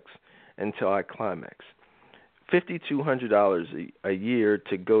oral sex until I climax. $5,200 a year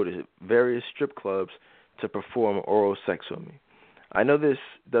to go to various strip clubs to perform oral sex on me. I know this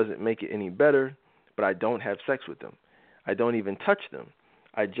doesn't make it any better, but I don't have sex with them. I don't even touch them.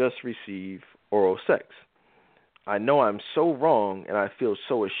 I just receive oral sex. I know I'm so wrong, and I feel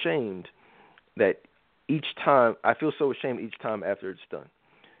so ashamed each time after it's done.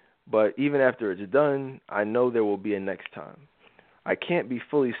 But even after it's done, I know there will be a next time. I can't be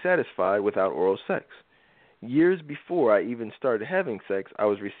fully satisfied without oral sex. Years before I even started having sex, I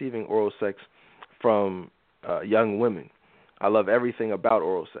was receiving oral sex from young women. I love everything about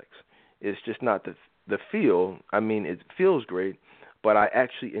oral sex. It's just not the feel. I mean, it feels great, but I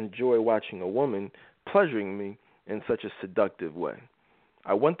actually enjoy watching a woman pleasuring me in such a seductive way.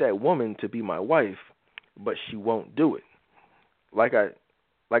 I want that woman to be my wife, but she won't do it. Like I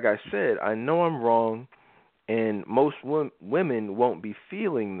said, I know I'm wrong, and most women won't be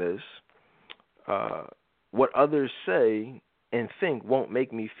feeling this. What others say and think won't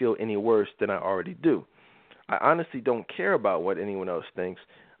make me feel any worse than I already do. I honestly don't care about what anyone else thinks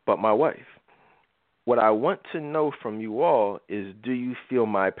but my wife. What I want to know from you all is, do you feel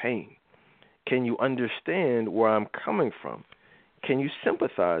my pain? Can you understand where I'm coming from? Can you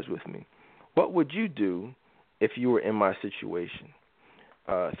sympathize with me? What would you do if you were in my situation?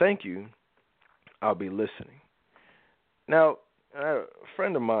 Thank you. I'll be listening. Now, a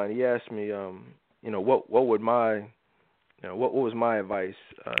friend of mine, he asked me, what was my advice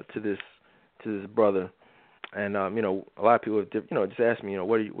to this brother, and a lot of people have, just asked me,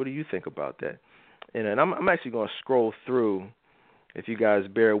 what do you think about that? And I'm actually going to scroll through, if you guys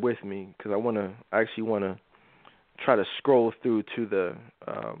bear with me, because I actually want to try to scroll through to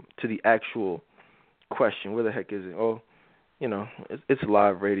the actual question. Where the heck is it? Oh, it's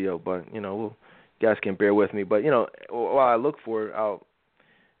live radio, but you guys can bear with me. But while I look for it,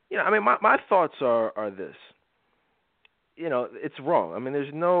 my thoughts are this. It's wrong. I mean,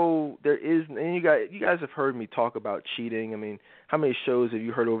 and you guys have heard me talk about cheating. I mean, how many shows have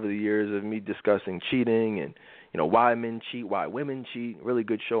you heard over the years of me discussing cheating and why men cheat, why women cheat? Really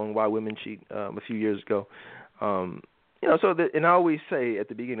good show on why women cheat a few years ago. And I always say at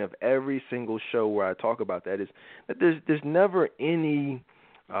the beginning of every single show where I talk about that is that there's never any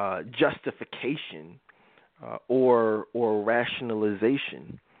justification or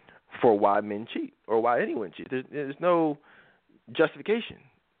rationalization for why men cheat or why anyone cheats. There's no justification.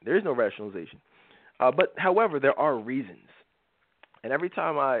 There is no rationalization. But however, there are reasons. And every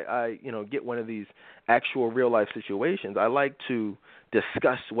time I get one of these actual real life situations, I like to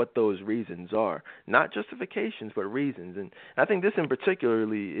discuss what those reasons are. Not justifications, but reasons. And I think this in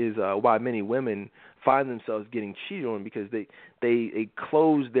particularly is why many women find themselves getting cheated on, because they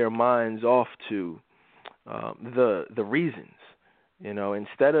close their minds off to the reasons.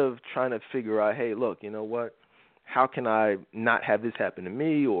 Instead of trying to figure out, hey, look, what? How can I not have this happen to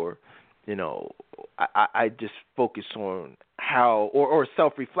me? Or, I just focus on how, or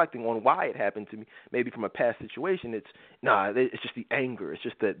self-reflecting on why it happened to me. Maybe from a past situation, it's just the anger. It's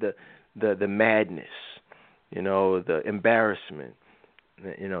just the madness, the embarrassment,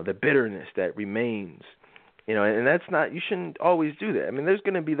 the bitterness that remains. And that's not, you shouldn't always do that. I mean, there's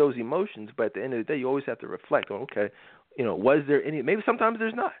going to be those emotions, but at the end of the day, you always have to reflect on, okay, was there any, maybe sometimes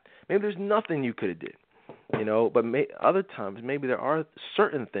there's not. Maybe there's nothing you could have did, but other times maybe there are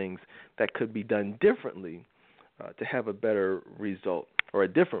certain things that could be done differently to have a better result or a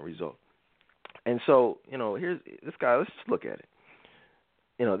different result. And so, here's this guy, let's just look at it.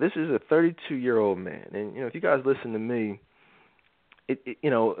 This is a 32-year-old man. And, if you guys listen to me,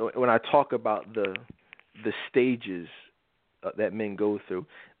 when I talk about the stages that men go through,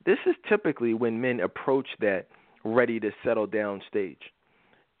 this is typically when men approach that ready to settle down stage.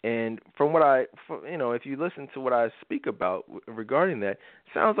 And from what if you listen to what I speak about regarding that,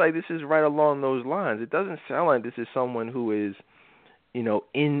 sounds like this is right along those lines. It doesn't sound like this is someone who is,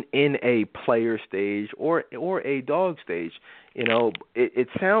 in a player stage or a dog stage. It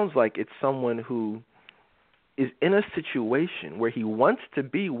sounds like it's someone who is in a situation where he wants to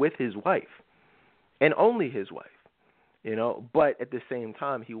be with his wife and only his wife, but at the same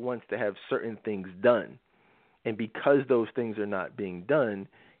time he wants to have certain things done. And because those things are not being done,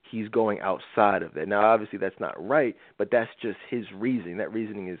 he's going outside of that. Now, obviously that's not right, but that's just his reasoning. That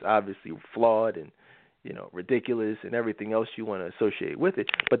reasoning is obviously flawed and, ridiculous and everything else you want to associate with it.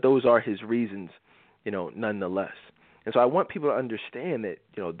 But those are his reasons, nonetheless. And so I want people to understand that,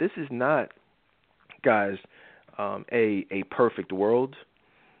 this is not, guys, a perfect world.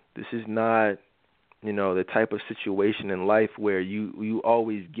 This is not, the type of situation in life where you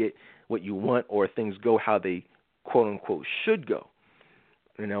always get what you want or things go how they quote unquote should go.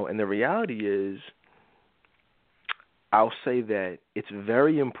 And the reality is, I'll say that it's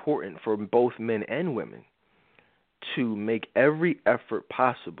very important for both men and women to make every effort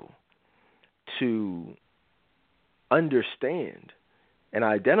possible to understand and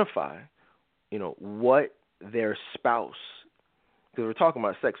identify, what their spouse, because we're talking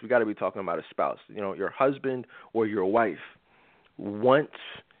about sex, we got to be talking about a spouse, your husband or your wife wants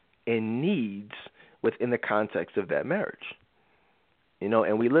and needs within the context of that marriage.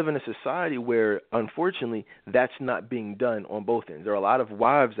 And we live in a society where, unfortunately, that's not being done on both ends. There are a lot of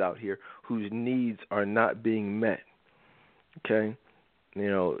wives out here whose needs are not being met, okay?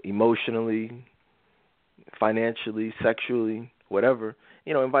 Emotionally, financially, sexually, whatever,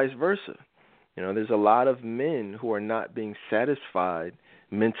 and vice versa. There's a lot of men who are not being satisfied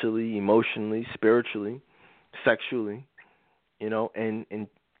mentally, emotionally, spiritually, sexually, and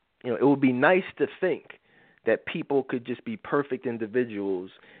it would be nice to think that people could just be perfect individuals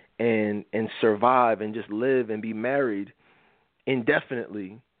and survive and just live and be married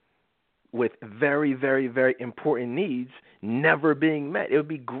indefinitely with very, very, very important needs never being met. It would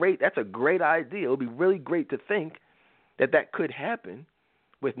be great. That's a great idea. It would be really great to think that could happen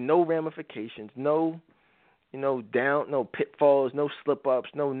with no ramifications, no pitfalls, no slip-ups,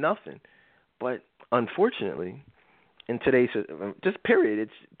 no nothing. But unfortunately, in today's just period,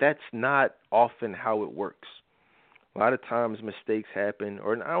 that's not often how it works. A lot of times mistakes happen,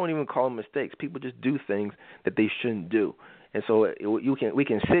 or I don't even call them mistakes. People just do things that they shouldn't do. And so we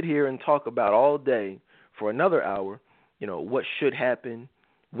can sit here and talk about all day for another hour, what should happen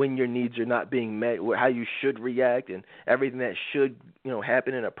when your needs are not being met, how you should react, and everything that should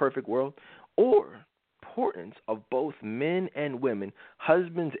happen in a perfect world, or importance of both men and women,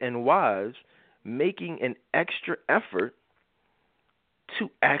 husbands and wives, making an extra effort to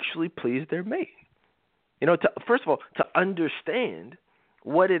actually please their mate. First of all, to understand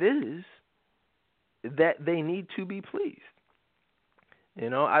what it is that they need to be pleased.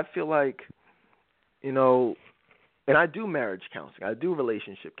 I feel like, and I do marriage counseling, I do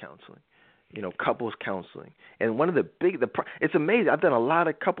relationship counseling, couples counseling. And one of it's amazing, I've done a lot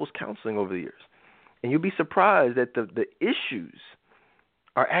of couples counseling over the years. And you'll be surprised that the issues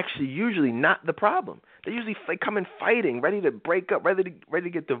are actually usually not the problem. They usually come in fighting, ready to break up, ready to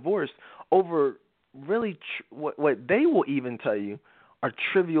get divorced over really what they will even tell you are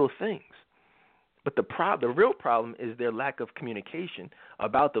trivial things. But the real problem is their lack of communication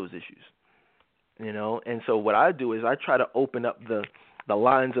about those issues. And so what I do is I try to open up the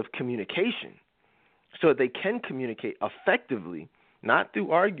lines of communication so that they can communicate effectively, not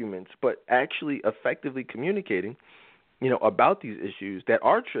through arguments, but actually effectively communicating, about these issues that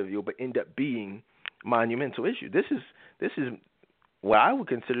are trivial but end up being monumental issues. This is what I would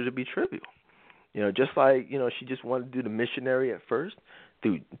consider to be trivial. Just like, she just wanted to do the missionary at first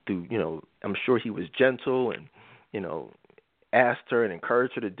through I'm sure he was gentle and, asked her and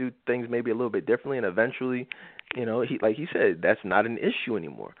encouraged her to do things maybe a little bit differently, and eventually, he said, that's not an issue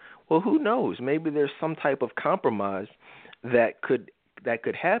anymore. Well, who knows? Maybe there's some type of compromise that could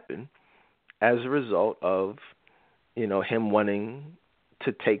happen as a result of, him wanting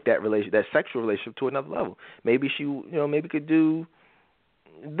to take that sexual relationship to another level. Maybe she, maybe could do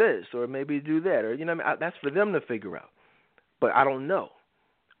this or maybe do that, or that's for them to figure out. But I don't know.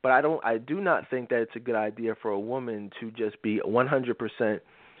 But I do not think that it's a good idea for a woman to just be 100%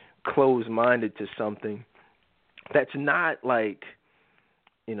 closed-minded to something that's not like,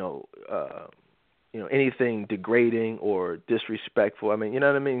 anything degrading or disrespectful. I mean, you know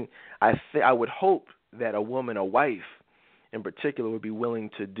what I mean? I would hope that a wife, in particular would be willing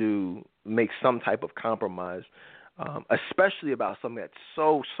to make some type of compromise, especially about something that's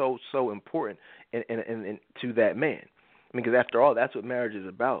so important and to that man. I mean, because after all, that's what marriage is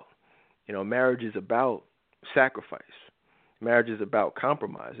about. Marriage is about sacrifice. Marriage is about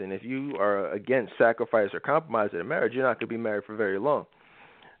compromise. And if you are against sacrifice or compromise in a marriage, you're not going to be married for very long.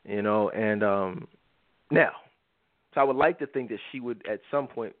 And now, so I would like to think that she would at some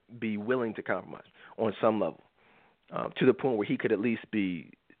point be willing to compromise on some level, to the point where he could at least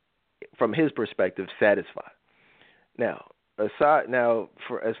be, from his perspective, satisfied. Now,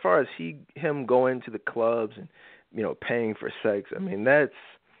 for as far as him going to the clubs and paying for sex, I mean, that's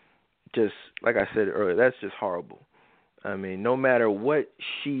just, like I said earlier, that's just horrible. I mean, no matter what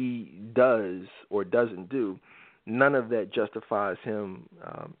she does or doesn't do, none of that justifies him,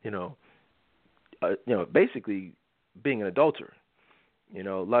 basically being an adulterer,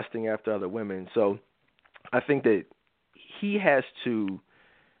 lusting after other women. So I think that he has to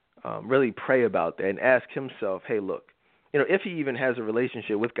really pray about that and ask himself, hey, look, if he even has a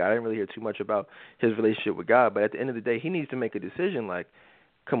relationship with God. I didn't really hear too much about his relationship with God, but at the end of the day, he needs to make a decision like,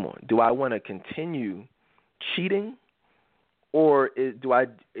 come on, do I want to continue cheating, or is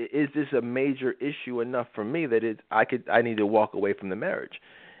this a major issue enough for me that I need to walk away from the marriage?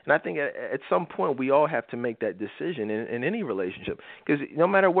 And I think at some point we all have to make that decision in any relationship, because no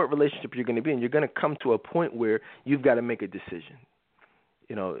matter what relationship you're going to be in, you're going to come to a point where you've got to make a decision.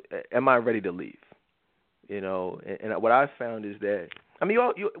 Am I ready to leave? And what I've found is that, I mean,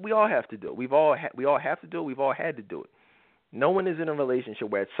 we all have to do it. We all have to do it. We've all had to do it. No one is in a relationship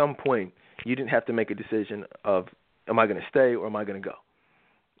where at some point you didn't have to make a decision of, am I going to stay or am I going to go?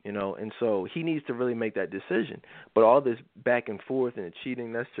 And so he needs to really make that decision. But all this back and forth and the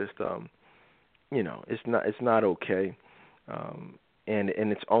cheating, that's just, it's not okay. And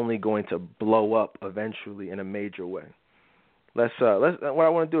it's only going to blow up eventually in a major way. What I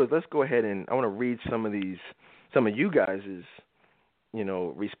want to do is let's go ahead and I want to read some of you guys'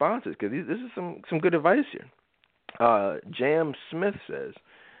 responses, because this is some good advice here. Jam Smith says,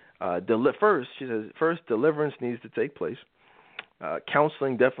 first deliverance needs to take place.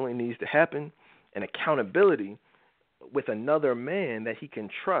 Counseling definitely needs to happen, and accountability with another man that he can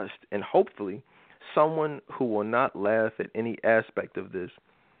trust, and hopefully someone who will not laugh at any aspect of this,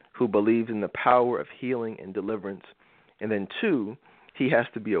 who believes in the power of healing and deliverance. And then 2, he has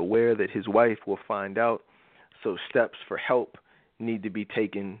to be aware that his wife will find out, so steps for help need to be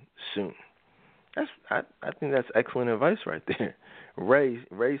taken soon. I think that's excellent advice right there. Ray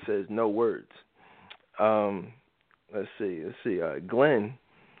says no words. Let's see. Glenn,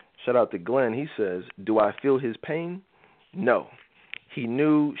 shout out to Glenn. He says, do I feel his pain? No. He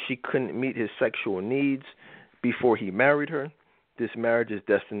knew she couldn't meet his sexual needs before he married her. This marriage is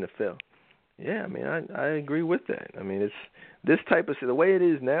destined to fail. Yeah, I mean, I agree with that. I mean, it's this type of, the way it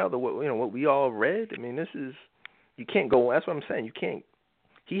is now, what we all read. I mean, you can't go. That's what I'm saying. You can't.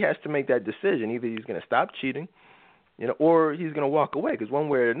 He has to make that decision. Either he's going to stop cheating, or he's going to walk away. Because one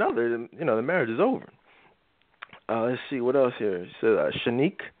way or another, the marriage is over. Let's see what else here. So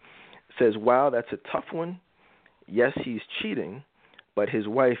Shanique says, "Wow, that's a tough one. Yes, he's cheating, but his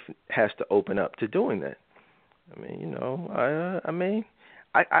wife has to open up to doing that. I mean,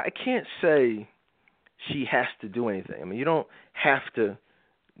 I can't say she has to do anything. I mean, you don't have to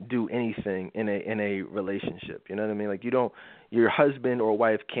do anything in a relationship. You know what I mean? Like your husband or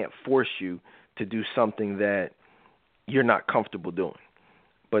wife can't force you to do something that you're not comfortable doing.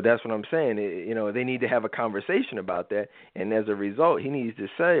 But that's what I'm saying. They need to have a conversation about that, and as a result, he needs to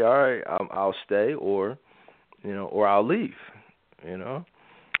say, all right, I'll stay, or I'll leave.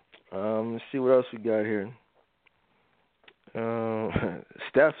 Let's see what else we got here.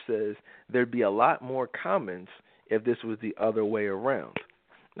 Steph says there'd be a lot more comments if this was the other way around.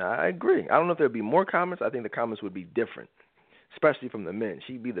 Now, I agree. I don't know if there'd be more comments. I think the comments would be different, especially from the men.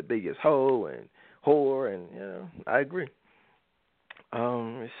 She'd be the biggest hoe and whore, and I agree.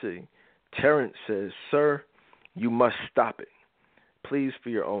 Let's see. Terrence says, sir, you must stop it. Please, for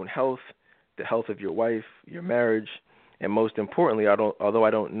your own health, the health of your wife, your marriage, and most importantly, although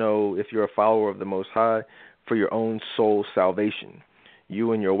I don't know if you're a follower of the Most High, for your own soul's salvation.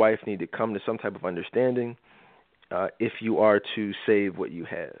 You and your wife need to come to some type of understanding if you are to save what you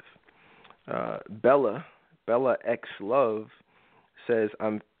have. Bella X Love says,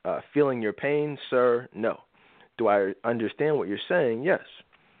 I'm feeling your pain, sir. No. Do I understand what you're saying? Yes.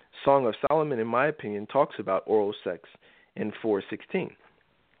 Song of Solomon, in my opinion, talks about oral sex in 4:16.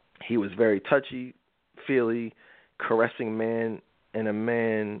 He was very touchy-feely, caressing man, and a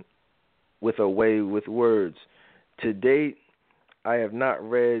man with a way with words. To date, I have not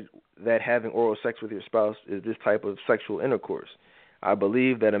read that having oral sex with your spouse is this type of sexual intercourse. I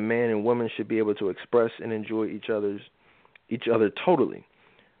believe that a man and woman should be able to express and enjoy each other totally.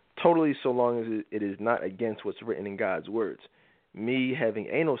 Totally, so long as it is not against what's written in God's words. Me having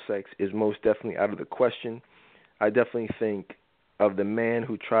anal sex is most definitely out of the question. I definitely think of the man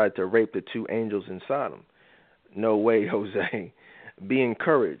who tried to rape the two angels in Sodom. No way, Jose. Be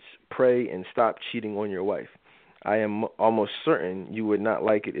encouraged, pray, and stop cheating on your wife. I am almost certain you would not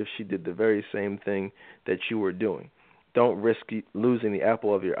like it if she did the very same thing that you were doing. Don't risk losing the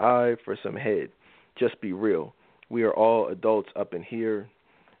apple of your eye for some head. Just be real. We are all adults up in here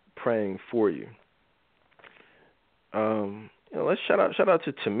praying for you. Let's shout out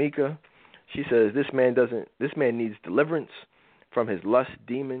to Tamika. She says this man needs deliverance from his lust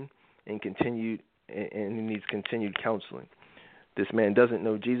demon and he needs continued counseling. This man doesn't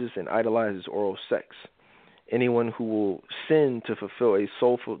know Jesus and idolizes oral sex. Anyone who will sin to fulfill a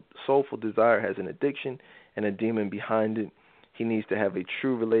soulful desire has an addiction and a demon behind it. He needs to have a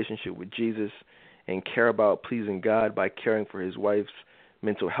true relationship with Jesus and care about pleasing God by caring for his wife's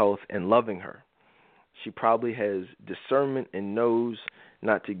mental health and loving her. She probably has discernment and knows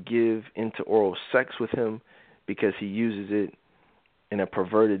not to give into oral sex with him because he uses it in a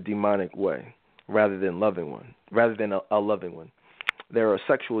perverted, demonic way rather than a loving one. There are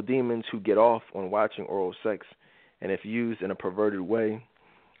sexual demons who get off on watching oral sex, and if used in a perverted way,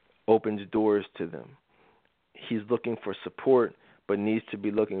 opens doors to them. He's looking for support, but needs to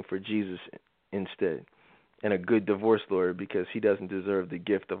be looking for Jesus instead, and a good divorce lawyer because he doesn't deserve the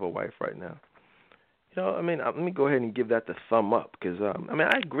gift of a wife right now. Let me go ahead and give that the thumb up because,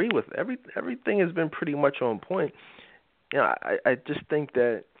 I agree with everything has been pretty much on point. I just think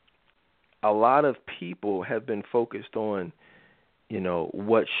that a lot of people have been focused on,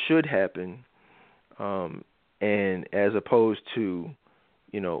 what should happen, and as opposed to,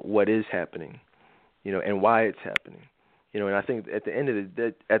 what is happening, and why it's happening, and I think at the end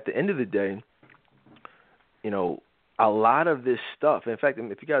of the day, a lot of this stuff. In fact,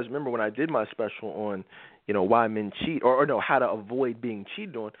 if you guys remember when I did my special on, why men cheat or no, how to avoid being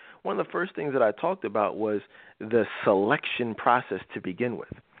cheated on, one of the first things that I talked about was the selection process to begin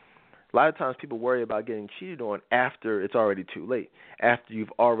with. A lot of times people worry about getting cheated on after it's already too late, after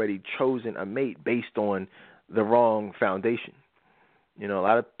you've already chosen a mate based on the wrong foundation. A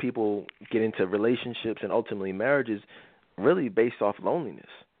lot of people get into relationships and ultimately marriages really based off loneliness.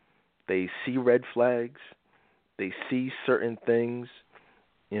 They see red flags. They see certain things,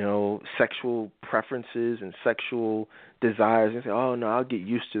 sexual preferences and sexual desires, and say, "Oh no, I'll get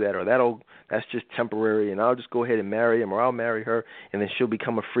used to that," or that's just temporary, and I'll just go ahead and marry him, or I'll marry her, and then she'll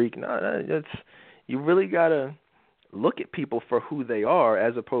become a freak. No, you really gotta look at people for who they are,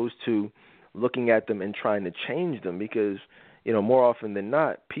 as opposed to looking at them and trying to change them, because more often than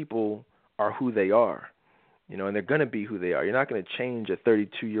not, people are who they are. And they're going to be who they are. You're not going to change a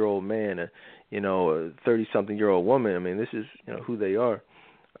 32-year-old man, a 30-something-year-old woman. This is, who they are.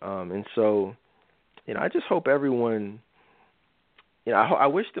 And so, I just hope everyone, I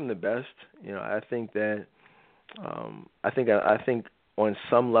wish them the best. I think that, I think on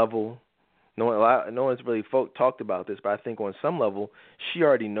some level, no one's really talked about this, but I think on some level, she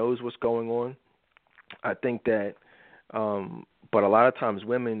already knows what's going on. I think that, but a lot of times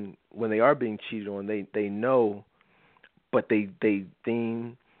women, when they are being cheated on, they know, but they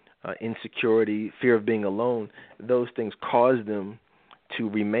deem insecurity, fear of being alone, those things cause them to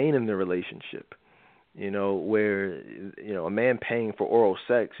remain in the relationship. Where, a man paying for oral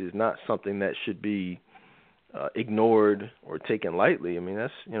sex is not something that should be ignored or taken lightly.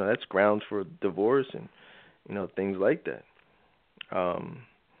 That's grounds for divorce and, things like that.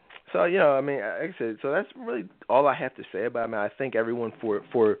 So, like I said, so that's really all I have to say about it. I thank everyone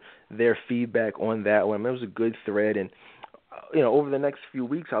for their feedback on that one. It was a good thread, and, over the next few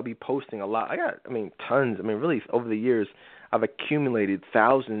weeks, I'll be posting a lot. I got, tons. Really, over the years, I've accumulated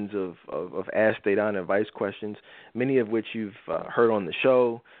thousands of Ask Dedan advice questions, many of which you've heard on the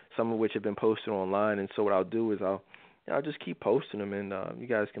show, some of which have been posted online. And so what I'll do is I'll just keep posting them, and you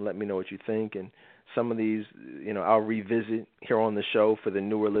guys can let me know what you think. And some of these, I'll revisit here on the show for the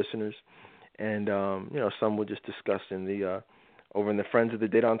newer listeners, and some we'll just discuss in the over in the Friends of the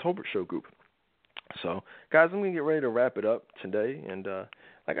Dedan Tolbert Show group. So, guys, I'm gonna get ready to wrap it up today, and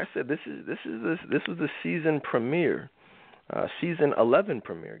like I said, this was the season premiere, season 11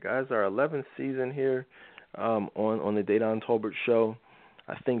 premiere, guys. Our 11th season here on the Dedan Tolbert Show.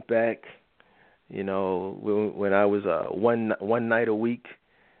 I think back, when I was one night a week,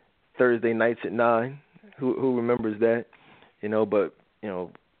 Thursday nights at 9. Who remembers that? But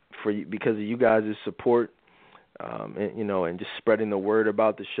because of you guys' support, and just spreading the word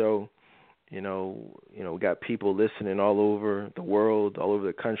about the show. We got people listening all over the world, all over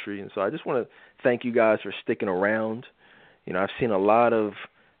the country, and so I just want to thank you guys for sticking around. I've seen a lot of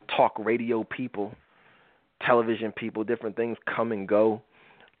talk radio people, television people, different things come and go,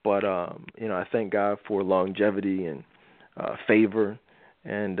 but I thank God for longevity and favor,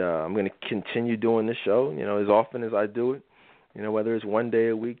 and I'm going to continue doing this show, as often as I do it, whether it's 1 day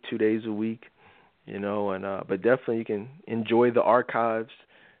a week, 2 days a week, but definitely you can enjoy the archives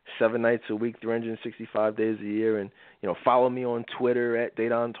 7 nights a week, 365 days a year, and follow me on Twitter at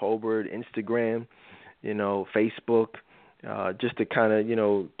Dedan Tolbert, Instagram, Facebook, just to kind of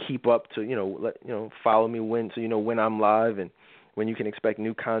keep up to follow me when I'm live and when you can expect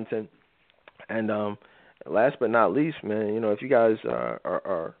new content. And last but not least, man, if you guys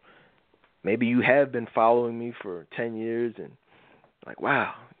are maybe you have been following me for 10 years and like,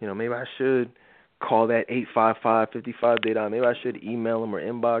 wow, maybe I should call that 855-55-DADON. Maybe I should email them or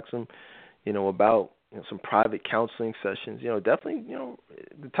inbox them, about some private counseling sessions. Definitely,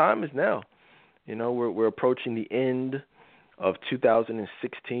 the time is now. We're approaching the end of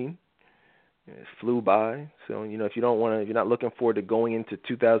 2016. It flew by. So, if you're not looking forward to going into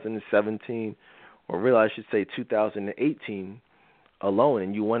 2017, or really I should say 2018 alone,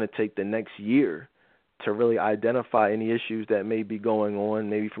 and you want to take the next year to really identify any issues that may be going on,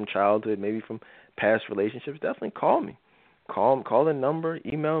 maybe from childhood, maybe from past relationships, definitely call me. Call the number,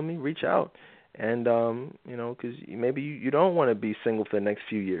 email me, reach out. And, because maybe you don't want to be single for the next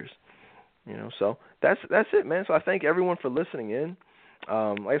few years. So that's it, man. So I thank everyone for listening in.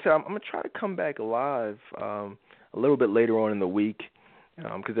 Like I said, I'm going to try to come back live a little bit later on in the week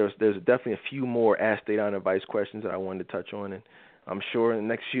because there's definitely a few more Ask Dedan Advice questions that I wanted to touch on. And I'm sure in the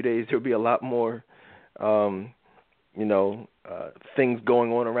next few days there'll be a lot more things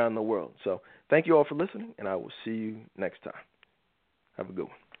going on around the world. So thank you all for listening, and I will see you next time. Have a good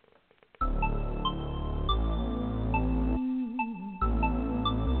one.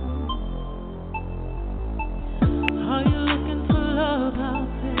 Are you looking for love out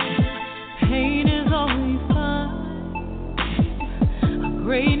there? Pain is all you find. A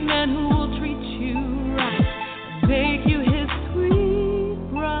great man who will treat you right and make you his sweet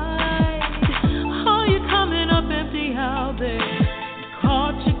bride. Are you coming up empty out there? You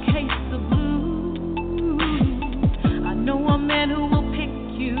caught your case of blues. I know a man who will pick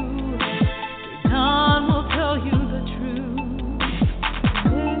you. Dedan will tell you the truth.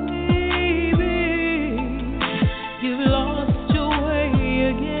 Baby, you've lost your way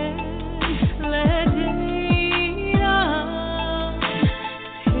again. Let Dedan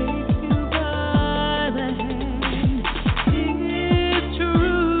take you by the hand. His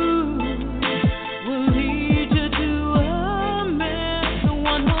truth will lead you to a man, the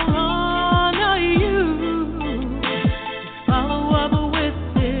one who'll honor you. Just follow up with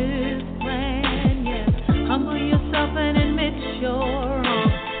his plan. Yes, humble yourself and admit you're wrong.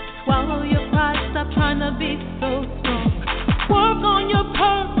 Swallow your pride, stop trying to be so strong. Work on your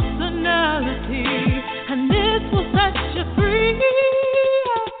personality, and this will set you free.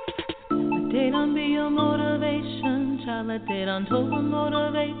 Let Dedan be your motivation, child. Let Dedan Tolbert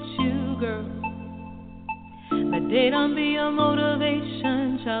motivate you, girl. Let Dedan be your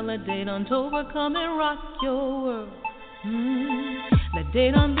motivation, child. Let Dedan Tolbert come and rock your world. Let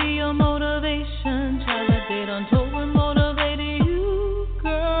Dedan be your motivation, child. Let Dedan Tolbert motivate you,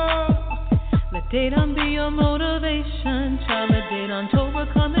 girl. Let Dedan be your motivation, child. Let Dedan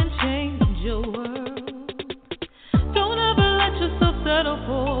Tolbert come and change your world. Don't ever let yourself settle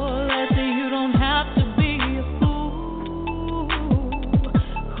for less. You don't have to be a fool.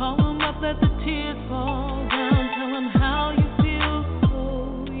 Call him up, let the tears fall down. Tell him how you feel so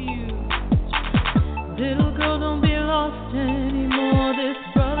used. Little girl, don't be lost anymore. This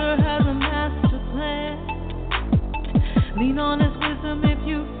brother has a master plan. Lean on his wisdom if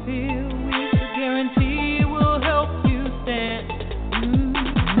you feel weak. I guarantee it will help you stand.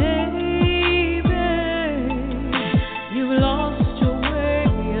 Maybe you've lost your way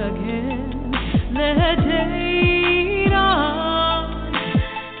again. Let Dedan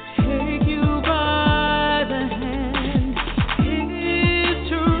take you by the hand. His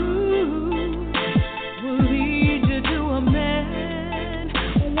truth will lead you to a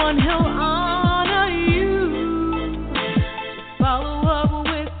man, one he'll honor you. Just follow up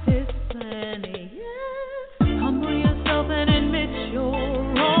with his plan. Yes, humble yourself and admit you're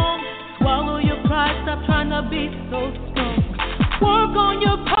wrong. Swallow your pride, stop trying to be so strong. Work on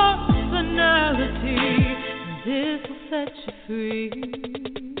your personality, and this will set you free.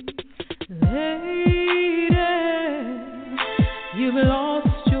 Lady, you've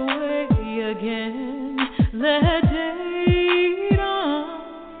lost your way again. Let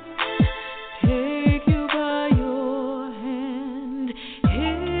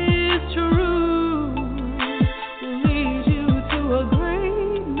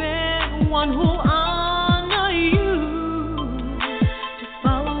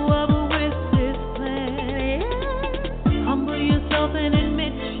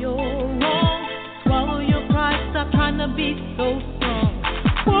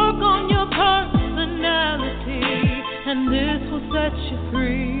you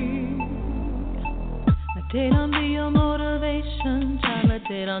free. Let Dedan be your motivation, child. Let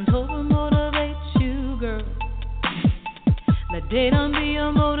Dedan Tova motivate you, girl. Let Dedan be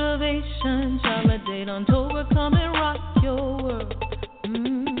your motivation, child. Let Dedan Tova come and rock your world.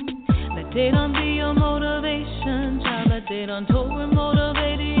 Let Dedan be your motivation, child. Let Dedan Tova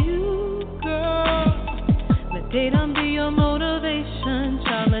motivate you, girl. Let Dedan be your motivation,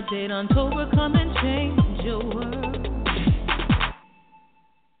 child. Let Dedan Tova come and change your world.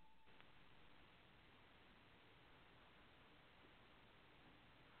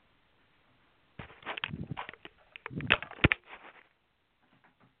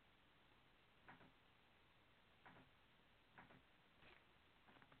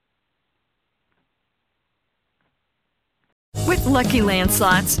 With Lucky Land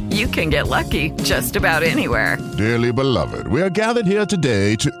Slots, you can get lucky just about anywhere. Dearly beloved, we are gathered here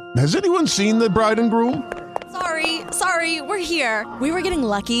today to... Has anyone seen the bride and groom? Sorry, we're here. We were getting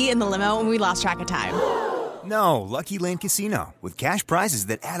lucky in the limo and we lost track of time. No, Lucky Land Casino, with cash prizes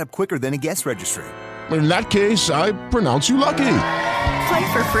that add up quicker than a guest registry. In that case, I pronounce you lucky.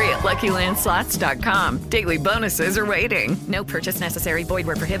 Play for free at LuckyLandSlots.com. Daily bonuses are waiting. No purchase necessary. Void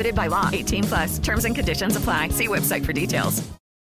where prohibited by law. 18+. Terms and conditions apply. See website for details.